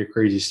 this is like a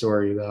crazy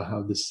story about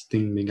how this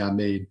thing got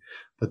made.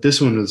 But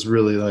this one was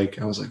really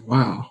like, I was like,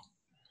 wow.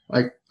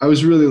 Like, I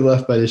was really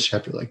left by this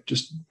chapter, like,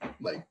 just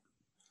like,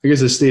 I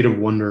guess a state of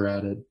wonder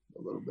at it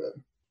a little bit.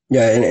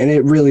 Yeah, and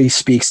it really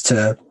speaks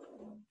to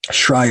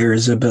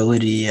Schreier's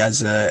ability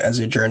as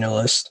a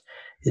journalist.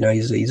 You know,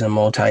 he's a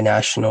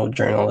multinational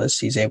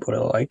journalist. He's able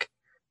to, like,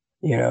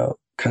 you know,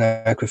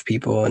 connect with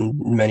people in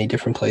many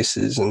different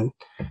places, and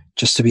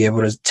just to be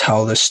able to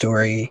tell the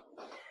story,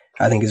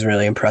 I think is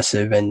really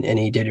impressive. And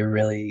he did a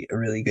really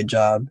good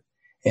job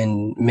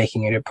in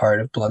making it a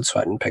part of Blood,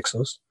 Sweat, and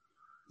Pixels.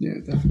 Yeah,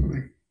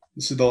 definitely.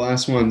 This is the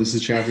last one. This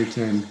is chapter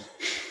 10.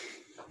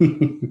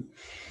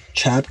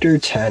 Chapter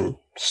 10,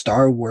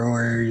 Star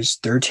Wars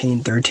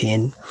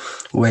 1313,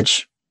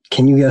 which,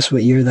 can you guess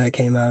what year that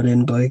came out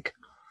in, Blake?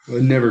 Well,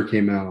 it never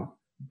came out,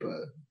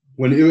 but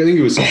I think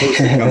it was supposed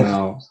to come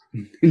out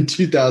in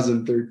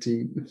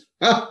 2013.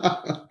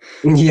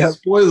 Yep.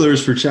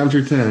 Spoilers for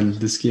chapter 10.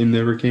 This game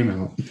never came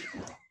out.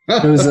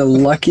 It was a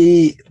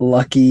lucky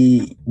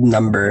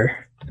number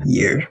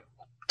year,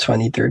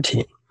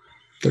 2013.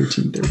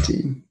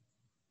 1313.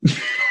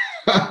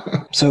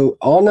 So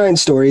all 9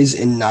 stories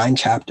in 9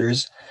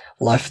 chapters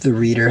left the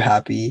reader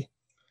happy.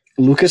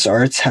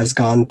 LucasArts has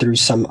gone through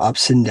some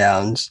ups and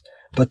downs,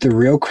 but the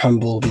real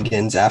crumble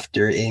begins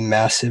after a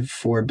massive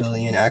 $4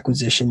 billion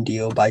acquisition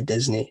deal by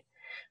Disney.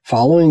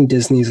 Following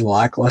Disney's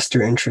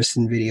lackluster interest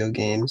in video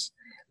games,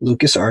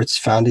 LucasArts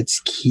found its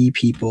key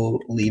people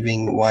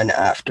leaving one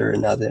after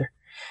another.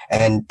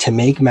 And to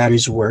make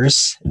matters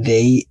worse,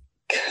 they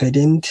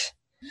couldn't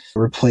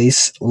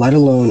replace, let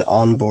alone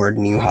onboard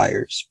new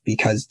hires,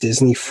 because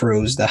Disney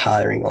froze the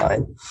hiring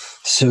line.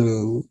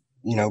 So,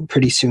 you know,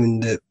 pretty soon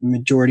the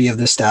majority of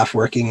the staff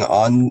working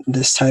on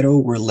this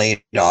title were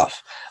laid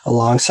off,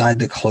 alongside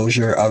the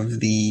closure of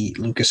the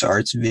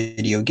LucasArts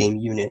video game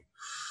unit.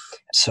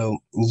 So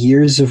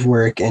years of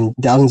work and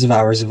thousands of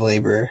hours of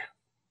labor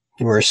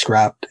were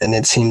scrapped, and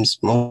it seems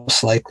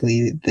most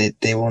likely that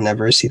they will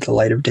never see the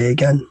light of day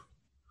again.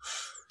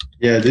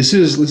 Yeah, this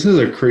is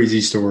a crazy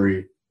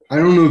story. I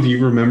don't know if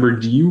you remember.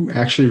 Do you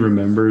actually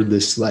remember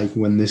this, like,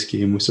 when this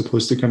game was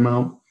supposed to come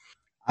out?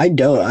 I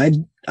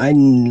don't. I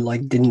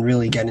like didn't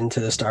really get into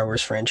the Star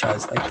Wars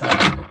franchise like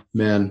that.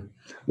 Man,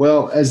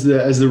 well, as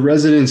the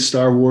resident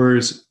Star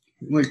Wars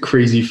like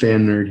crazy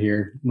fan nerd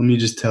here, let me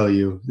just tell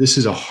you, this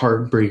is a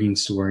heartbreaking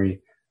story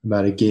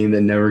about a game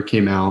that never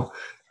came out,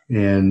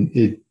 and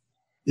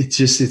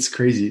it's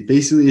crazy.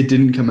 Basically, it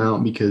didn't come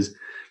out because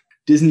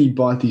Disney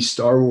bought the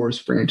Star Wars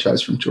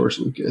franchise from George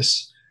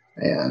Lucas,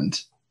 and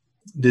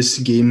this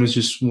game was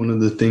just one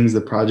of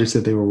the projects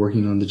that they were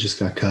working on that just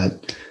got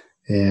cut.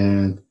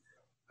 And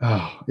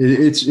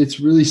it's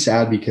really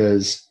sad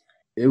because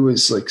it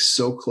was like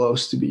so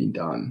close to being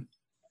done.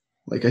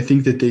 Like, I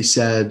think that they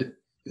said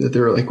that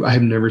they were like, I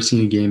have never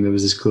seen a game that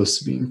was this close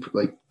to being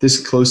like this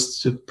close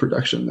to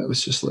production that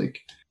was just like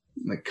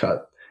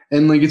cut.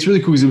 And like, it's really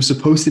cool because it was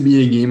supposed to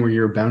be a game where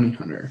you're a bounty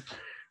hunter.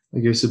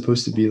 Like, it was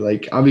supposed to be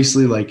like,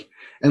 obviously, like,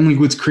 and like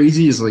what's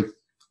crazy is like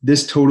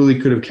this totally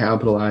could have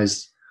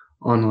capitalized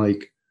on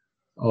like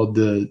all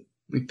the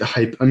like the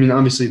hype. I mean,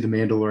 obviously the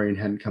Mandalorian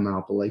hadn't come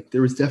out, but like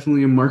there was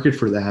definitely a market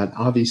for that,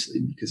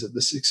 obviously, because of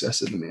the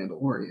success of the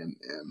Mandalorian.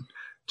 And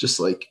just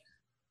like,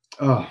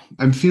 oh,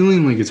 I'm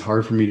feeling like it's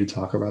hard for me to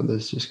talk about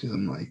this just because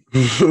I'm like,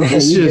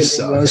 this just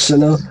sucks.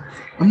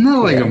 I'm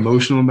not like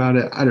emotional about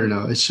it. I don't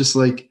know. It's just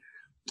like,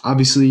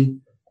 obviously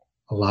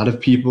a lot of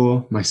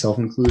people, myself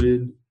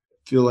included,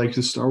 feel like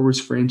the Star Wars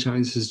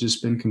franchise has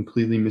just been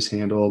completely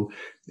mishandled.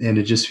 And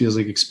it just feels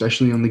like,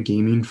 especially on the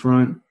gaming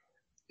front,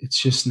 it's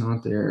just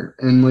not there.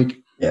 And like,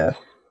 yeah,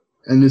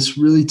 And it's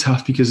really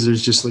tough because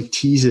there's just like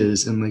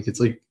teases and like, it's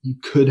like you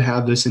could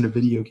have this in a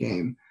video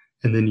game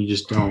and then you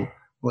just don't.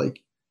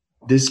 Like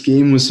this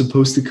game was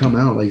supposed to come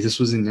out. Like this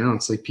was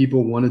announced. Like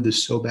people wanted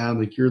this so bad.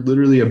 Like you're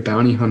literally a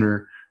bounty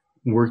hunter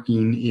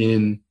working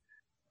in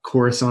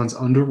Coruscant's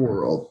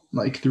underworld,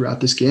 like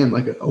throughout this game,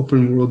 like an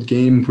open world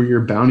game where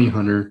you're a bounty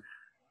hunter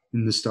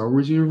in the Star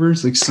Wars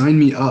universe. Like sign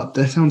me up.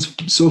 That sounds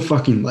so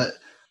fucking lit.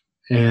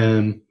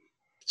 And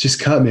just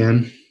cut,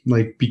 man.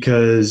 Like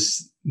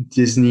because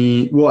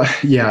Disney, well,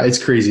 yeah,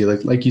 it's crazy.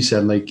 Like you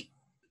said, like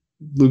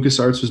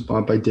LucasArts was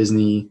bought by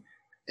Disney,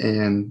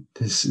 and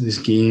this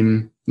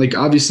game, like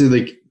obviously,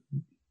 like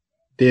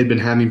they had been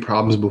having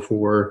problems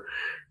before,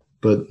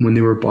 but when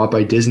they were bought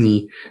by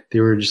Disney,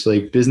 they were just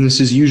like business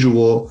as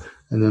usual,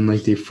 and then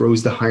like they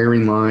froze the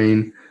hiring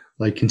line,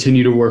 like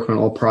continue to work on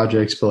all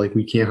projects, but like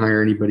we can't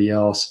hire anybody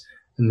else,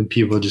 and then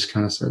people just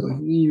kind of start like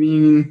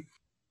leaving.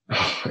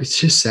 Oh, it's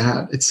just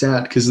sad. It's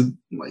sad because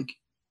like.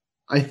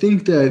 I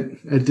think that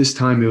at this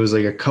time it was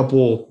like a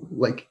couple,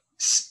 like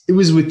it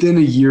was within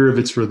a year of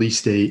its release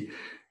date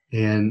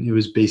and it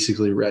was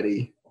basically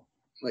ready.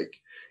 Like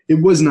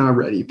it was not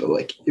ready, but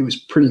like it was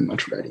pretty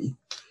much ready.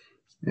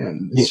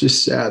 And it's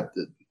just sad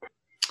that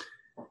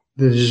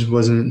it just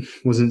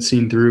wasn't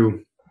seen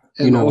through.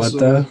 And you know also, what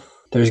though?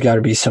 There's got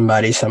to be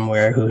somebody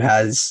somewhere who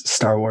has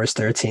Star Wars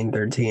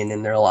 1313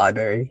 in their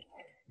library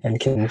and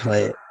can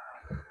play it.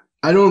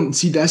 I don't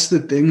see, that's the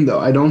thing though.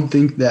 I don't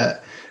think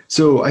that.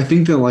 So I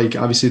think that like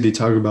obviously they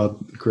talk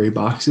about gray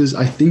boxes.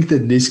 I think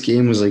that this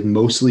game was like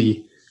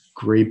mostly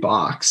gray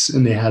box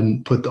and they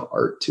hadn't put the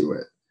art to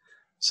it.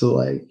 So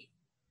like,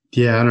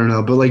 yeah, I don't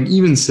know. But like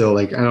even still,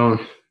 like how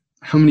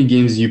many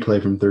games do you play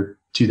from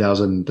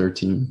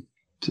 2013?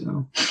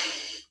 So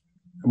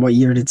what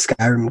year did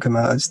Skyrim come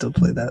out? I'd still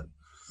play that.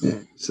 Yeah,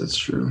 that's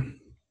true.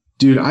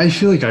 Dude, I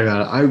feel like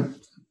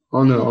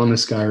on a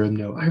Skyrim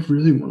note, I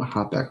really want to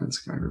hop back on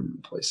Skyrim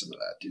and play some of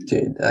that, dude.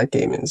 Dude, that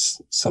game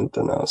is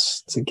something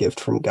else. It's a gift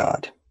from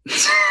God.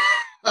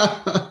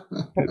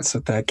 That's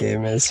what that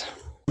game is.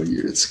 What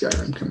year did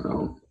Skyrim come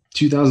out?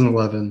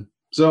 2011.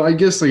 So I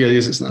guess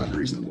it's not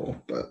reasonable,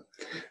 but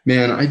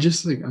man, I'm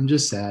just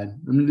sad.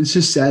 I mean, it's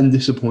just sad and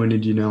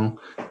disappointed,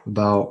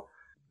 about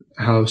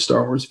how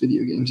Star Wars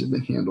video games have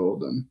been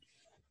handled. And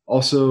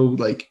also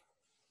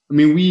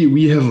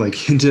we have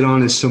hinted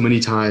on it so many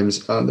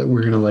times that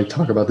we're going to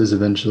talk about this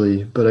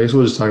eventually, but I guess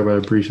we'll just talk about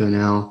it briefly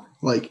now.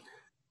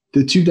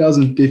 The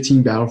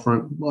 2015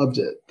 Battlefront, loved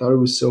it. Thought it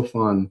was so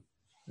fun.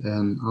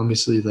 And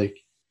obviously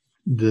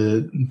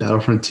the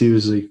Battlefront 2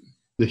 is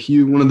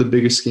one of the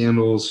biggest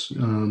scandals,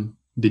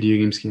 video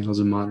game scandals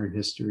in modern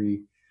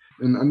history.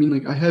 And I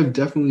mean, I have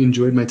definitely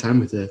enjoyed my time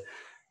with it.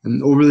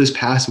 And over this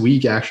past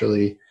week,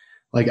 actually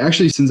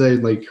since I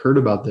heard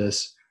about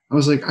this, I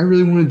was I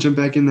really want to jump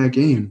back in that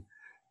game.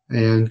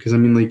 And because I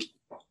mean,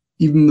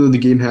 even though the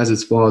game has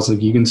its flaws,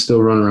 you can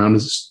still run around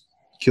as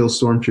kill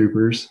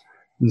stormtroopers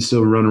and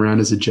still run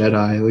around as a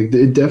Jedi.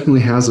 It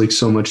definitely has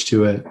so much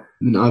to it.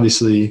 And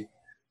obviously,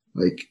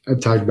 I've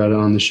talked about it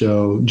on the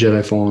show,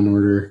 Jedi Fallen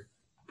Order,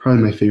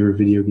 probably my favorite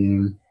video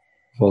game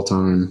of all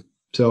time.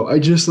 So I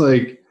just not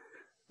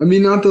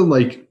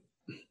that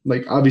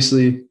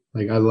obviously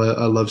I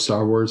love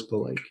Star Wars,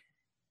 but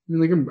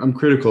I'm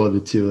critical of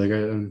it too.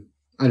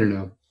 I don't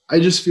know. I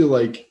just feel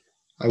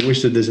I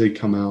wish that this had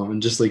come out,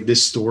 and just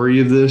this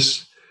story of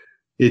this,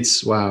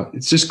 it's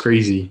just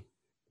crazy.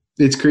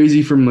 It's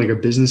crazy from a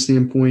business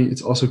standpoint.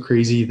 It's also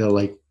crazy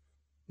that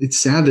it's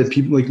sad that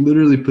people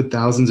literally put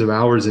thousands of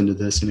hours into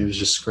this and it was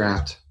just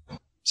scrapped.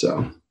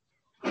 So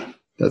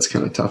that's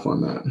kind of tough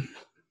on that.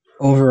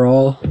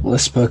 Overall,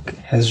 this book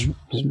has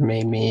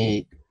made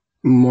me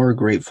more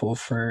grateful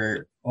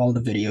for all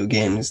the video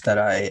games that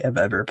I have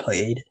ever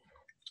played.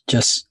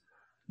 Just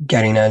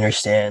getting to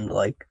understand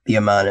the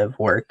amount of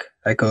work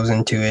that goes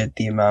into it,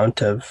 the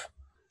amount of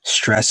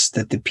stress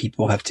that the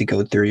people have to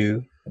go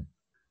through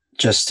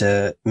just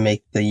to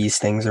make these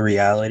things a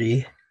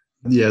reality.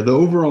 Yeah, the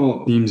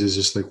overall themes is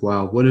just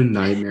wow, what a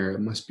nightmare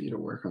it must be to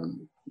work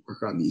on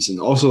these. And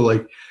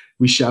also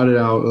we shouted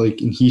out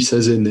and he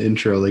says it in the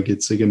intro,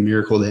 it's a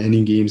miracle that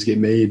any games get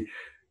made.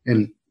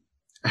 And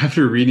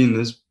after reading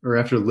this or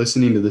after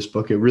listening to this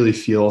book, it really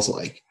feels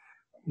like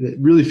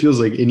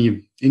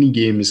any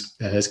game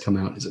that has come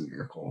out is a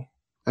miracle.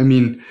 I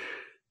mean,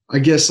 I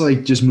guess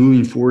just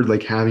moving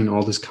forward, having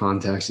all this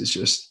context is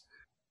just,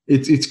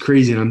 it's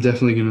crazy. And I'm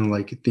definitely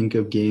going to think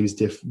of games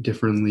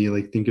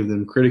differently, think of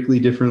them critically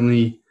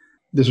differently.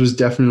 This was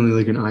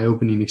definitely an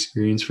eye-opening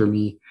experience for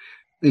me.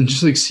 And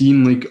just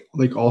seeing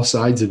all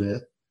sides of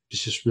it,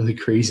 it's just really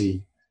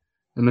crazy.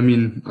 And I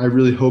mean, I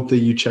really hope that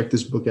you check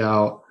this book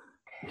out.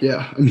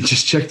 Yeah. I mean,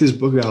 just check this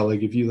book out.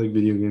 If you like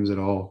video games at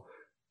all,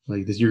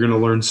 this, you're going to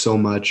learn so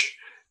much.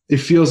 It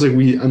feels through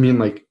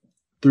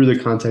the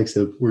context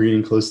of we're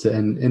getting close to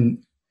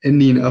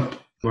ending up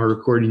our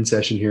recording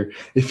session here,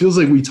 it feels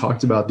we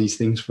talked about these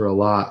things for a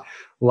lot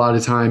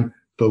of time,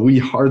 but we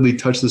hardly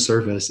touched the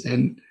surface.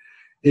 And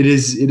it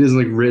is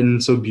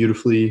written so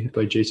beautifully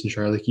by Jason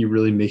Schreier. He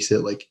really makes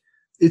it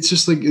it's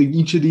just like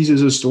each of these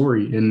is a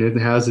story, and it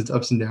has its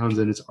ups and downs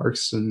and its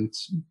arcs and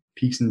its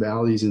peaks and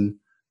valleys, and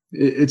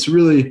it's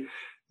really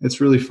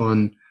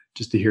fun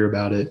just to hear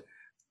about it.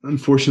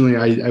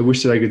 Unfortunately, I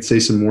wish that I could say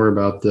some more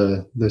about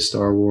the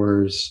Star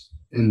Wars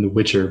and The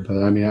Witcher,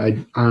 but I mean, I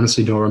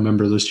honestly don't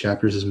remember those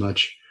chapters as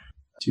much,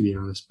 to be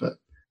honest. But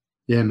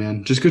yeah,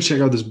 man, just go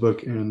check out this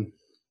book, and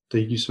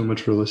thank you so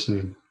much for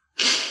listening.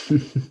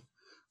 Do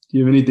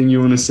you have anything you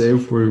want to say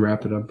before we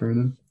wrap it up,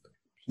 Brandon?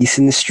 Peace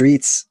in the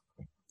streets.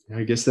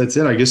 I guess that's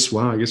it. I guess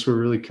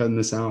we're really cutting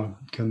this out.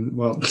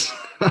 Well,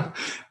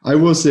 I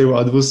will say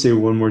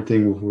one more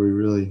thing before we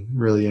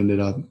really end it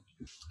up.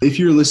 If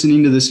you're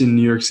listening to this in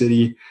New York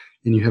City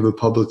and you have a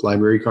public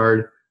library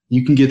card,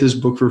 you can get this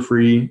book for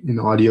free in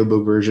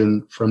audiobook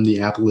version from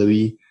the app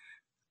Libby.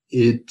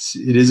 It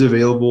is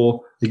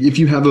available. Like if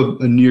you have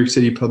a New York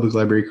City public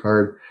library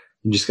card,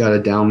 you just got to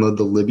download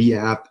the Libby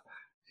app,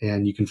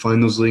 and you can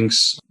find those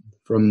links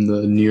from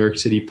the New York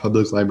City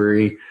Public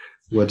Library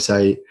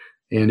website.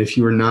 And if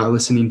you are not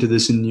listening to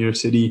this in New York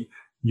City,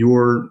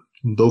 your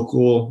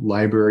local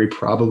library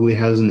probably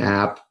has an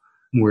app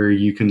where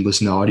you can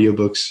listen to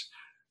audiobooks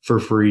for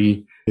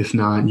free. If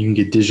not, you can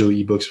get digital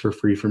ebooks for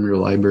free from your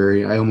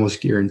library. I almost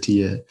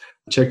guarantee it.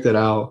 Check that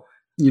out.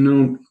 You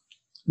know,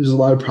 there's a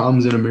lot of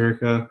problems in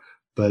America,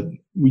 but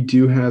we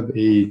do have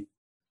a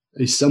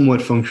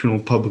somewhat functional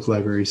public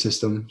library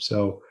system.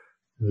 So,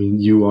 I mean,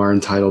 you are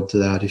entitled to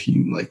that if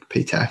you like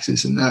pay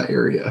taxes in that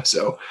area.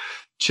 So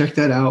check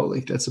that out.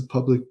 Like that's a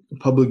public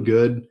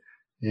good,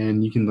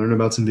 and you can learn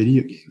about some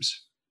video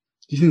games.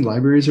 Do you think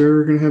libraries are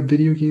ever going to have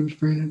video games,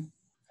 Brandon?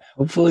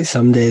 Hopefully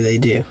someday they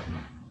do.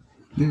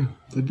 Yeah,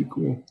 that'd be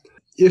cool.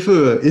 If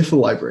a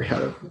library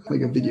had a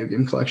video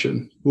game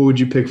collection, what would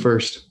you pick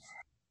first?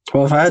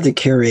 Well, if I had to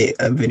curate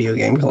a video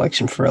game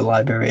collection for a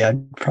library,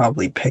 I'd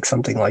probably pick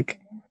something like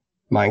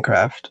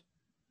Minecraft.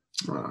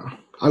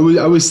 I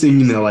was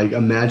thinking that, like,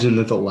 imagine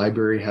that the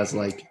library has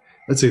like,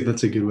 that's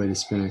a good way to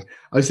spin it.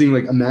 I was thinking,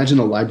 like, imagine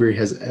a library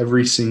has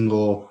every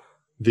single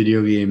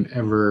video game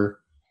ever.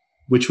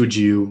 Which would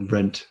you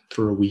rent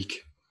for a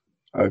week?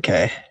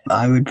 Okay,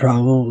 I would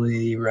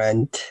probably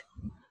rent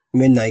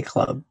Midnight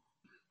Club.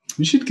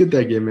 You should get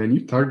that game, man.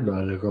 You've talked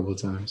about it a couple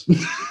of times.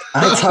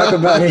 I talk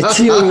about it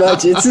too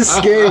much. It's a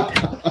scary.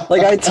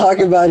 Like, I talk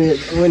about it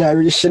when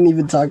I shouldn't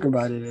even talk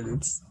about it,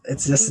 and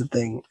it's just a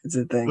thing. It's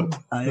a thing.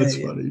 That's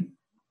funny.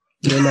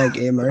 Me and that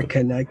game are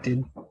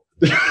connected.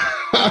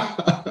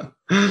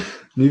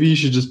 Maybe you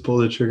should just pull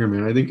the trigger,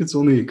 man. I think it's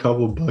only a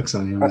couple bucks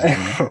on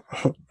Amazon.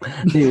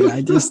 Dude,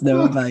 I just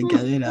know if I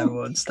get it, I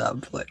won't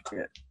stop playing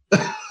it.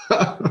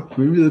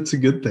 Maybe that's a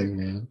good thing,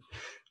 man.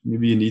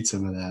 Maybe you need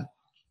some of that.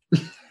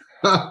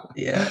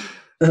 Yeah.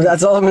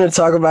 That's all I'm going to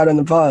talk about in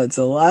the pod.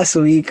 So last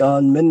week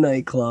on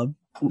Midnight Club.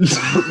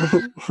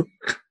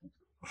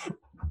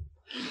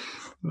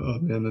 Oh,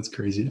 man, that's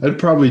crazy. I'd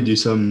probably do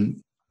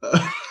some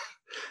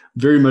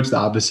very much the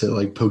opposite,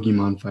 like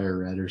Pokemon Fire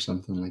Red or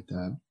something like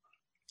that,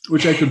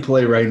 which I could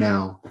play right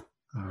now.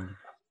 I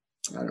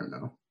don't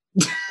know.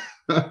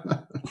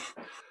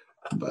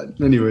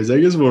 But anyways, I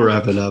guess we'll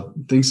wrap it up.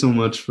 Thanks so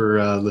much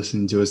for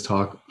listening to us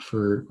talk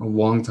for a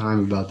long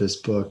time about this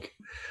book.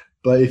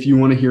 But if you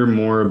want to hear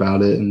more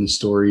about it and the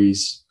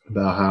stories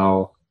about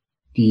how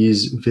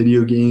these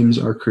video games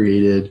are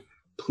created,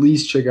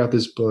 please check out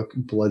this book,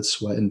 Blood,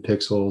 Sweat, and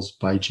Pixels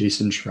by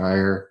Jason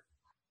Schreier.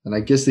 And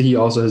I guess that he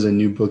also has a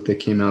new book that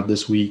came out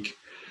this week,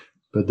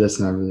 but this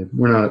episode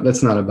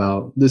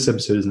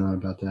is not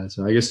about that.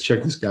 So I guess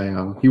check this guy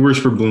out. He works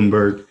for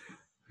Bloomberg.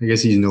 I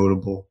guess he's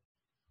notable.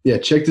 Yeah,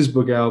 check this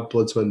book out,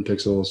 Blood, Sweat, and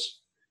Pixels.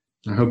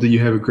 I hope that you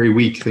have a great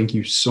week. Thank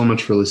you so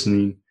much for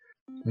listening.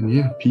 And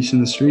yeah, peace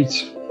in the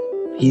streets.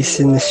 Peace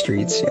in the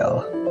streets,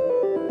 y'all.